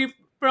every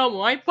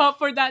promo. I pop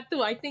for that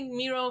too. I think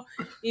Miro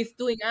is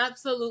doing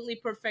absolutely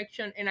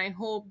perfection, and I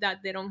hope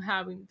that they don't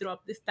have him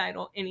drop this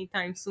title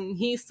anytime soon.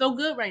 He's so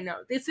good right now.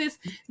 This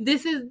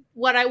is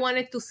what I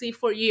wanted to see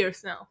for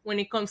years now when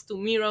it comes to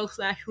Miro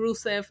 /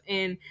 Rusev,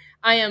 and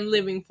I am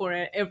living for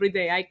it every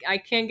day. I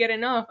can't get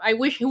enough. I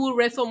wish he would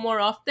wrestle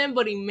more often,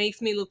 but it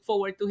makes me look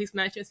forward to his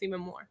matches even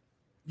more.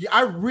 Yeah,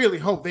 I really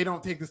hope they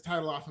don't take this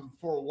title off him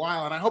for a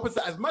while. And I hope it's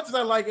as much as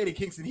I like Eddie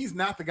Kingston, he's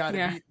not the guy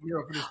to beat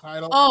Miro for this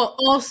title. Oh,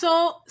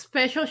 also,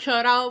 special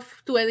shout out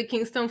to Eddie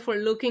Kingston for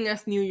looking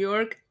as New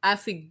York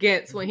as it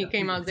gets when he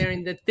came out there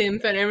in the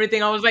Timps and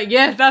everything. I was like,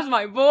 yes, that's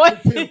my boy.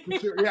 For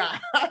sure. Yeah,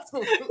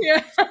 absolutely.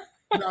 Yeah.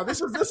 No,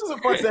 this was a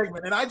fun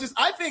segment, and I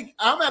think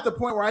I'm at the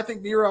point where I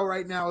think Miro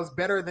right now is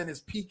better than his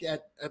peak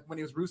at when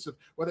he was Rusev.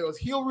 Whether it was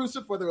heel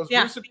Rusev, whether it was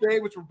Rusev Day,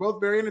 which were both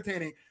very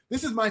entertaining.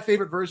 This is my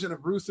favorite version of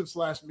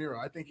Rusev / Miro.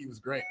 I think he was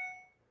great.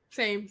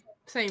 Same.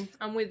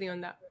 I'm with you on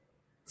that.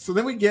 So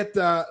then we get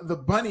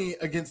the Bunny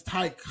against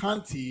Ty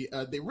Conti.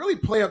 They really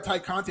play up Ty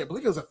Conti. I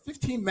believe it was a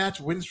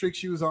 15-match win streak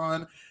she was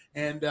on,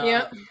 and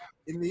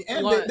in the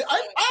end,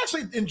 I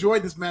actually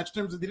enjoyed this match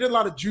in terms of they did a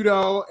lot of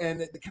judo,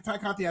 and Ty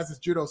Conti has this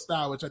judo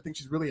style, which I think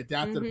she's really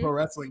adapted to pro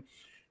wrestling.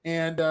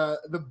 And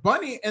the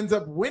Bunny ends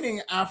up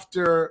winning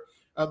after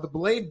the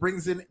Blade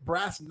brings in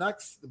brass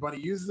knucks. The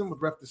Bunny uses them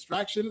with ref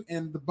distraction,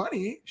 and the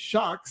Bunny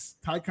shocks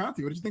Ty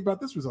Conti. What did you think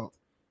about this result?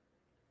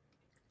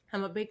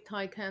 I'm a big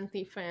Ty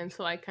Conti fan,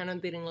 so I kind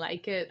of didn't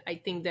like it. I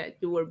think that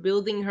you were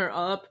building her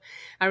up.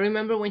 I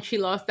remember when she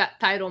lost that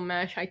title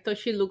match, I thought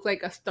she looked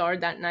like a star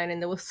that night,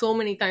 and there was so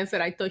many times that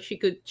I thought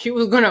she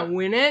was gonna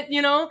win it,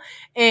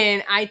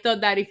 And I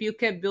thought that if you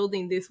kept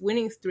building this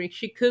winning streak,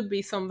 she could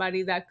be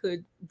somebody that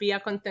could be a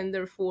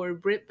contender for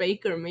Britt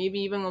Baker, maybe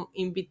even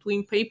in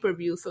between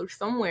pay-per-views or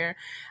somewhere.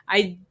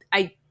 I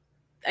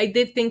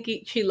did think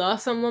she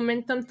lost some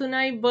momentum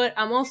tonight, but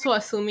I'm also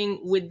assuming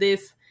with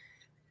this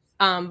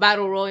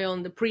Battle Royal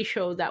on the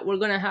pre-show that we're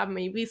gonna have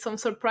maybe some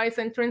surprise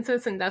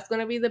entrances, and that's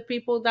gonna be the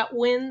people that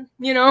win,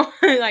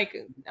 like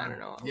I don't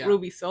know,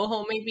 Ruby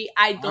Soho maybe,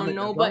 I don't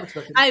know, but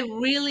I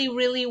really,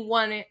 really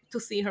wanted to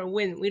see her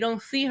win. We don't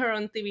see her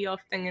on TV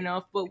often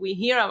enough, but we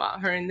hear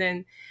about her, and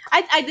then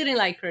I didn't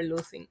like her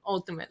losing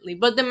ultimately,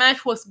 but the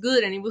match was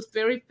good and it was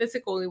very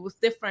physical, it was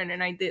different,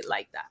 and I did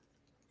like that.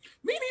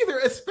 Me neither,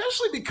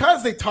 especially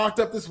because they talked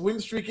up this win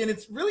streak, and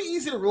it's really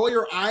easy to roll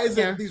your eyes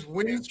at these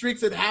win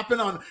streaks that happen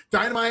on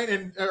Dynamite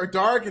or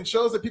Dark and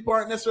shows that people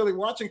aren't necessarily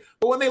watching.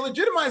 But when they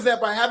legitimize that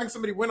by having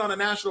somebody win on a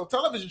national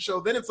television show,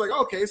 then it's like,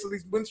 okay, so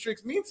these win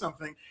streaks mean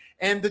something.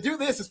 And to do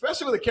this,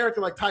 especially with a character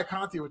like Ty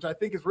Conti, which I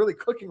think is really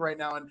cooking right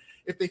now, and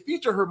if they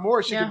feature her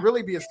more, she could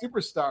really be a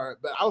superstar.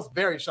 But I was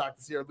very shocked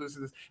to see her lose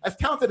to this. As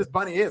talented as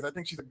Bunny is, I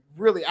think she's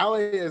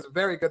Ali is a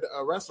very good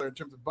wrestler in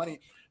terms of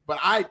Bunny. But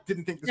I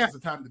didn't think this was the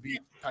time to beat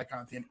Ty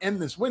Conti and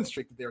end this win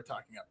streak that they were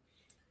talking about.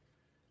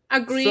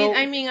 Agreed. So,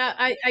 I mean,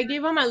 I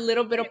gave him a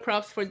little bit of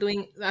props for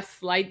doing a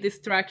slight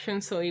distraction,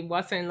 so it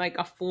wasn't like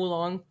a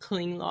full-on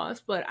clean loss,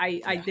 but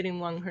I didn't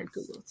want her to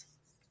lose.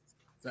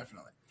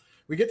 Definitely.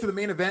 We get to the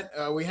main event.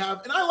 We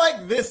have, and I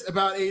like this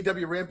about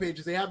AEW Rampage,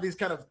 is they have these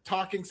kind of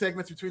talking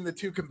segments between the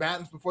two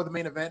combatants before the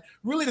main event.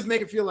 Really just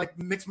make it feel like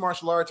mixed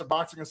martial arts or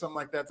boxing or something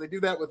like that. So they do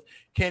that with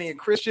Kenny and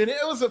Christian. It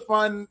was a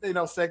fun,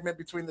 segment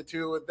between the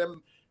two of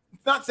them.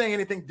 Not saying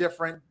anything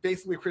different.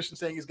 Basically, Christian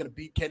saying he's going to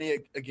beat Kenny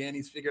again.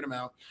 He's figured him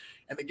out.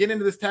 And they get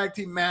into this tag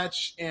team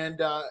match. And,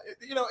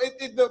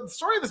 the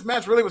story of this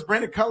match really was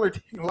Brandon Cutler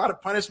taking a lot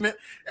of punishment.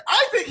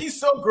 I think he's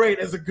so great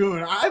as a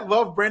goon. I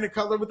love Brandon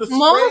Cutler with the sprays.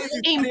 Most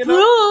improved.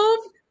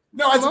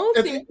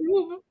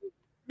 Improved.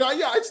 No,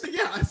 yeah, I just think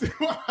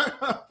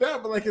that,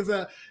 but like as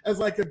a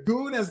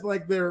goon, as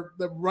like the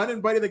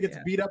running buddy that gets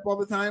beat up all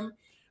the time.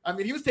 I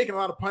mean, he was taking a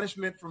lot of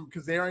punishment from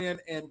Kazarian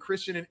and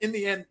Christian, and in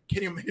the end,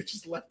 Kenny Omega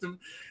just left him,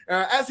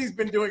 as he's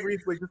been doing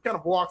recently, just kind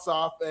of walks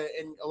off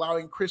and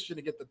allowing Christian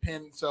to get the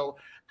pin. So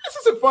this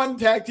is a fun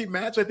tag team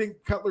match. I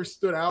think Cutler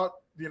stood out,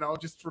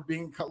 just for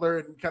being Cutler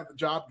and kind of the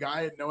job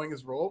guy and knowing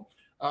his role.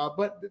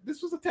 But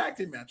this was a tag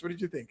team match. What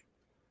did you think?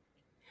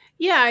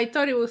 Yeah, I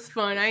thought it was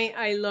fun.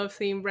 I love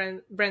seeing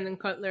Brandon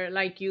Cutler.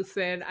 Like you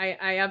said,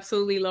 I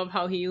absolutely love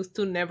how he used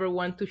to never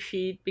want to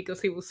cheat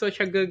because he was such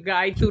a good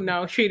guy to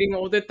now cheating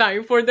all the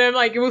time for them.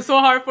 Like, it was so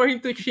hard for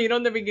him to cheat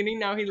on the beginning.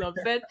 Now he loves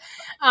it.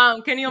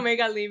 Kenny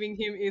Omega leaving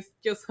him is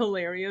just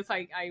hilarious.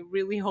 I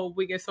really hope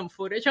we get some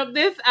footage of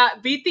this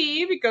at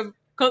BTE because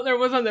Cutler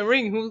was on the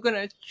ring. Who's going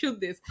to shoot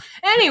this?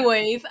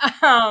 Anyways,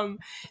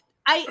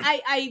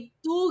 I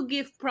do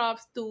give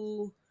props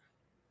to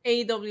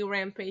AEW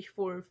Rampage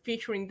for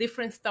featuring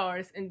different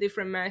stars and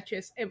different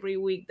matches every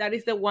week. That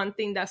is the one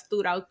thing that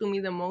stood out to me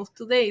the most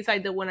today. It's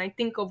either when I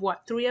think of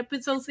 3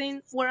 episodes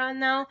in we're on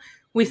now,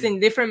 we've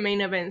seen different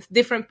main events,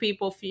 different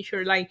people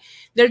featured. Like,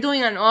 they're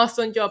doing an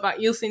awesome job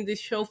at using this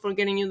show for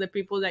getting you the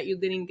people that you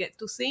didn't get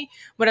to see.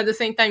 But at the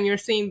same time, you're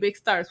seeing big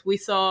stars. We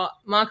saw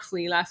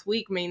Moxley last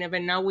week main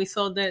event. Now we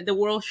saw the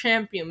world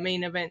champion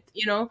main event.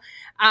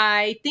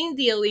 I think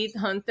the Elite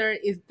Hunter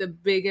is the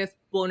biggest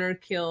boner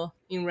kill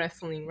in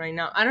wrestling right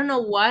now. I don't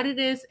know what it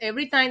is.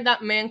 Every time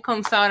that man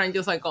comes out, I'm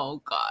just like,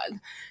 oh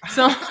God.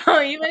 So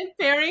even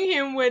pairing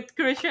him with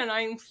Christian,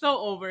 I'm so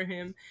over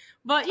him.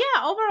 But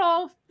yeah,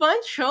 overall, fun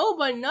show,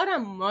 but not a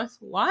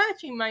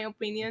must-watch, in my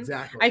opinion.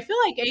 Exactly. I feel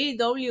like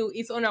AEW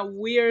is on a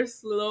weird,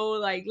 slow,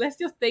 let's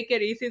just take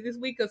it easy this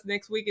week because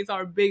next week is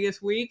our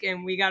biggest week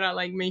and we gotta,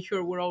 make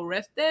sure we're all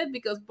rested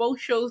because both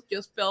shows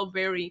just felt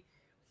very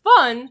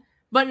fun,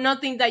 but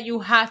nothing that you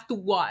have to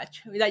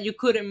watch, that you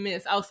couldn't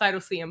miss outside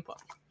of CM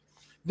Punk.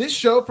 This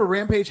show for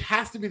Rampage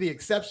has to be the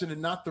exception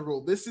and not the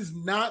rule. This is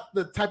not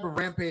the type of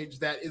Rampage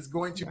that is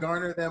going to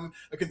garner them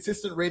a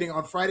consistent rating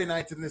on Friday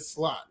nights in this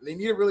slot. They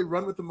need to really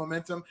run with the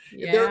momentum.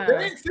 Yeah. They're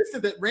very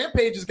insistent that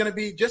Rampage is going to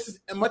be just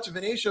as much of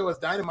an A show as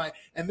Dynamite.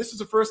 And this is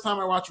the first time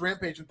I watched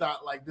Rampage and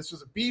thought, this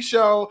was a B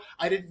show.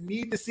 I didn't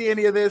need to see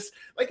any of this.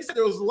 Like you said,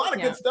 there was a lot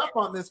of good stuff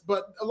on this,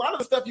 but a lot of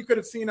the stuff you could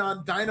have seen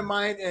on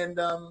Dynamite. And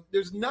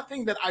there's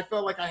nothing that I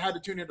felt like I had to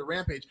tune into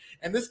Rampage.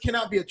 And this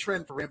cannot be a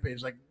trend for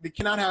Rampage. They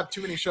cannot have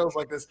too many shows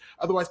like this.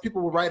 Otherwise,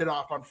 people will write it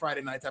off on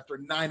Friday nights after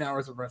 9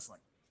 hours of wrestling.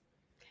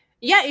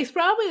 Yeah, it's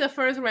probably the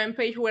first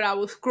Rampage where I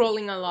was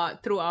scrolling a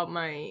lot throughout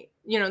my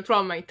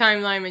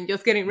timeline and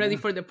just getting ready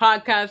for the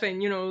podcast.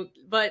 And,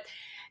 but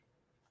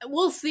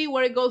we'll see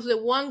where it goes. The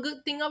one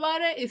good thing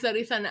about it is that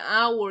it's an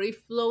hour.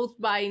 It flows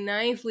by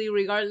nicely,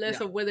 regardless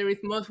of whether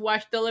it's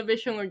must-watch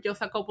television or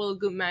just a couple of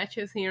good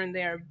matches here and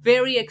there.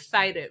 Very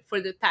excited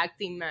for the tag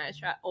team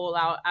match at All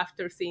Out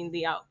after seeing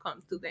the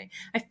outcome today.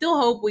 I still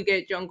hope we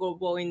get Jungle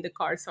Boy in the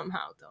card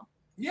somehow, though.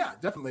 Yeah,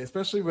 definitely,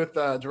 especially with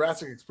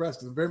Jurassic Express,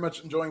 because I'm very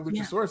much enjoying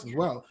Luchasaurus as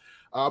well.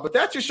 But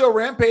that's your show,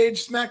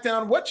 Rampage.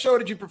 SmackDown. What show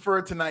did you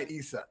prefer tonight,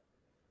 Issa?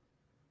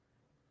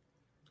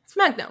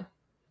 SmackDown.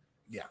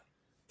 Yeah,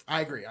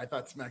 I agree. I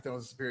thought SmackDown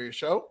was a superior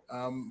show.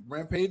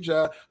 Rampage,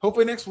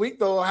 hopefully next week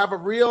they'll have a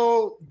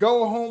real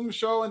go-home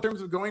show in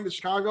terms of going to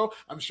Chicago.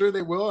 I'm sure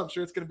they will. I'm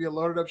sure it's going to be a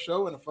loaded-up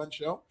show and a fun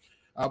show.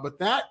 But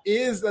that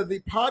is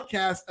the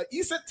podcast.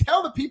 Issa,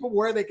 tell the people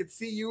where they could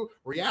see you,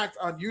 react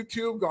on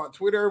YouTube, go on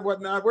Twitter,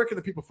 whatnot. Where can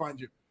the people find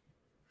you?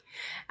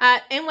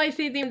 At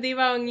NYC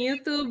Diva on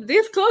YouTube.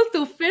 This close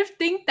to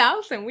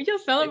 15,000. We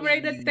just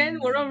celebrated 10.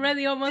 We're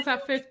already almost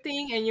at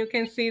 15. And you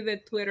can see the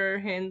Twitter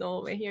handle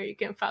over here. You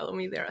can follow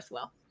me there as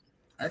well.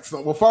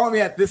 Excellent. Well, follow me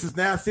at This Is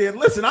Nasty. And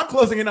listen, I'm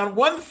closing in on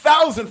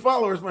 1,000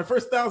 followers, my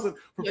first 1,000.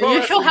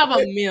 You should have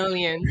 1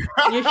 million.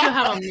 You should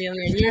have 1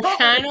 million. Your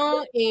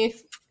channel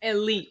is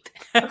elite.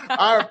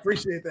 I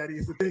appreciate that,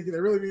 Issa. Thank you.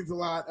 That really means a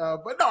lot.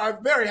 But no,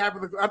 I'm very happy.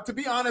 To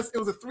be honest, it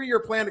was a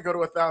 3-year plan to go to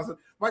 1,000.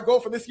 My goal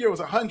for this year was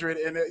 100,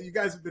 and you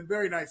guys have been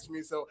very nice to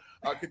me. So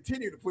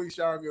continue to please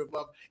shower me with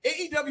love.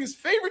 AEW's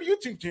favorite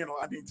YouTube channel,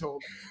 I'm being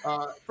told,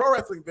 Pro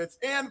Wrestling Bits,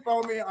 and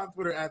follow me on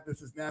Twitter at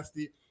This Is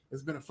Nasty.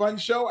 It's been a fun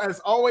show.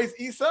 As always,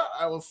 Issa,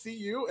 I will see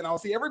you, and I'll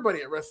see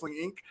everybody at Wrestling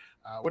Inc.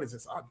 What is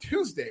this? On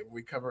Tuesday, when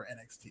we cover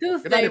NXT.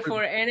 Tuesday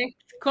for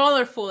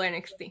colorful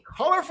NXT.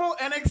 Colorful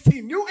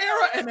NXT. New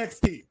era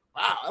NXT.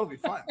 Wow, that'll be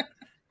fun.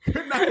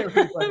 Good night,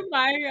 everybody.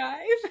 Bye,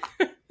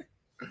 guys.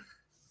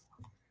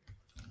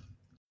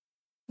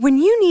 When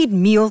you need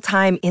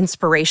mealtime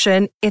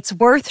inspiration, it's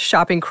worth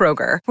shopping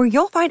Kroger, where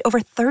you'll find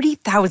over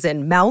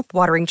 30,000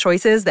 mouth-watering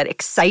choices that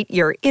excite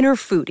your inner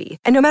foodie.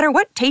 And no matter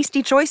what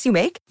tasty choice you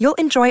make, you'll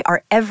enjoy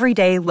our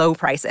everyday low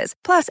prices,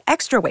 plus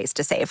extra ways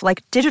to save,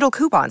 like digital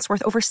coupons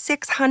worth over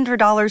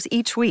 $600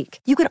 each week.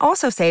 You can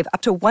also save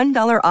up to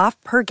 $1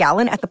 off per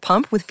gallon at the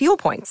pump with fuel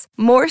points.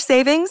 More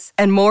savings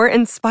and more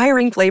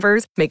inspiring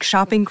flavors make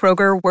shopping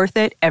Kroger worth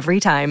it every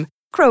time.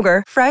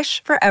 Kroger,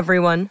 fresh for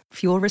everyone.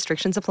 Fuel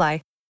restrictions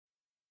apply.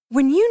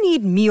 When you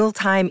need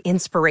mealtime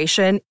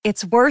inspiration,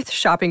 it's worth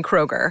shopping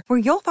Kroger, where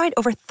you'll find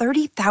over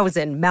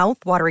 30,000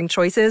 mouth-watering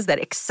choices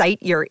that excite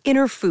your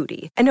inner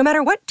foodie. And no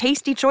matter what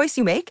tasty choice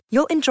you make,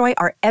 you'll enjoy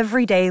our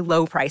everyday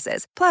low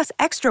prices, plus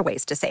extra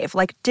ways to save,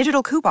 like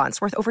digital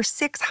coupons worth over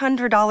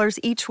 $600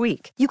 each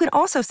week. You can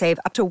also save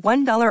up to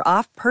 $1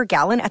 off per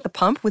gallon at the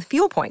pump with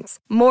fuel points.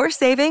 More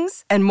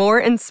savings and more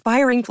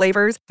inspiring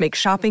flavors make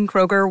shopping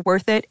Kroger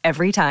worth it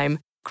every time.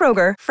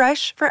 Kroger,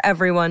 fresh for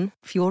everyone.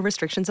 Fuel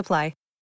restrictions apply.